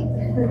 daily.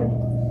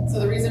 So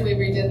the reason we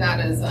redid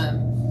that is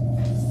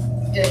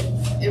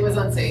it was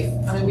unsafe.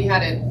 I mean, we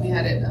had it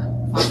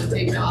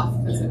taken off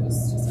because it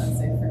was just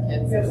unsafe for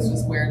kids. It was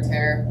just wear and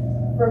tear.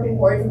 Broken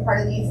boards, and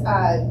part of these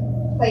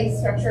play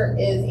structure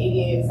is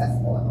ADA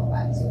accessible and all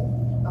that too.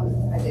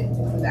 I didn't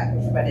include that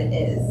picture, but it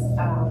is.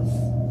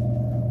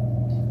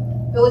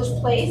 Village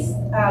Place,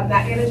 that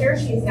manager,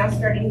 she is now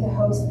starting to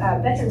host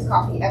Veterans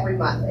Coffee every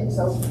month. And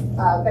so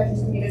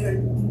Veterans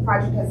Community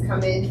Project has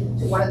come in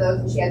to one of those,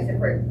 and she has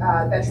different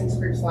veterans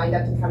groups lined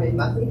up to come in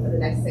monthly for the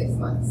next 6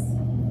 months.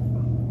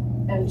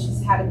 And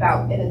she's had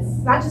and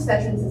it's not just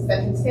veterans, it's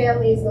veterans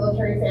families,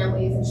 military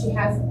families, and she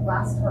has,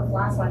 her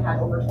last one had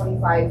over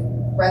 25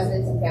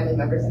 residents and family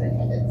members in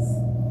attendance.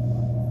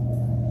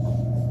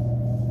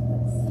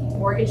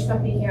 Mortgage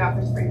company came out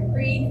for Spring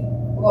Creek.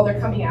 Well,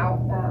 they're coming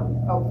out,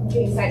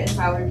 getting site and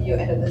file review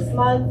end of this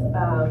month.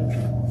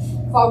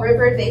 Fall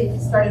River, they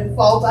started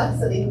Fall Bucks,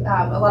 so they,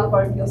 a lot of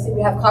our, you'll see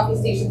we have coffee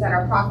stations at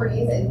our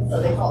properties, and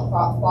so they call it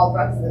Fall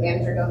Bucks, and the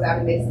manager goes out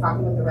and makes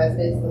coffee with the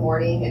residents in the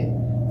morning, and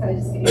kind of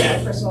just getting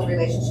that personal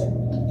relationship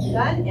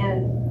done.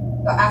 And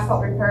the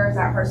asphalt repairs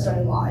at Hearthstone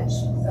and Lodge,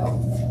 so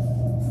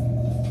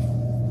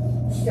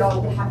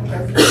y'all the happy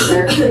residents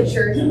there,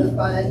 pictures of the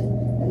fun.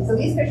 And so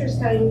these pictures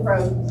coming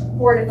from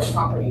 4 different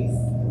properties.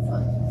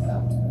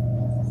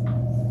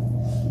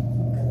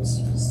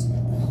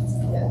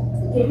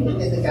 Painting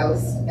the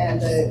ghost and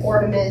the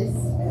ornaments.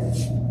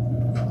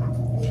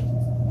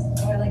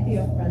 Oh, I like the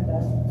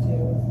ofrenda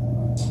too.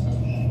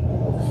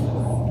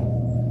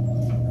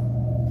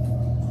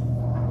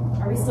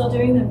 Are we still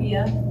doing the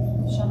VIA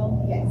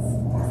shuttle? Yes.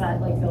 Is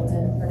that like built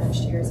in for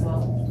next year as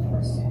well?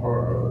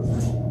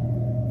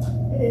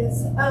 It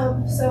is.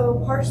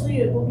 So partially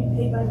it will be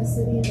paid by the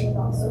city, and we've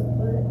also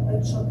put a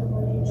chunk of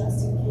money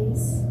just in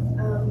case.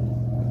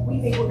 We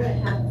think we're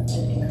going to have an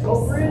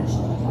overage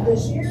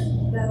this year.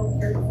 That'll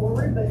carry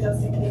forward, but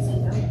just in case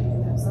we don't, we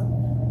do have some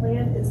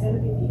planned. It's going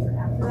to be the year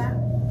after that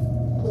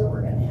where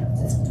we're going to have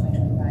to.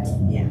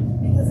 2025. Yeah,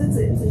 because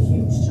it's a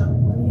huge chunk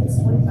of money. It's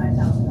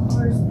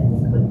 $25,000, and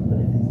we couldn't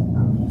put it in the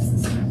property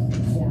system.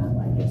 Yeah,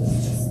 Like it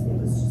was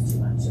just too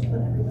much to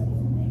put everybody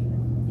in the name.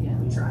 yeah.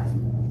 We tried.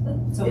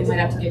 So we might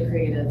have to get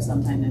creative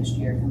sometime next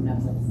year, coming up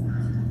with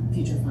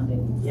future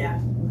funding. Yeah.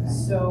 Okay.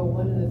 So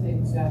one of the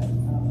things that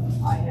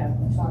I have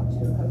talked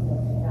to a couple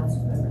of the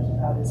council members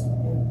about is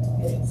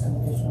getting some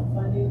additional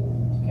funding to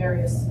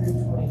carry us through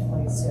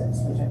 2026,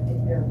 which I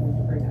think they're going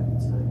to bring up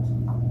tonight.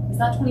 Is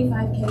that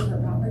 25K per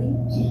property?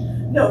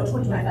 No,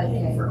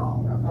 25K for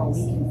all Oh,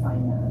 properties. we can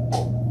find that.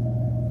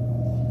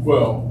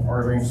 Well,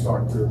 Arlene's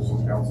talked to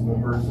some council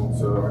members, and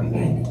so I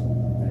think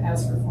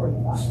As for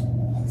 45.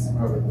 some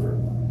other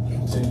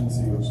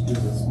contingency, which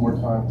gives us more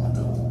time to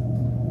do it.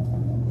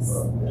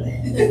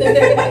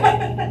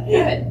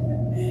 Good.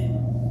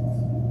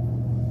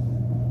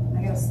 I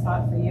got a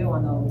spot for you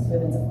on the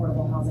Women's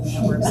Affordable Housing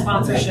Network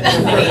sponsorship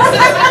committee.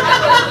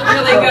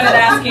 Really good at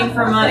asking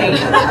for money.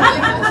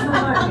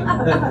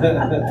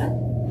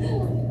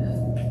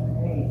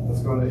 Great.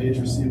 Let's go to age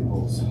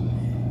receivables.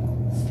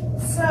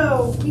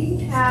 So we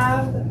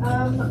have,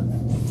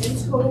 in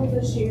total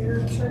this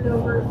year, turned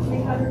over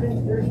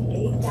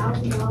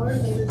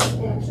 $338,000 in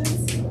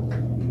transactions.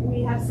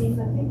 We have seen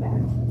nothing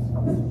back.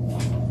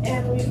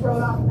 And we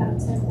wrote off about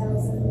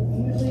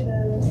 10,000. Usually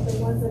the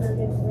ones that are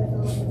getting written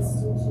off is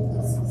still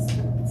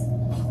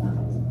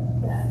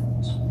that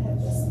have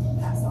just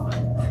passed on.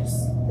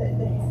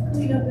 They have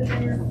cleanup in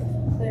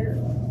their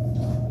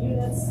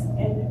units,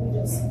 and we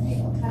just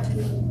have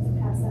to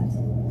pass that to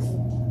them.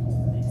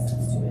 It makes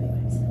sense to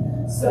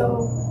anyways. So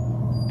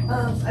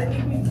I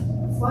think we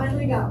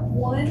finally got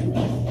one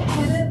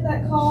tenant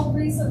that called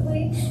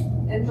recently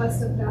and must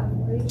have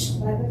gotten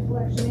reached by the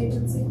collection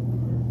agency.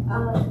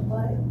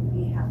 But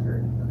we have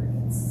heard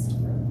crickets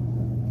from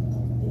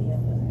any of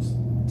the others.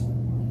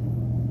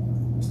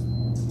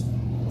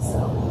 So,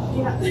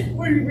 yeah,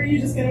 were you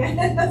just gonna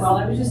ask? Well,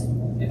 I was just,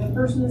 if a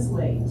person is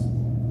late,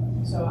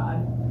 so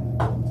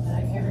and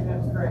I can't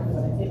remember correctly,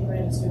 but I think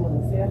Brandon it's due on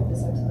the 5th,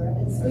 is that correct?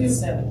 It's Or due the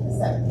 7th? the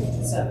 7th.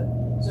 The 7th.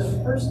 So if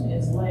a person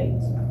is late,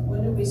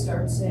 when do we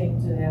start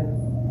saying to them,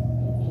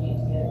 you need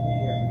to get it in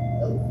here?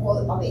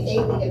 Well, on the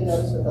 8th, they get a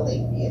notice with the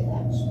late fee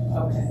attached.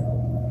 Okay.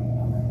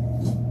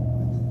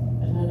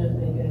 And then if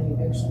they get an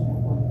eviction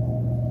at one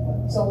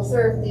point. So we'll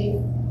serve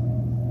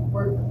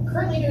we're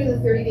currently doing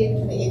the 30 days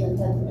between the 8th and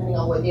 10th, depending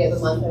on what day of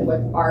the month and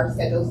what our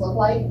schedules look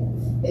like.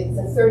 It's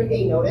a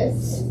 30-day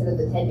notice instead of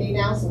the 10-day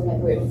now, so we have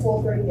to wait a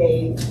full 30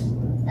 days.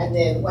 And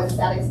then once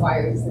that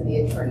expires, then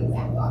the attorneys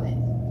act on it.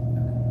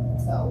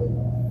 So it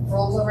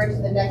rolls over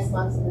into the next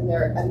month, and then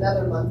they're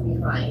another month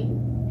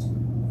behind.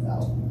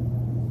 So,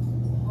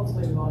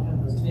 Hopefully we won't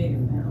have those big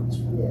amounts.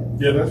 yeah.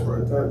 Yeah, that's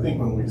right. I think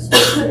when we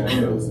stepped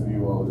in, those of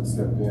you all that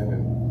stepped in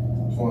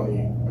 20,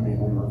 we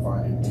were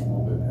finding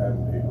people that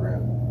hadn't paid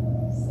rent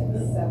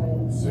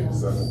 6,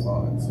 7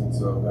 months, and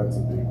so that's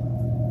a big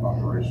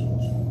operational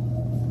issue.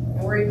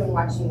 And we're even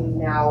watching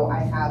now, I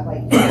have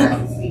like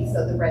this week,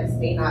 so the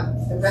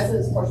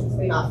residence portions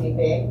may not be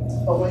big,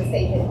 but once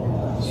they hit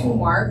the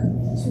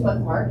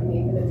 2-month mark, and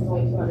even if it's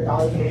only $200,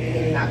 we're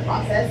beginning that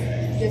process,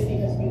 just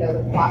because we know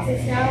the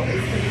process now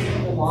is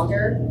taking even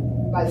longer.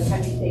 By the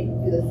time you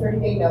do the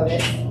 30-day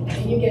notice,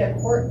 and you get a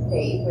court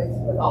date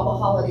with all the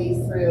holidays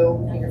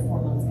through. Now you're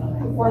 4 months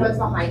behind. 4 months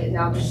behind it.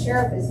 Now the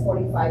sheriff is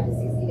 45 to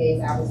 60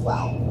 days out as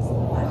well.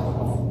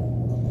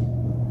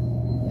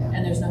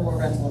 And there's no more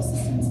rental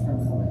assistance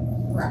from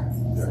COVID. Correct.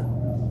 Yeah.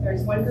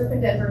 There's one group in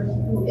Denver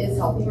who is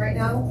helping right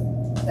now,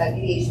 that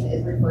mediation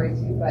is referring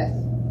to, but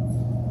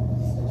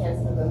the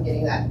chances of them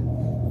getting that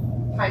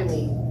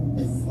timely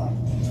is slow.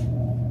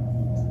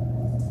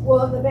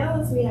 Well, the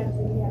balance we have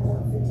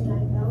around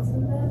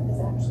 59,000 of that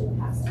is actually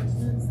past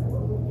estimates that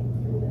we're working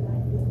through the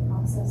 90-day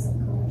process of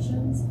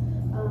collections.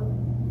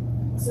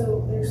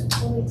 So there's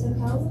only 10,000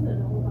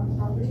 in all of our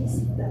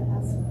properties that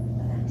has an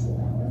actual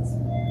balance.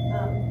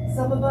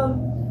 Some of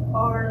them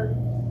are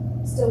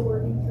still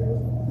working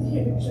through the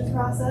eviction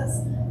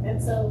process,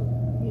 and so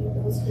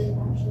those could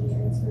actually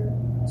transfer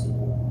to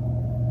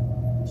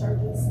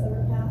charges that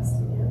are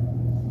passed again.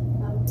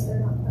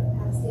 They're not quite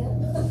passed yet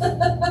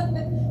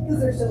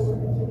because they're still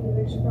working through the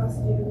eviction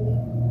procedure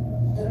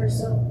that are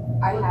still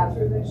working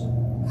through eviction.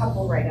 A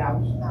couple right now.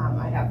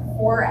 I have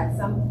 4 at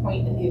some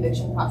point in the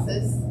eviction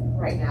process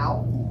right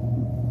now.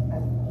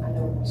 I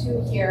know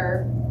 2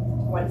 here,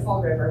 1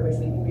 Fall River, which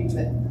we reached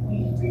the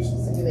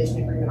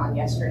stipulation agreement on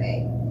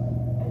yesterday,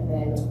 and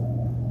then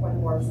 1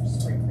 more from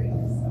Spring Creek.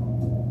 So.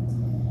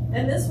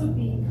 And this would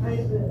be kind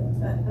of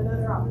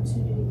another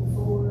opportunity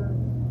for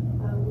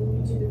when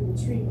we do the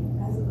retreat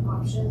as an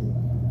option.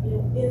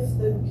 If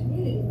the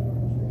community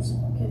managers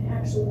can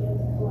actually get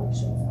the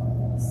collections on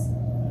this,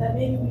 that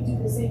maybe we do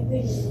the same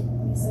thing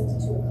and we send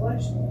it to a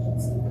collection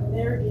agency where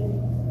they're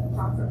getting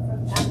profit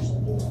from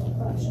actually getting the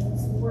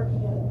collections and working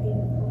at a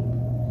payment plan.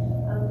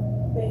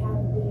 They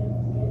haven't been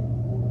able to get.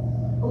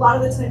 A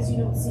lot of the times you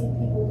don't see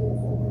people get a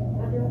full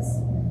name address,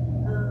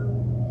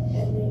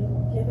 and they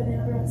don't give an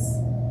address,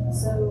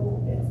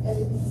 so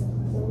everything's in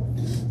remote.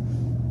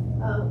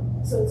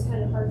 So it's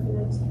kind of hard for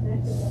them to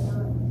connect if they're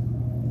not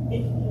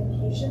in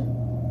communication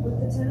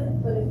with the tenant,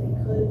 but if they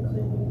could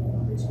be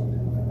an opportunity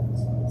for them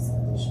to get some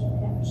additional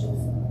cash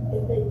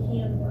if they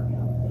can work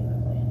out the payment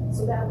plan.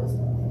 So that was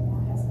one thing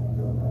that has been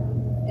thrown around,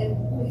 and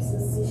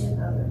Lisa's seen in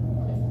other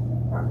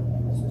property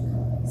management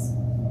companies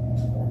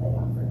that they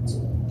offer to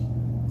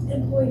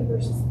employee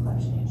versus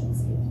collection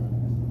agency.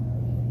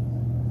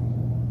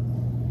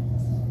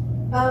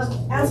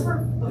 As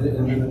for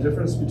And then the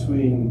difference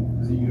between,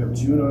 because you have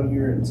June on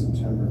here and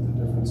September,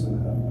 the difference in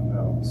the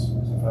amounts,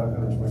 so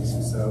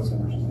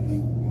 526,000 versus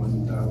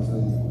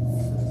 81,000.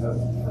 Is that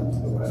from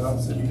the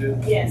write-offs that you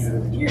did? Yes.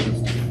 You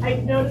did I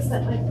noticed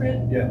that my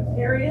print Yeah.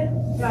 area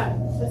got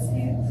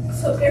skewed.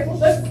 So there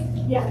was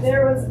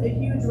a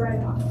huge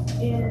write-off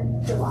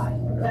in July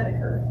that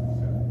occurred,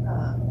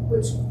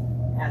 which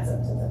adds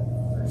up to the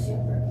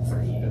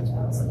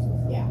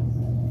 38,000. Yeah.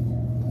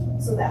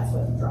 So that's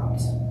what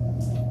dropped.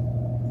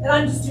 And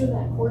I'm just doing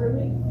that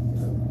quarterly.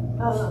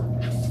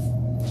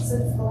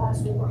 Since the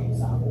last report you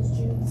saw was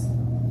June's.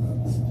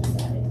 Just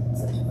adding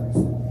September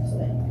so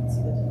that you can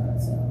see the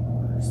difference in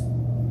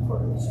the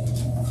quarterly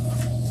change.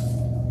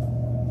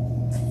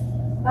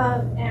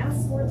 As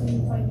for the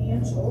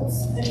financials,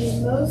 I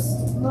mean,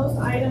 most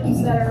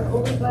items that are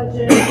over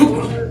budget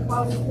or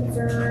causing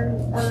concern,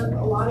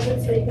 a lot of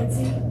it's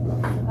vacancy.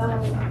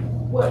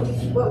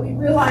 What we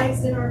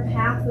realized in our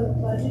path of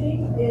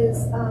budgeting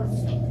is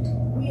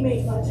we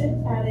may budget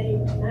at a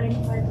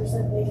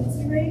 95%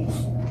 vacancy rate,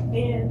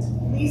 and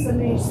Lisa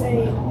may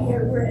say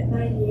we're at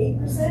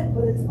 98%,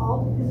 but it's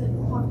all dependent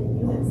upon the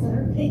units that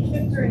are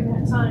vacant during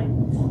that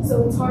time.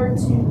 So it's hard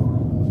to,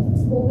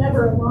 we'll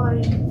never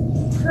align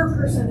her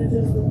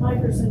percentages with my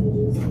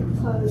percentages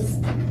because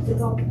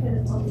it's all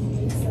dependent on the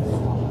units that are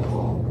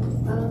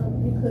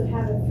vacant. You could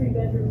have a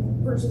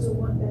 3-bedroom versus a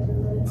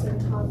 1-bedroom, and it's going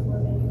to cause more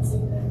vacancy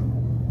than that.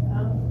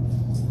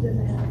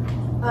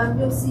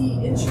 You'll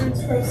see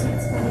insurance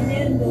proceeds coming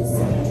in. You'll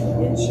see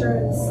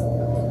insurance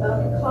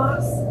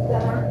costs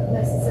that aren't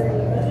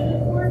necessarily budgeted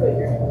for, but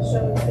you're going to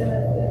show it's going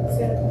to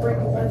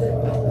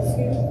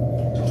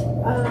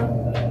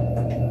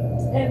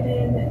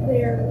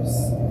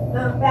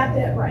bad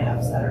debt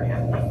write-offs that are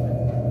happening.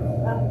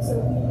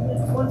 So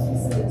once we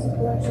send it to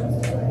collections,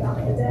 we write off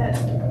the debt.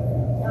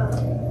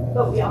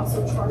 But we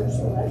also charge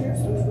the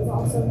ledgers, which was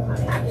also not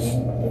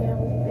happening,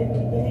 in the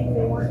beginning,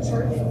 they weren't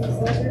charging these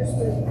ledgers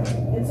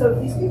and so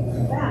if these people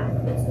come back,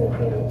 it's good to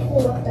be able to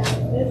pull up that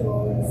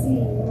individual and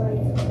see, like,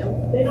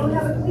 they don't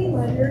have a clean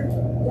ledger,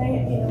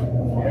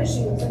 we have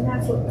issues, and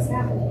that's what was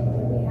happening.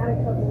 And we had a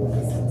couple of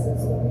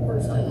instances when we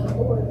first came on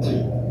board.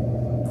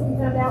 We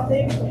found out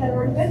they had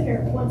already been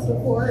here once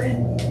before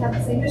and had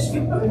the same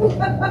issue. But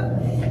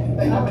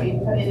nobody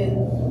put it in.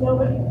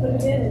 Nobody put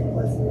it in, and it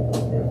wasn't.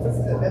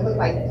 It looked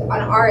like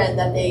on our end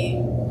that they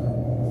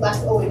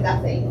left owing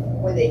nothing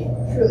when they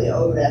truly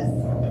owed us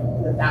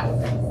the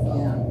thousands.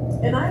 Yeah.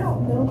 And I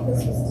don't know if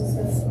this was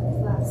discussed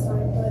last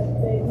time, but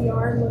we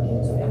are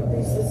looking to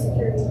increase the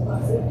security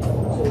deposit to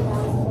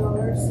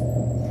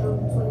 $1,000 from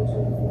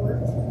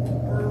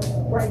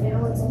 2024. Right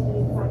now it's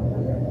only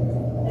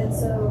 $500, and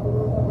so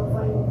we're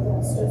finding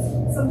that's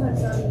just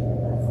sometimes not even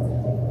enough.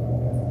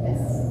 Yes.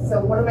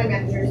 So one of my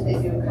managers, they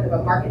do kind of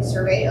a market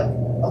survey of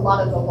a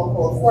lot of the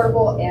local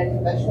affordable and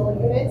conventional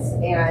units,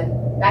 and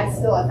that's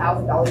still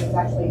 $1,000 is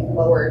actually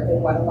lower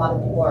than what a lot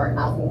of people are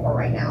asking for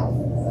right now.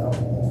 So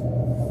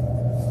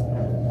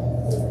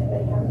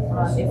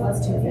It was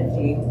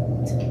 250.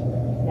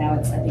 Now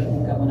it's, I think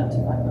we've got one up to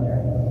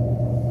 500.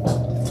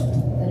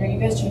 Then are you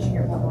guys changing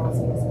your pump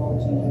policy as well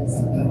as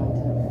changes?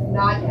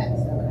 not yet.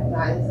 Okay.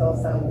 Not until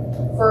some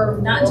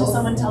firm. Not until rules-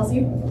 someone tells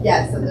you?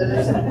 Yes, so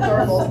there's some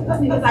firm rules,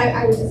 because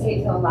I would just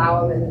hate to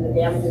allow them and then the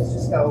damages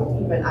just go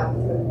even up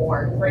even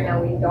more. Right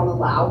now, we don't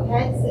allow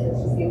pets, and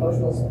it's just the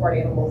emotional support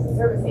animals and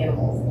service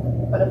animals.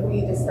 But if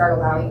we just start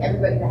allowing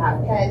everybody to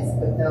have pets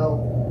with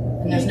no.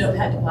 And there's no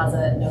pet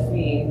deposit, no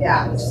fee.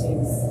 Yeah. Which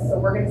seems. So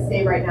we're gonna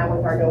stay right now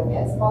with our no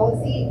pets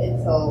policy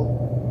until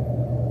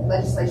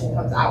legislation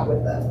comes out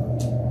with the.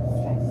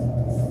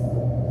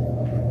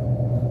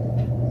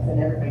 Then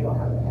everybody will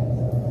have a pet.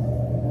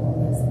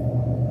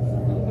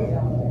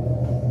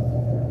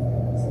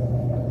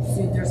 So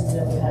there's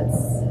no pets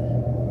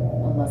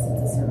unless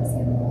it's a service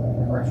animal or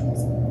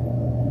commercials.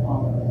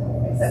 All of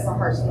them. Except for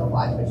Hearthstone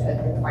Lodge, which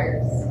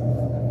requires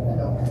a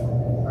no pet,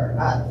 or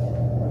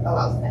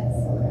allows pets.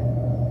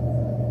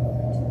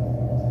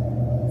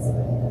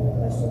 Any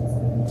questions?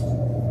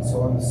 So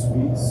on the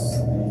suites,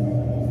 the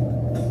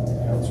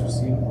accounts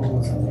receivable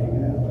is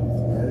negative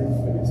already,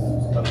 but it's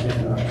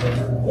updated in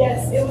October.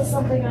 Yes, it was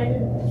something I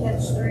didn't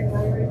catch during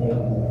my review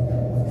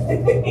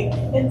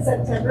in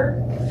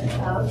September.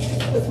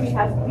 Because we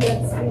had some of the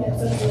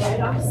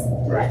write-offs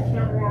that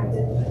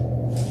counteracted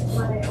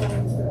my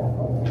owings for that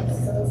whole thing,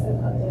 so it's been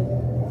updated in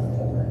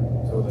October.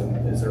 So then,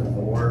 is there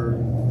more?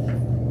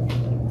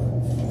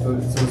 So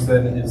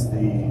then is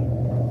the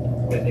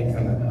net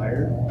income then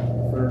higher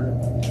for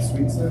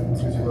suites then,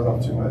 because you wrote off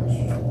too much?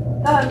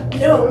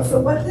 No, so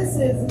what this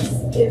is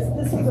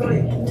this was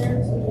already in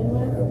there to begin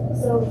with.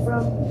 So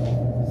from,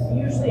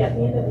 usually at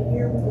the end of the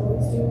year, we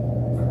always do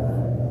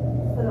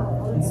an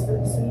allowance for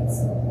the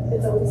suites.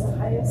 It's always the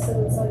highest, so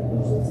it's like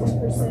usually 10%.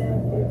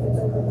 If it's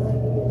over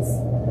 90, it's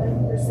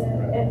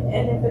 90%. And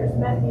if there's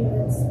meth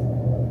units,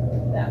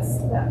 that was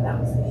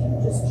the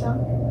hugest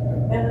chunk.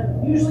 And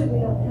usually we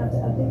don't have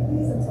to update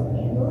these until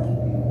annually,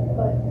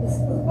 but it's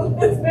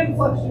been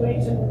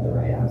fluctuation with the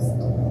write-offs.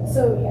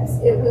 So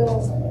yes, it will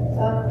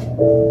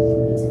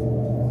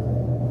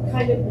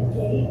kind of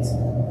negate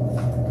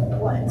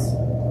what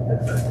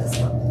occurred this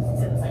month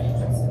in the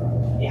financial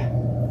statement. Yeah.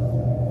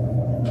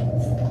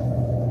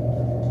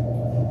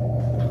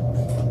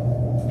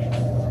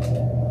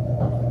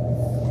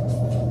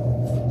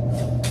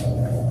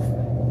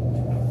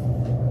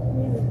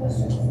 Any other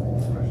questions?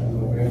 Questions on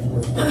the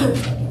management?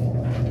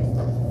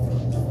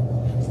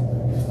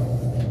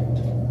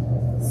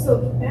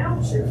 So the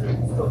voucher.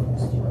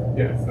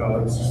 Yeah, no, I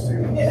was just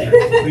saying, Yeah.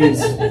 please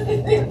So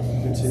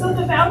continue.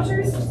 the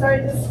vouchers,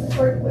 sorry, this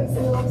report looks a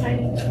little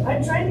tiny.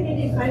 I'm trying to give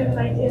you kind of an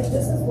idea.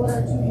 This is what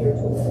our 2-year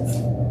tool is.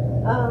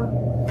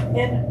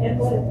 And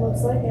what it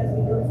looks like as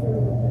we go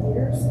through the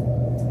years,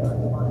 or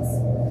the months.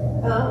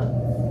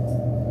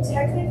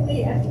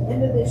 Technically, at the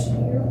end of this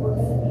year, we're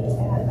gonna be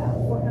at about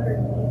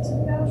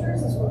 419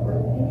 vouchers is what we're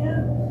looking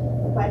at.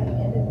 But by the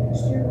end of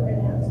next year, we're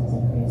gonna have to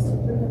decrease to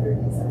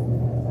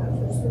 375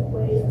 vouchers the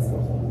way it's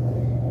looking.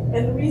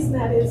 And the reason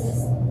that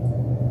is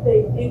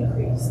they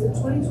increased. The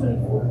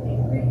 2024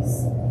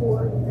 increase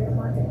for the fair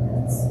market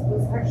rents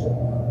was actually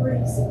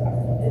pretty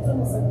significant. It's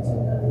almost like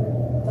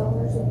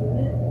 $200 a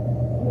unit.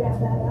 You add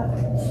that up,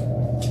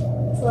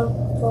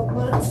 12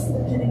 months,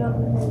 depending on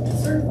when you're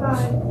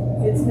certified,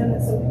 it's gonna,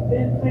 so we've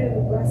been kind of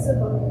aggressive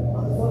on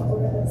what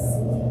we're gonna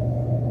see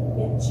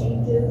in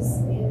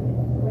changes in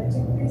rent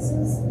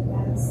increases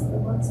as the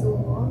months go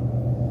along.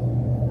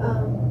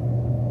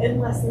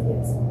 Unless they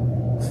get some.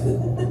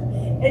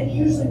 And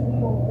usually we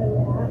won't know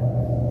that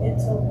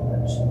until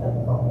March of the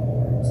following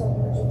year, until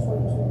March of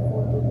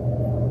 2024, we won't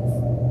know if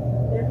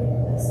they're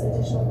getting this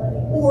additional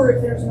money, or if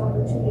there's an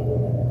opportunity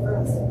for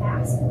us to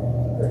ask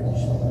for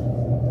additional money,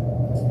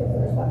 if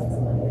there's buckets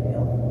of money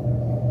available.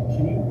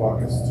 Can you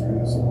walk us through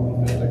this a little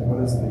bit? Like, what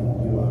is the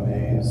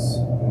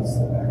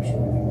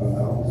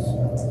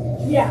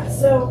Yeah,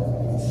 so,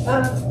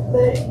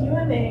 the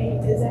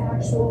UMA is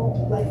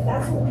actual, like,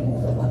 that's what we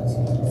can fill up to.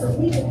 So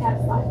we could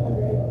have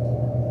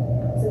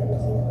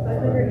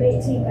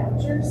 518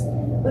 vouchers,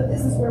 but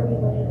this is where we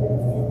landed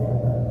in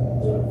that,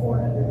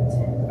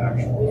 410.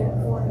 Actual. We had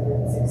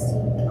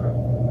 416.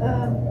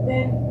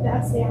 Then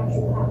that's the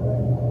actual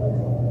happening.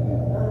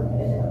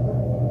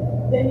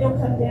 Then you'll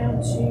come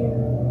down to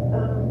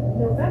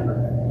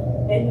November,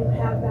 and you'll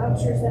have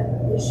vouchers that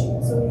are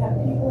issued. So we have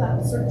people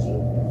out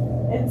searching,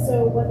 and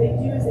so what they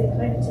do is they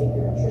kind of take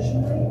your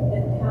attrition rate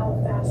and how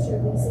fast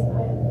you're leasing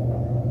item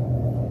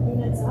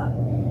units up,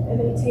 and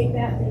they take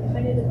that and they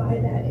kind of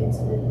divide that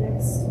into the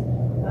next,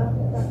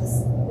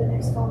 the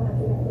next column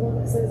after that, the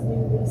one that says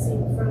new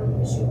leasing from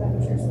issued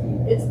vouchers.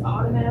 It's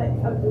automatic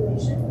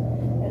calculation,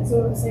 and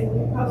so it would say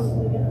we're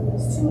probably going to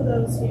lose 2 of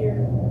those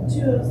here,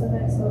 2 of those the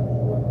next month,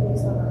 and 1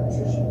 based on our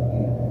attrition.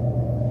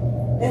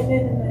 And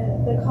then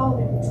in the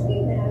column in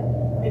between that,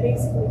 I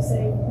basically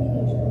say, we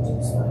need to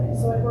reduce 5.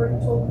 So I've already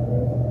told the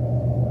group,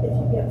 if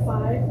you get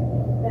 5,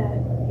 that,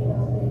 you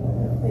know,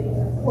 they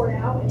either report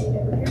out and you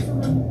never hear from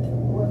them,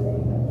 or they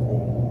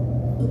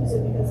lose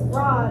it because of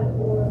fraud,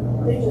 or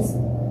they just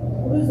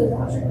lose their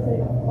voucher because they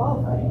don't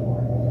qualify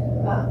anymore.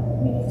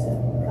 We need to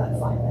cut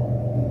 5 back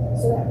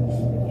so that we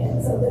can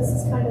begin. So this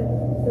is kind of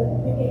the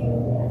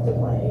game we have to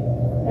play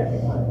every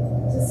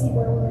month to see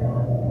where we're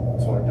at.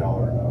 It's only $1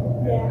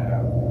 now. Yeah.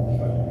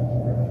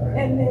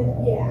 And then,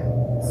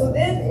 so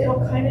then it'll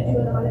kind of do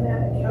an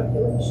automatic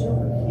calculation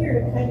over here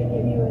to kind of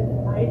give you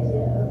an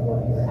idea of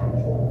what your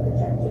actual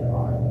projected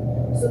are.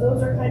 So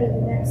those are kind of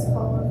the next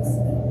columns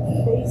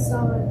based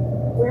on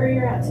where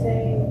you're at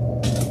today,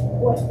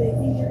 what they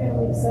think you're going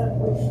to lease up,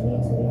 what you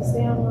need to lease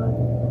down on,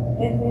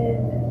 and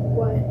then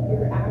what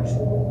your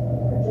actual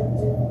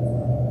projected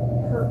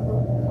per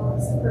month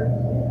cost per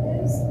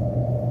unit is.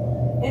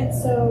 And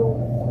so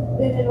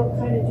then it'll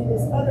kind of do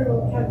this other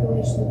little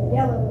calculation in the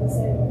yellow and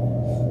say,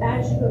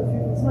 as you go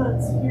through these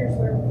months, here's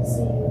where we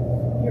see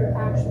your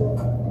actual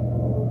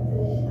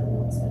monthly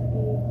amount's going to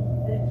be,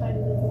 and it kind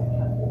of does that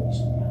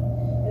calculation down.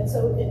 And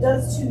so it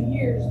does 2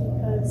 years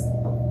because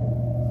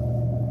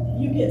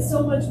you get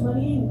so much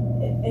money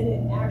and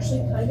it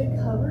actually kind of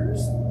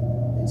covers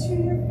the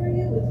 2-year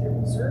period with your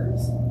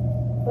reserves.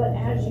 But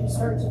as you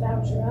start to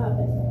voucher up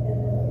and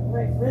the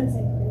rents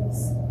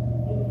increase,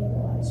 you may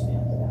realize you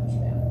have to voucher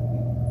down.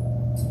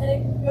 And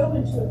it can go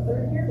into a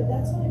 3rd year, but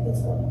that's when it gets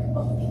really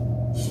complicated.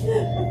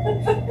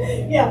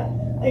 Yeah,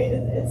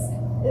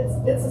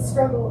 it's a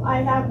struggle.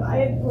 I had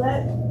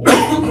let,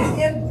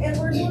 and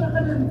we're doing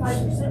 105%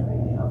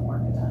 right now of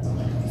market time.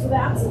 So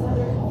that's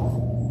another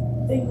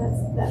thing that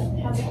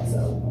has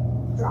also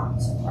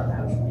dropped our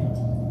voucher count.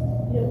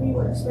 You know, we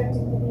were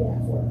expecting to be at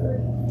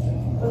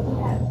 430, but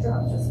we had to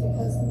drop just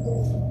because we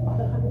did the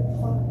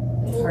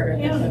 105. It's harder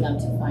for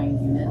them to find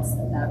units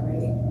at that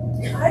rate.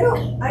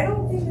 I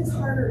don't think it's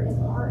harder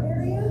in our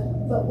area,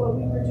 but what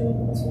we were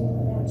doing was we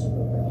were matching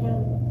Boulder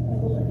County. And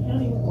Boulder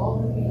County was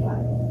all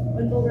 105.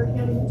 When Boulder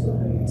County went to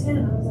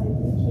 110, I was like,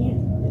 we can't.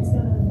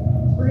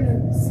 We're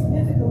gonna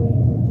significantly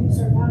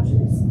reduce our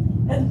vouchers.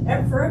 And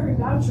for every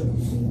voucher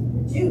we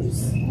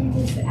reduce, we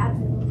lose the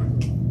admin line.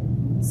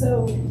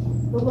 So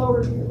the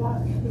lower your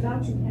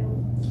voucher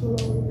count, the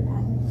lower your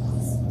admin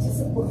costs to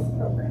support the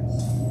program.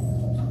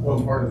 Well,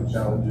 part of the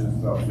challenge is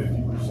about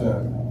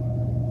 50%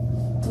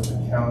 of the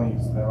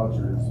county's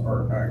vouchers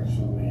are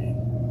actually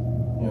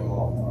in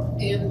Longmont.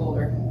 And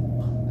Boulder.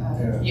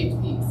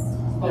 UPs.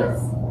 Yeah.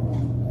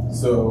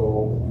 So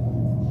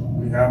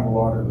we have a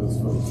lot of those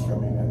folks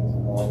coming into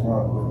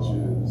Longmont, which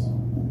is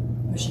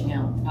Pushing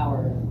out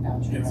our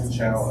voucher. it's a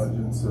challenge.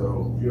 And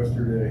so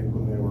yesterday,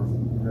 when they were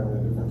having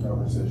a different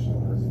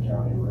conversation, there was a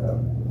county rep.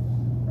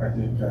 I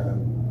did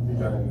we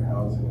got into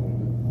housing,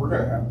 and we're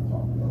going to have to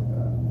talk about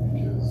that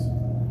because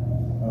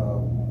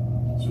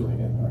it's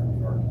really impacting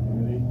our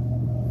community.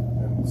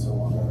 And so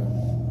we're going to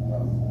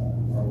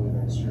probably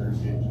next year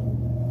engage in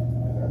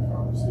that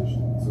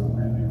conversation. It's a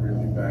really,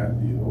 really bad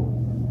deal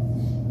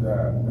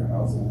that the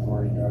housing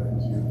authority got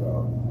into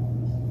about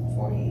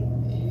 20,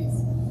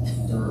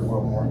 or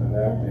well, more than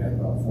that, they had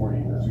about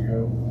 40 years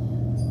ago,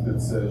 that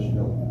says you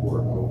don't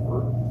port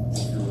over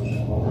if you're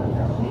in Boulder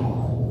County,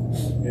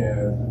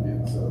 and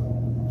it's a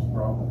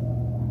problem.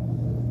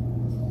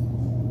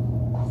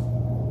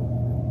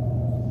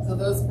 So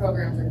those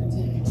programs are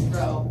continuing to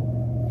grow.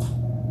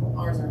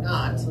 Ours are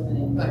not,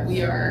 but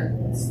we're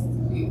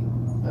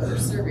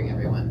serving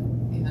everyone,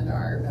 and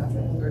our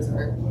voucher holders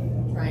are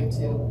trying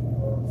to.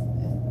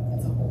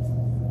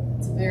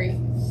 It's a very,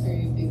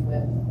 very big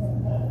win.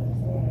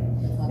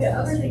 The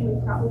other thing we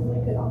probably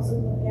could also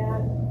look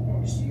at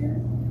next year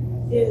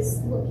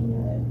is looking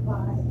at it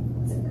by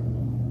zip code.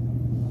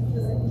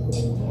 Because I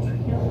think Boulder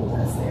County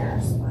does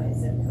theirs by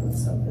zip code.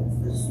 So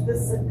if it's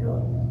this zip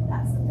code,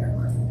 that's the fair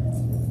market. It's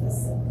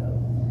this zip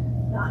code,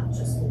 not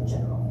just the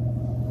general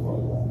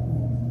global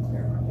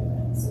fair market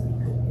rent. So we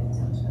could get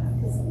down to that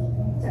because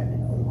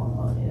technically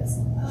Longmont is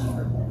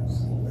cheaper than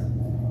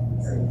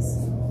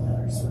areas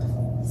that are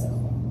surrounding. So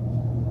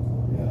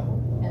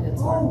And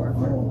it's hard for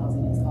affordable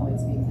housing, it's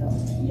always being built.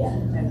 yeah.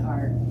 And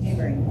our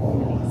neighboring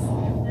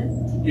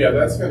communities. Yeah,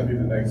 that's gonna be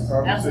the next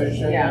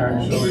conversation, yeah.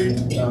 actually,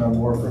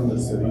 more from the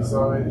city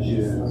side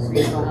is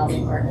Regional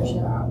housing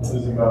partnership.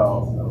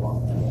 about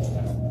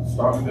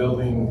stop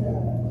building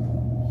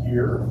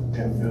here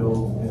and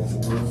build in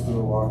Brewster,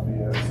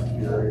 Lafayette,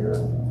 Superior,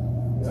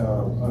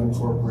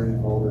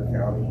 unincorporated Boulder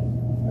County.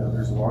 You know,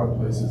 there's a lot of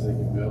places they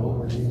can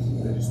build.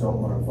 They just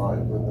don't want to fight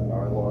with the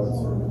 9 or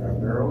the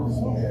gun barrels.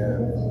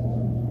 And,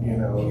 you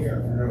know, if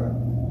you're gonna,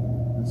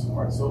 this is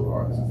my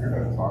soapbox, if you're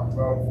gonna talk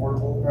about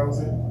affordable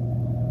housing,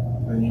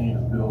 then you need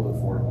to build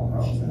affordable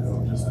housing.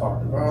 Don't just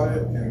talk about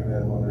it, and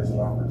then when there's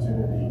an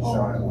opportunity,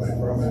 shy away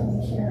from it.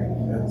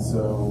 And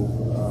so,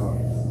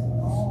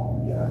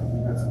 yeah,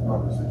 that's a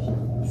conversation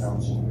with the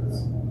council.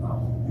 It's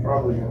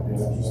probably going to be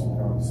an interesting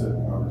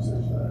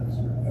conversation next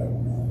year.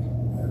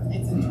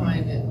 It's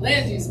entwined in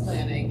land use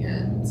planning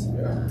and.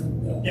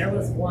 There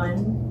was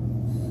one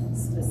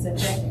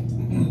specific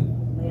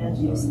land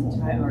use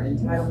or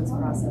entitlements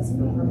process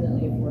for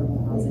permanently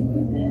affordable housing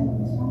within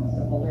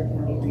the Boulder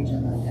County region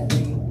that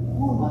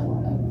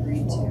everyone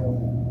agreed to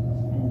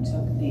and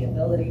took the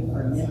ability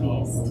for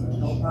NIMBYs to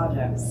kill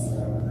projects.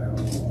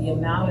 The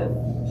amount of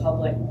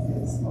public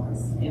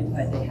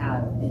input they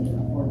had in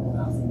affordable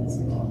housing is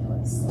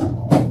ridiculous.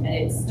 And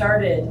it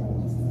started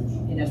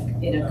in a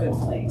good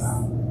place,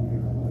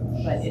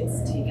 but it's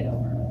taken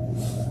over.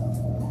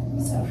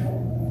 So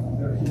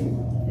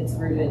it's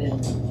rooted in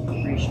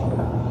racial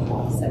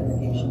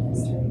segregation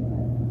history,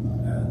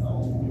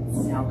 but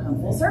it's now come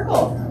full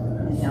circle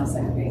and now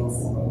segregates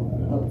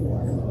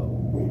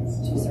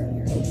to certain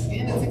areas.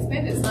 And it's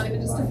expanded, it's not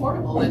even just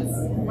affordable, it's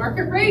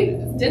market rate,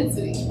 it's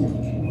density.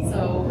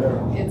 So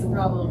it's a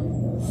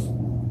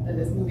problem that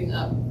is moving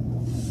up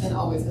and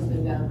always has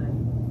been down.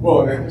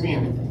 Well, I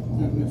mean,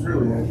 it's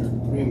really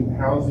interesting. I mean,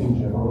 housing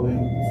generally,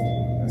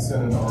 I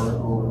sent an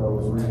article that I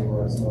was reading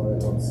last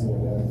night on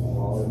CNN from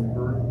Longmont.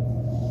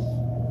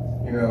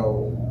 You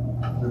know,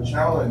 the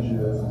challenge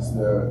is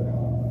that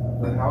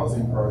the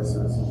housing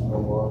crisis is no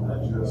longer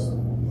just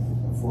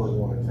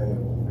affordable and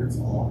attainable. It's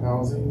all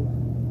housing.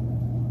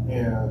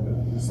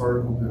 And this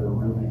article did a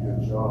really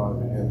good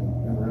job in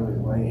really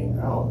laying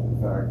out the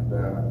fact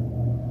that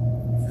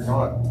if you're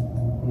not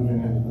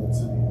moving into the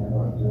city and you're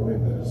not doing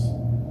this,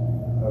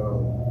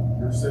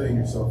 you're setting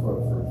yourself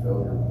up for a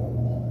failure.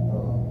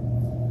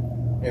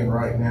 And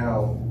right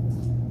now,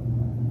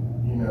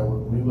 you know,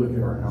 when we look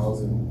at our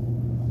housing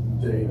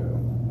data,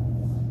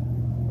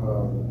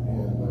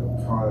 and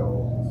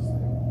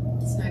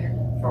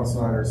Kyle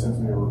Snyder sends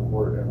me a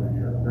report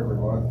every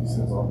month. He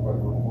sends off a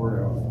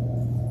report out.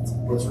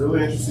 What's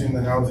really interesting in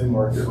the housing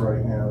market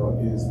right now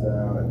is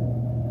that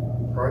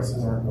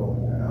prices aren't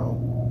going down.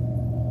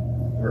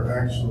 They're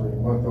actually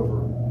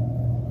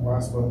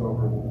last month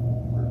over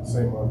the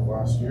same month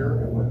last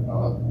year, it went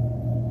up.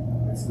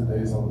 It's the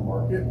days on the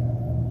market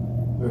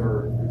that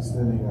are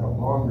extending out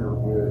longer,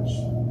 which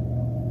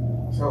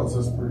tells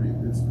us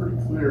it's pretty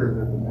clear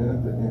that the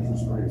minute that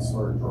interest rates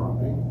start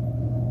dropping,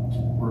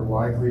 we're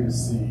likely to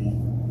see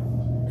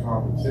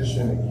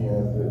competition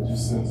again that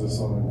just sends us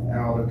on an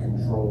out of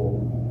control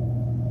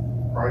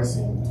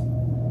pricing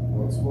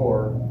once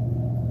more.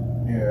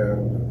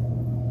 And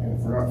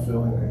if we're not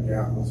filling that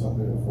gap with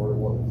something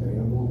affordable and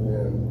attainable,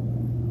 then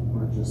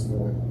we're just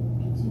going to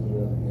continue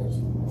to enhance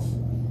the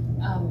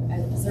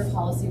market. Is there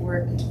policy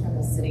work from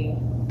the city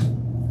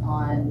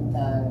on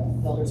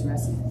the builder's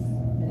risk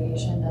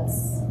mitigation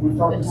We've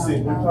talked to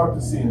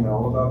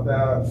CML about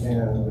that,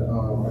 and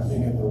I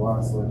think at the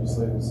last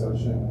legislative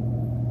session,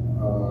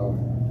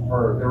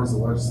 or there was a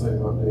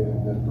legislative update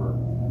in Denver,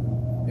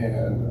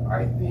 and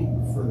I think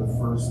for the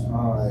first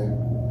time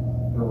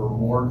there were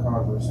more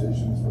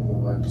conversations from the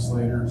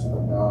legislators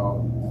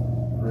about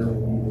really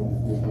needing to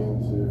dig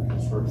into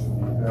construction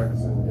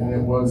defects, and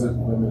it wasn't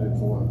limited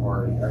to one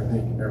party. I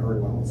think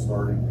everyone was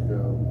starting to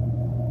go,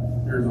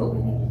 here's what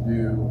we need to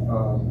do,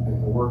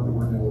 and the work that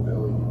we're doing with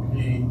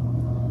LEDP,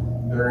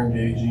 they're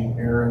engaging.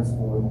 Aaron's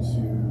going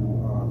to,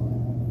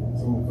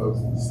 some of the folks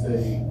at the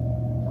state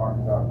talk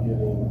about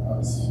getting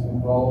us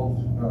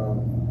involved,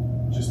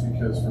 just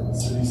because from a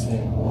city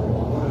standpoint,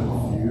 one of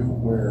the few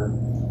where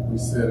we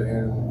sit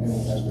and we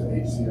have the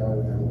HCI,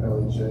 we have the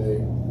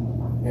LHA,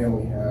 and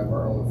we have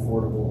our own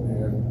affordable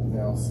and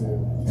now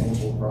soon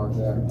attainable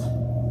project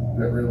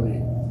that really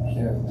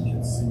can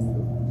see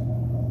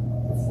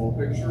the full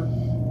picture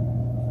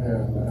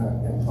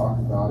and talk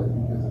about it,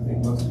 because I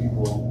think most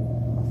people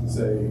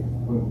say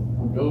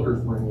when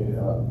builders bring it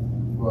up,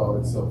 well,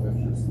 it's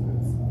self-interest, and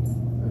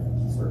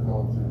they start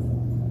going through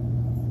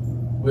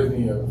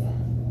litany of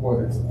what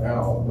it's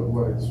about, but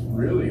what it's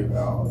really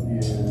about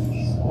is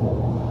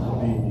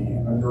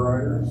the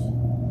underwriters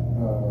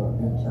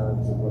in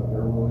terms of what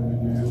they're willing to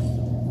do.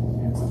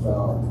 It's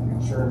about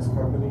insurance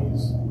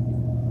companies,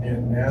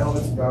 and now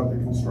it's about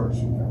the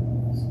construction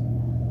companies.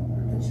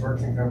 The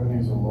construction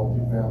companies of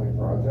multifamily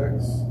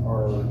projects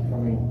are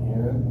coming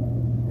in,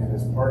 and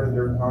as part of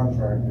their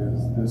contract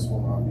is this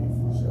will not be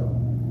for sale.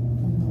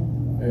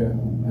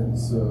 And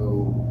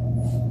so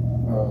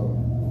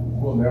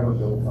we'll we'll never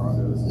build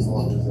condos as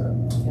long as that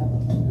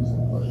is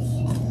in place.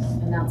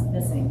 And that's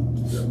missing.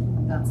 Yeah.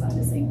 That's a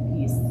missing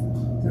piece.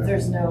 Because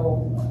there's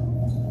no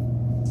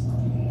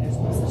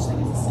such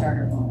thing as a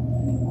starter home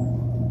anymore.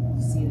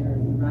 It's either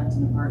you rent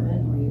an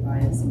apartment or you buy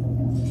a single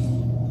family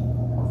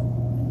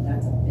home. And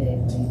that's a big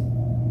thing.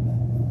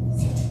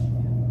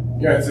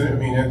 Yeah,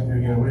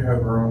 we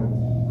have our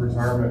own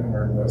retirement and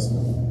our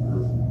investment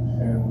group,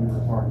 and we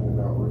were talking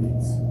about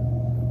REITs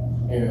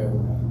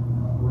and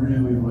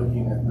really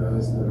looking at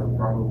those that are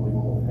probably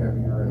more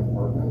heavier in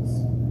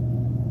apartments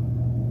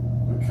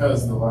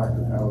because of the lack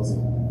of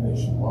housing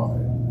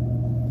nationwide.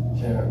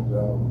 And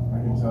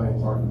I can tell you,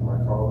 talking to my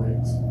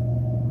colleagues,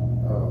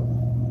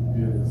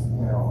 it is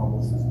now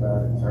almost as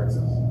bad in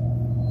Texas,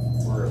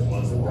 where it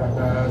wasn't that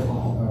bad. A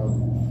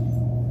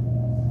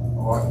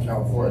lot in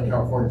California.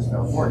 California's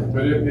California,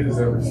 but it is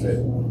every state.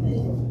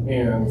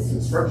 And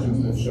construction's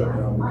been shut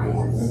down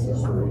because of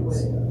interest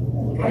rates.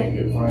 You can't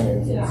get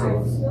financing. So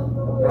if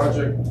the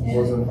project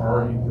wasn't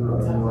already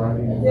through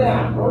underwriting and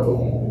ready to go,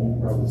 you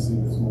probably see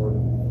this more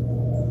than.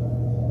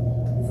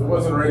 If it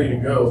wasn't ready to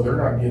go, they're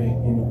not getting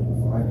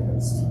anything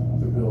financed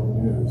to build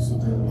new. So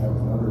then you have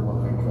another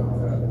one that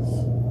comes at us.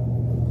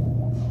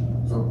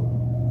 So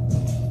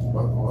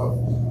buckle up.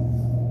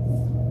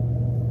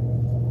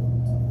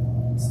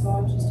 So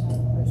I just have a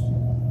question.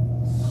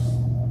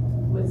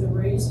 With the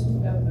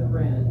raising of the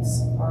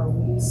rents, are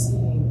we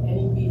seeing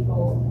any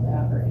people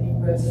that, or any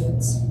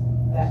residents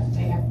that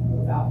may have to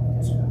move out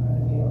because they're not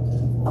gonna be able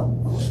to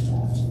afford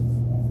that?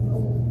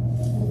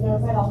 We've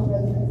notified all the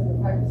residents of the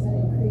 5%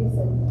 increase,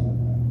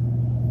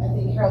 and I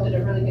think Harold did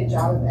a really good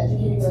job of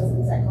educating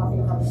residents at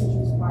coffee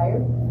conversations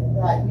prior,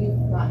 that we've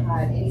not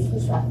had any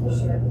pushback this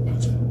year.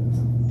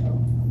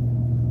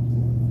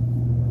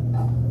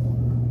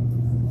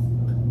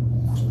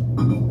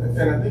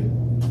 And I think,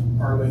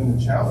 Arlene,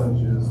 the challenge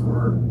is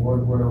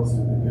what else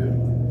do they do?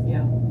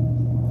 Yeah.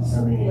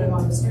 I mean, Live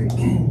on the street.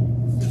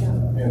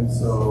 Yeah. and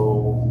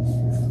so,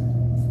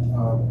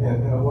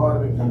 and a lot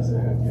of it comes in,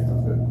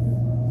 but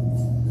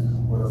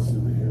what else do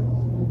we do?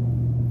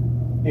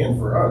 And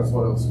for us,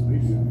 what else do we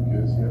do?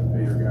 Because you have to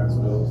pay your gas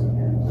bills and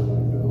your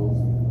utility bills.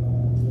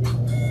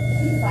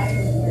 You find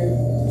your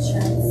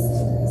insurance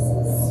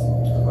increases.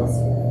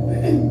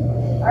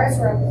 Ours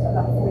were up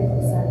about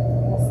 40%.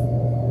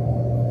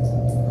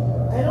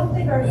 I don't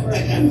think ours were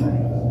that high.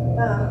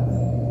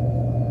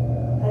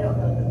 I don't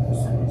know the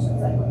percentage,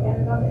 because I look at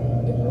it on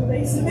an individual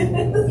basis.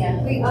 Yeah,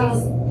 we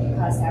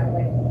cost average,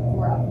 like,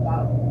 we're up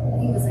about,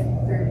 I think it was like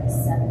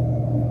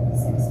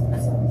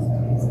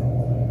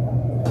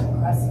 37.6%.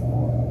 Across the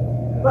board.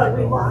 But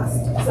we lost,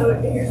 so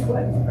here's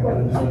what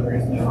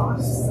we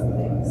lost some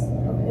things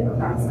in the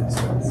process.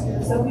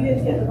 So we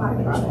didn't get the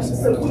 5%,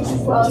 so which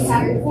is what we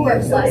had before.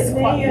 So it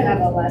may You have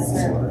have, a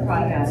lesser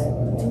product.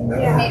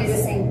 yeah, Maybe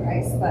the same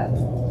price, but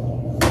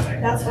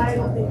that's why I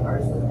don't think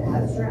ours was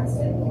as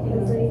drastic,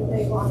 because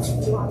we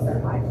lost our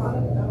high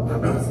product, so no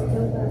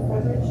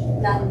coverage.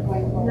 none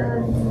going forward.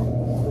 None,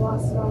 we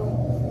lost it all.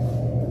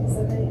 So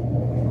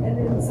and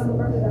then some of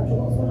our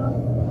deductibles went up.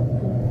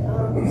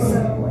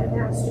 And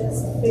that's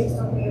just based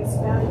on the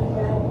value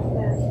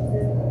that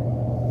the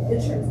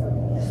insurance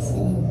company has.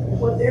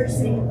 What they're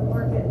seeing in the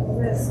market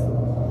risk,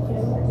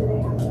 do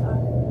they have to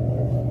up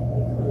it and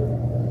include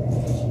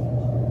it?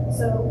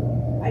 So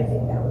I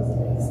think that was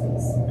the biggest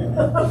piece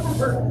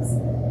for us,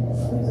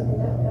 losing the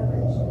net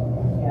coverage.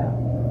 Yeah.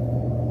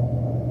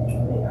 I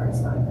think ours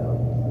not go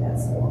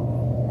as long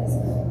as,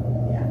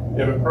 yeah.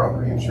 Yeah, but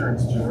property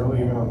insurance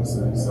generally, even on the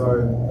city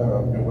side,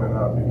 it went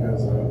up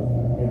because of,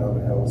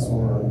 the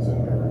hailstorms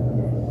and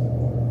everything.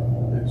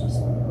 It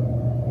just went up.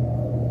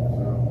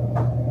 So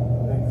I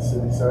think the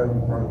city side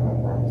would probably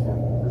went around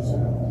 10%.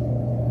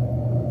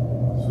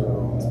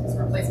 So Is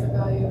replacement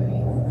value any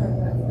part of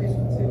that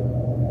equation too?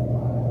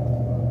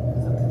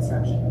 Is it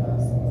construction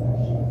costs?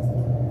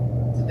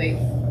 Did they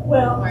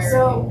Well, require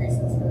so. any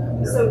increases for that?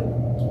 So,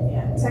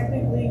 yeah,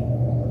 technically,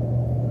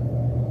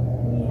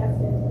 we have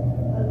been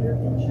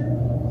underinsured,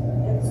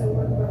 and so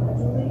we're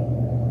gradually,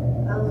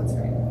 That's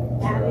right.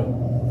 adding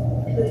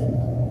the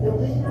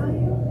building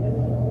value, and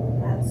we can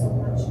only add so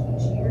much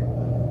each year.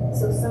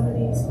 So some of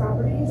these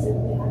properties, if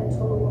we had a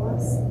total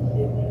loss,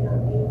 it may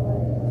not be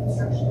what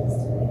construction is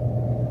today.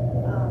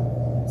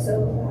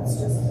 So that's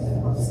just a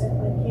constant,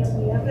 like, can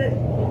we up it,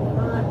 can we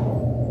not,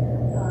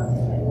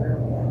 and where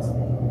are we at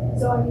today?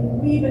 So, I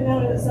mean, we even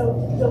noticed, so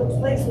Village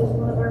Place was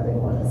one of our big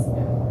ones.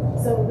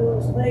 So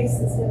Village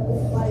Place is gonna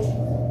look like,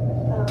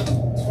 I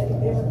think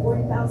they were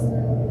 40,000,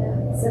 they're looking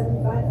at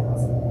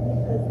 75,000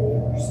 because they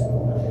were so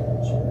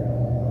underinsured.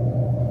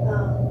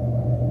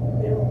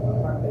 They were one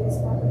of our biggest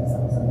properties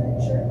that was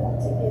underinsured, that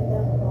to get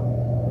them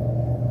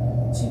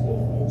to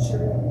being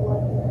insured at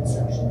what the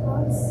construction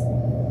costs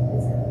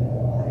is gonna be a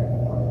little higher.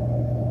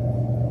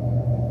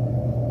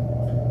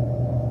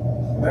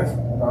 and that's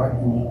not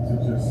unique to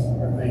just,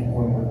 I think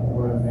one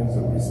of the things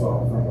that we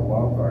saw from the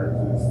wildfires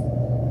is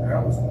that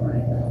was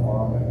pretty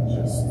common,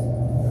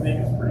 I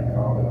think it's pretty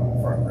common on the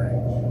Front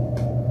Range.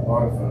 A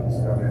lot of folks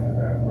got into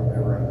that where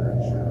they were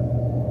underinsured.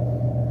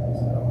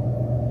 So,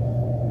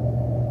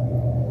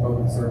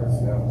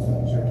 service now, so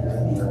check your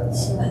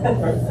insurance.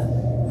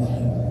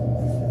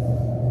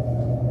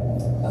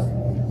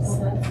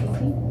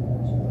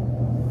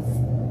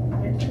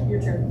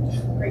 Your turn.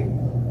 Great.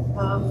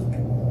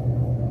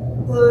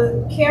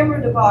 The camera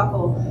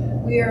debacle,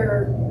 we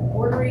are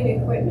ordering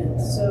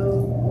equipment,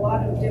 so a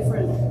lot of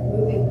different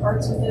moving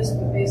parts of this,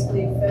 but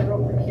basically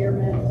federal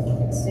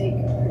procurement, state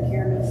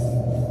procurement,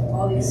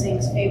 all these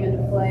things came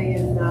into play,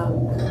 and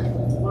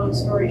long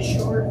story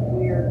short,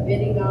 we are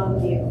bidding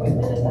on the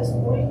equipment at this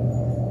point,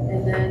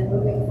 and then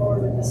moving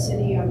forward with the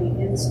city on the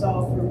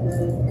install from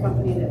the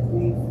company that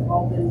we've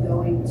all been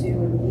going to,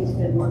 and he's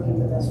been working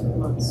with us for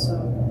months, so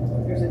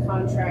there's a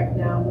contract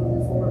now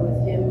moving forward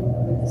with him,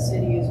 with the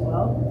city as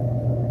well.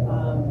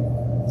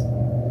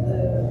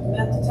 The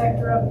meth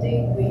detector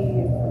update,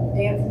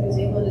 Dan from New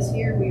Zealand is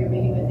here. We are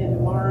meeting with him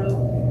tomorrow.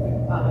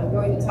 I'm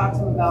going to talk to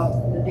him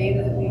about the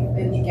data that we've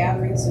been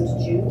gathering since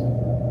June,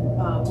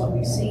 what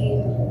we've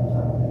seen,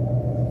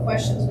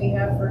 questions we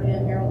have for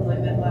him. Harold and I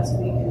met last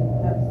week and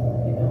have,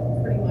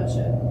 pretty much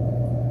a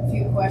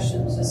few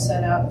questions to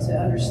set out to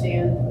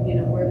understand,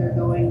 where they're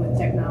going with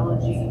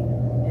technology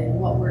and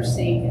what we're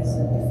seeing as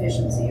a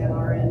deficiency on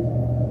our end.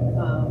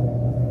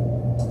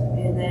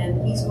 And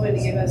then he's going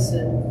to give us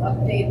an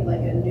update, like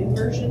a new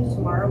version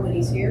tomorrow when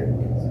he's here.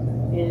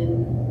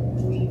 And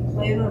we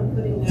plan on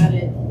putting that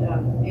at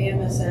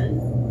AMSN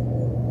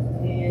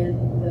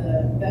and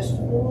the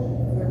vegetable,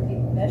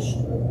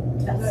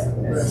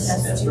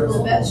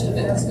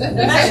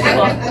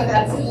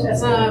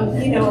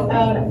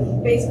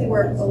 basically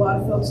where a lot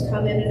of folks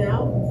come in and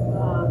out.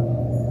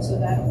 So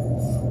that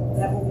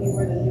will be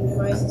where the new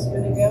device is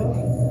going to go.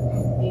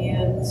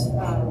 And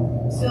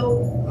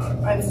still,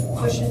 I'm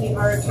pushing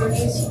our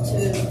attorneys to,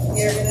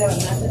 they're going to have a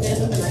method in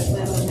them, and I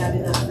plan on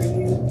having that for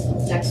you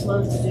next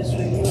month to just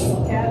review and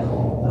look at.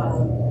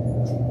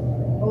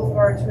 Both of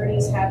our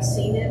attorneys have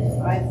seen it.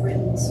 I've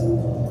written some,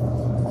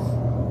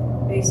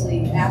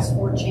 basically asked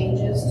for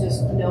changes,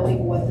 just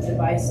knowing what the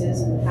device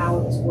is and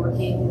how it's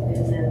working,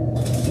 and then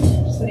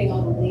putting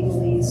all the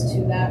legalese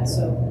to that.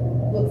 So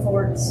look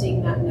forward to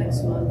seeing that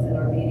next month in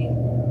our meeting.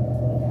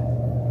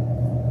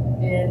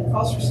 And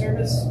calls for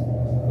service,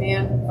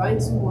 man,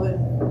 find some wood.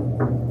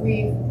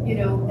 We,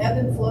 ebb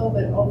and flow,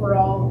 but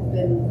overall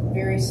been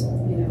very,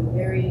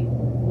 very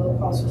low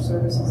calls for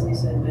service, as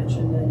Lisa had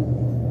mentioned, and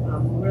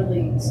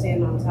really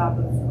stand on top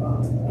of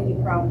any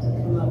problems that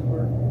come up.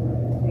 We're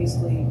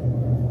basically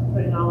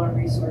putting all our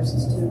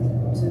resources to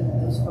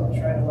those folks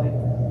right away.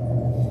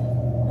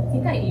 I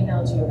think I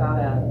emailed you about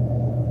a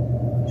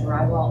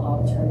drywall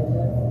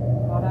alternative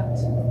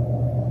product,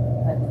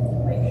 but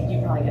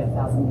you probably get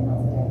 1,000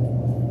 emails a day.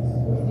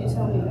 Can you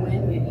tell me when you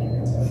need it?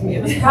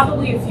 It was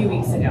probably a few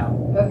weeks ago.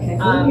 Okay. I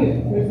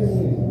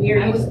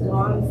was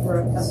gone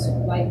for a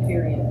slight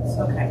period.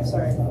 So Okay.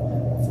 Sorry about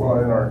that. Well,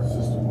 in our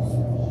systems,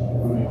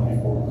 moving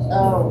people.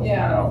 Oh,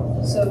 yeah.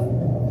 So,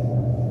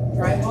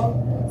 drywall?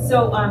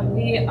 So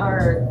we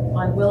are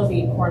on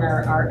Willoughby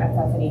Corner. Our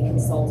FF&E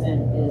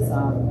consultant is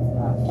a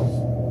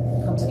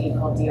company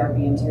called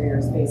DRB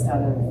Interiors, based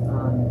out of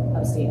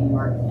upstate New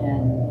York,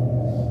 and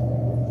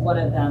one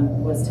of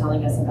them was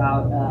telling us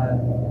about a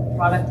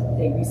product that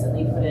they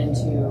recently put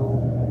into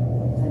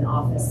an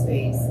office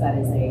space that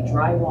is a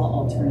drywall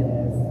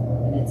alternative,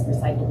 and it's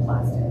recycled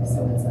plastic,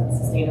 so it's a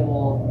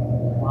sustainable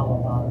blah blah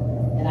blah.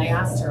 And I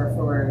asked her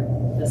for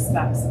the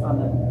specs on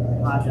the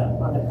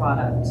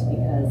product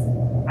because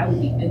I would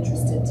be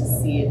interested to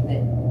see if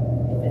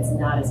it's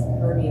not as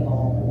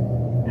permeable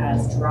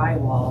as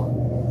drywall,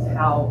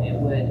 how it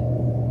would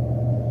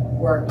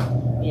work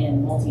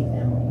in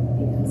multifamily,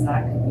 because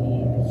that could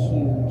be a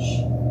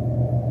huge,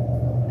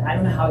 I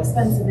don't know how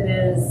expensive it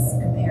is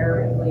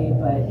comparatively,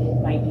 but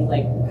it might be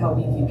like how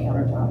we view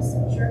countertops.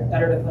 Sure.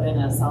 Better to put in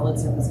a solid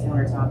surface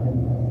countertop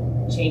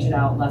and change it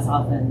out less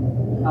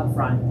often up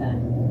front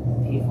than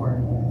pay for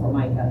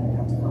mica and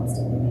have to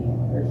constantly be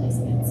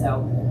replacing it.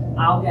 So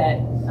I'll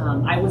get,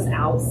 I was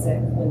out sick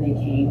when they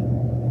came,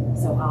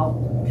 so I'll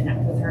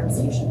connect with her and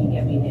see if she can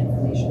get me the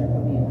information or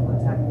put me in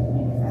contact with the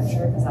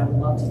manufacturer, because I would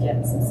love to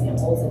get some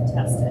samples and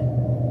test it.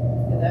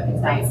 That'd be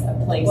If great. that's a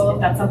place, Well, if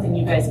that's something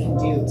you guys can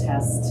do,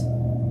 test,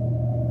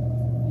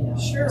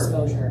 Sure.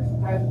 exposure.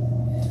 My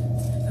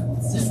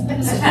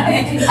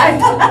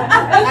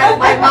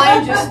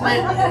mind just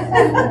went. I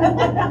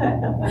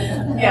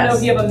don't know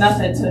if you have a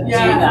method to do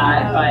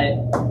that,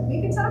 but We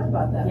can talk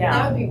about that. Yeah.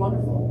 That would be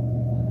wonderful.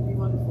 That would be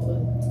wonderful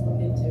to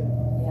look into.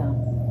 yeah.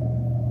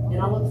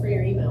 And I'll look for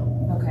your email.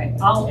 Okay,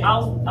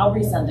 I'll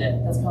resend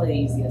it. That's probably the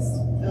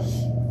easiest.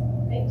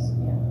 Thanks.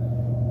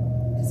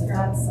 Because if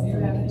that's something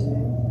we can do,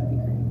 that'd be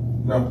great.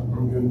 No,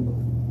 I'm good.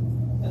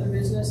 Other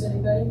business,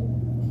 anybody?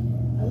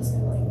 I was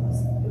gonna like,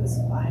 it was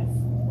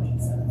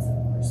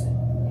 5.77%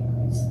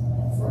 increase.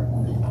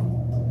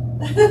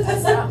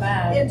 That's not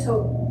bad. In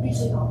total.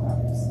 Usually all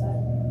properties,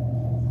 but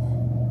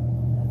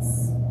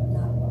that's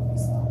not what we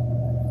saw.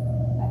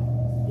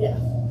 Yeah.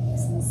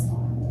 It's in the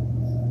small.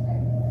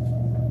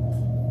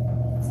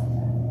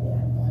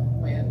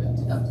 Way I went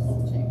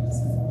deductible changes.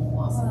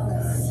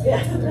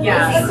 Yeah.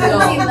 Yeah, It's so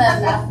between the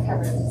left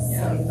coverages.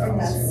 Yeah.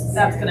 And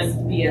that's gonna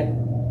be a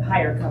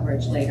higher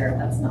coverage later,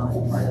 that's not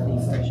part of the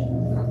equation.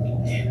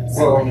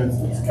 Well,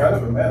 it's kind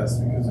of a mess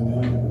because when you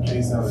look at the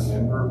case out in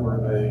Denver where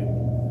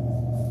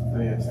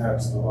they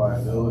attach the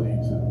liability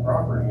to the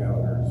property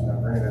owners. Now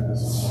granted,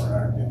 this is more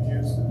active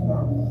use, it's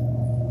not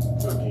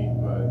cooking,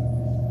 but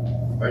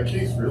that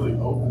case really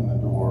opened the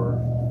door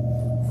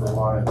for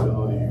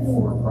liability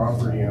for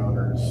property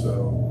owners.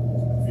 So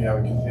if you have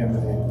a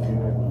contaminated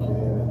unit, you get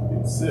in and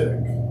get sick.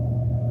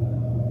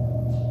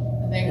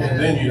 And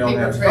then you don't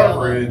paper have trail of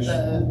coverage.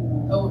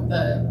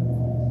 the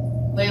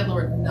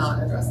landlord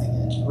not addressing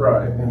it.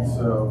 Right, and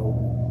so,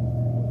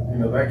 you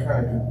know, that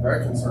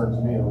concerns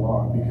me a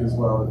lot because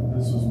while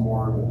this was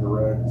more of a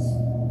direct,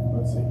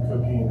 let's say,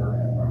 cooking or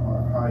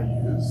high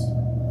use,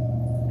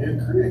 it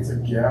creates a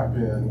gap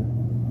in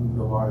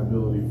the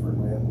liability for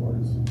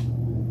landlords.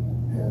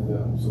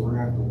 And so we're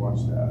gonna have to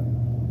watch that.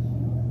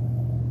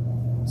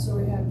 So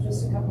we have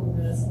just a couple of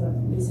minutes left.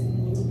 Lisa,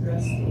 can you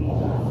address the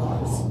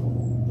rocks?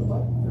 The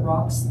what? The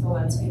rocks, the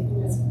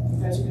landscaping that you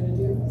guys are gonna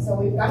do? So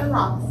we've done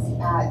rocks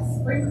at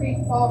Spring Creek,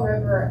 Fall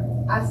River,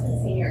 Aspen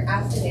Senior,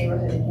 Aspen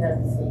Neighborhood, and here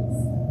at the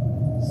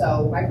Suites.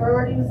 So my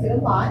priority was get a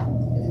lot.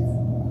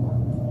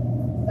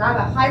 It's not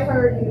a high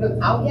priority to get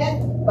them out yet,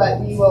 but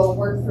we will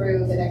work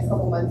through the next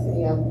couple months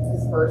getting them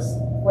dispersed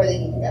where they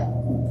need to go.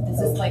 Is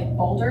this like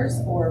boulders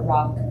or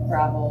rock,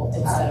 gravel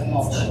instead of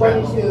mulch?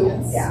 22,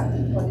 yeah,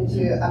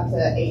 22 up to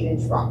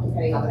 8-inch rock,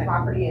 depending on the Okay.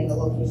 property and the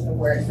location of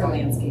where it's For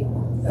going. landscape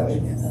So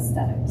it's,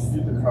 aesthetics.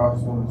 Get the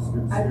cost on the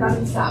skid I've steer.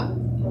 gotten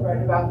some, we're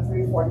at about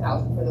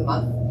 3,000-4,000 for the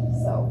month,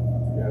 so.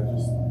 Yeah,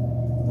 just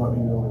let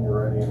me know when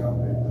you're ready and I'll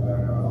pay for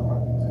that out of my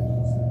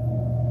contingency.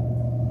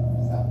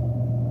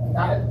 We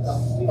got it, so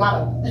we got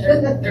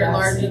them. They're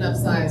large enough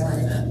size,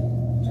 we're gonna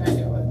try and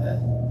do it with the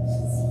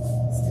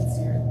skid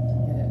steer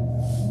and get it.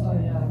 Oh,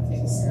 yeah.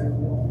 Take a steering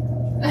wheel.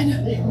 I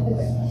know.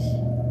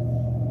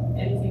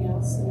 Anything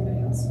else? Anybody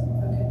else?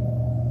 Okay.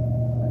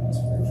 I guess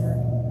we're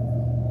adjourned.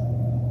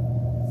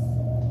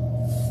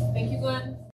 Thank you, Gloria.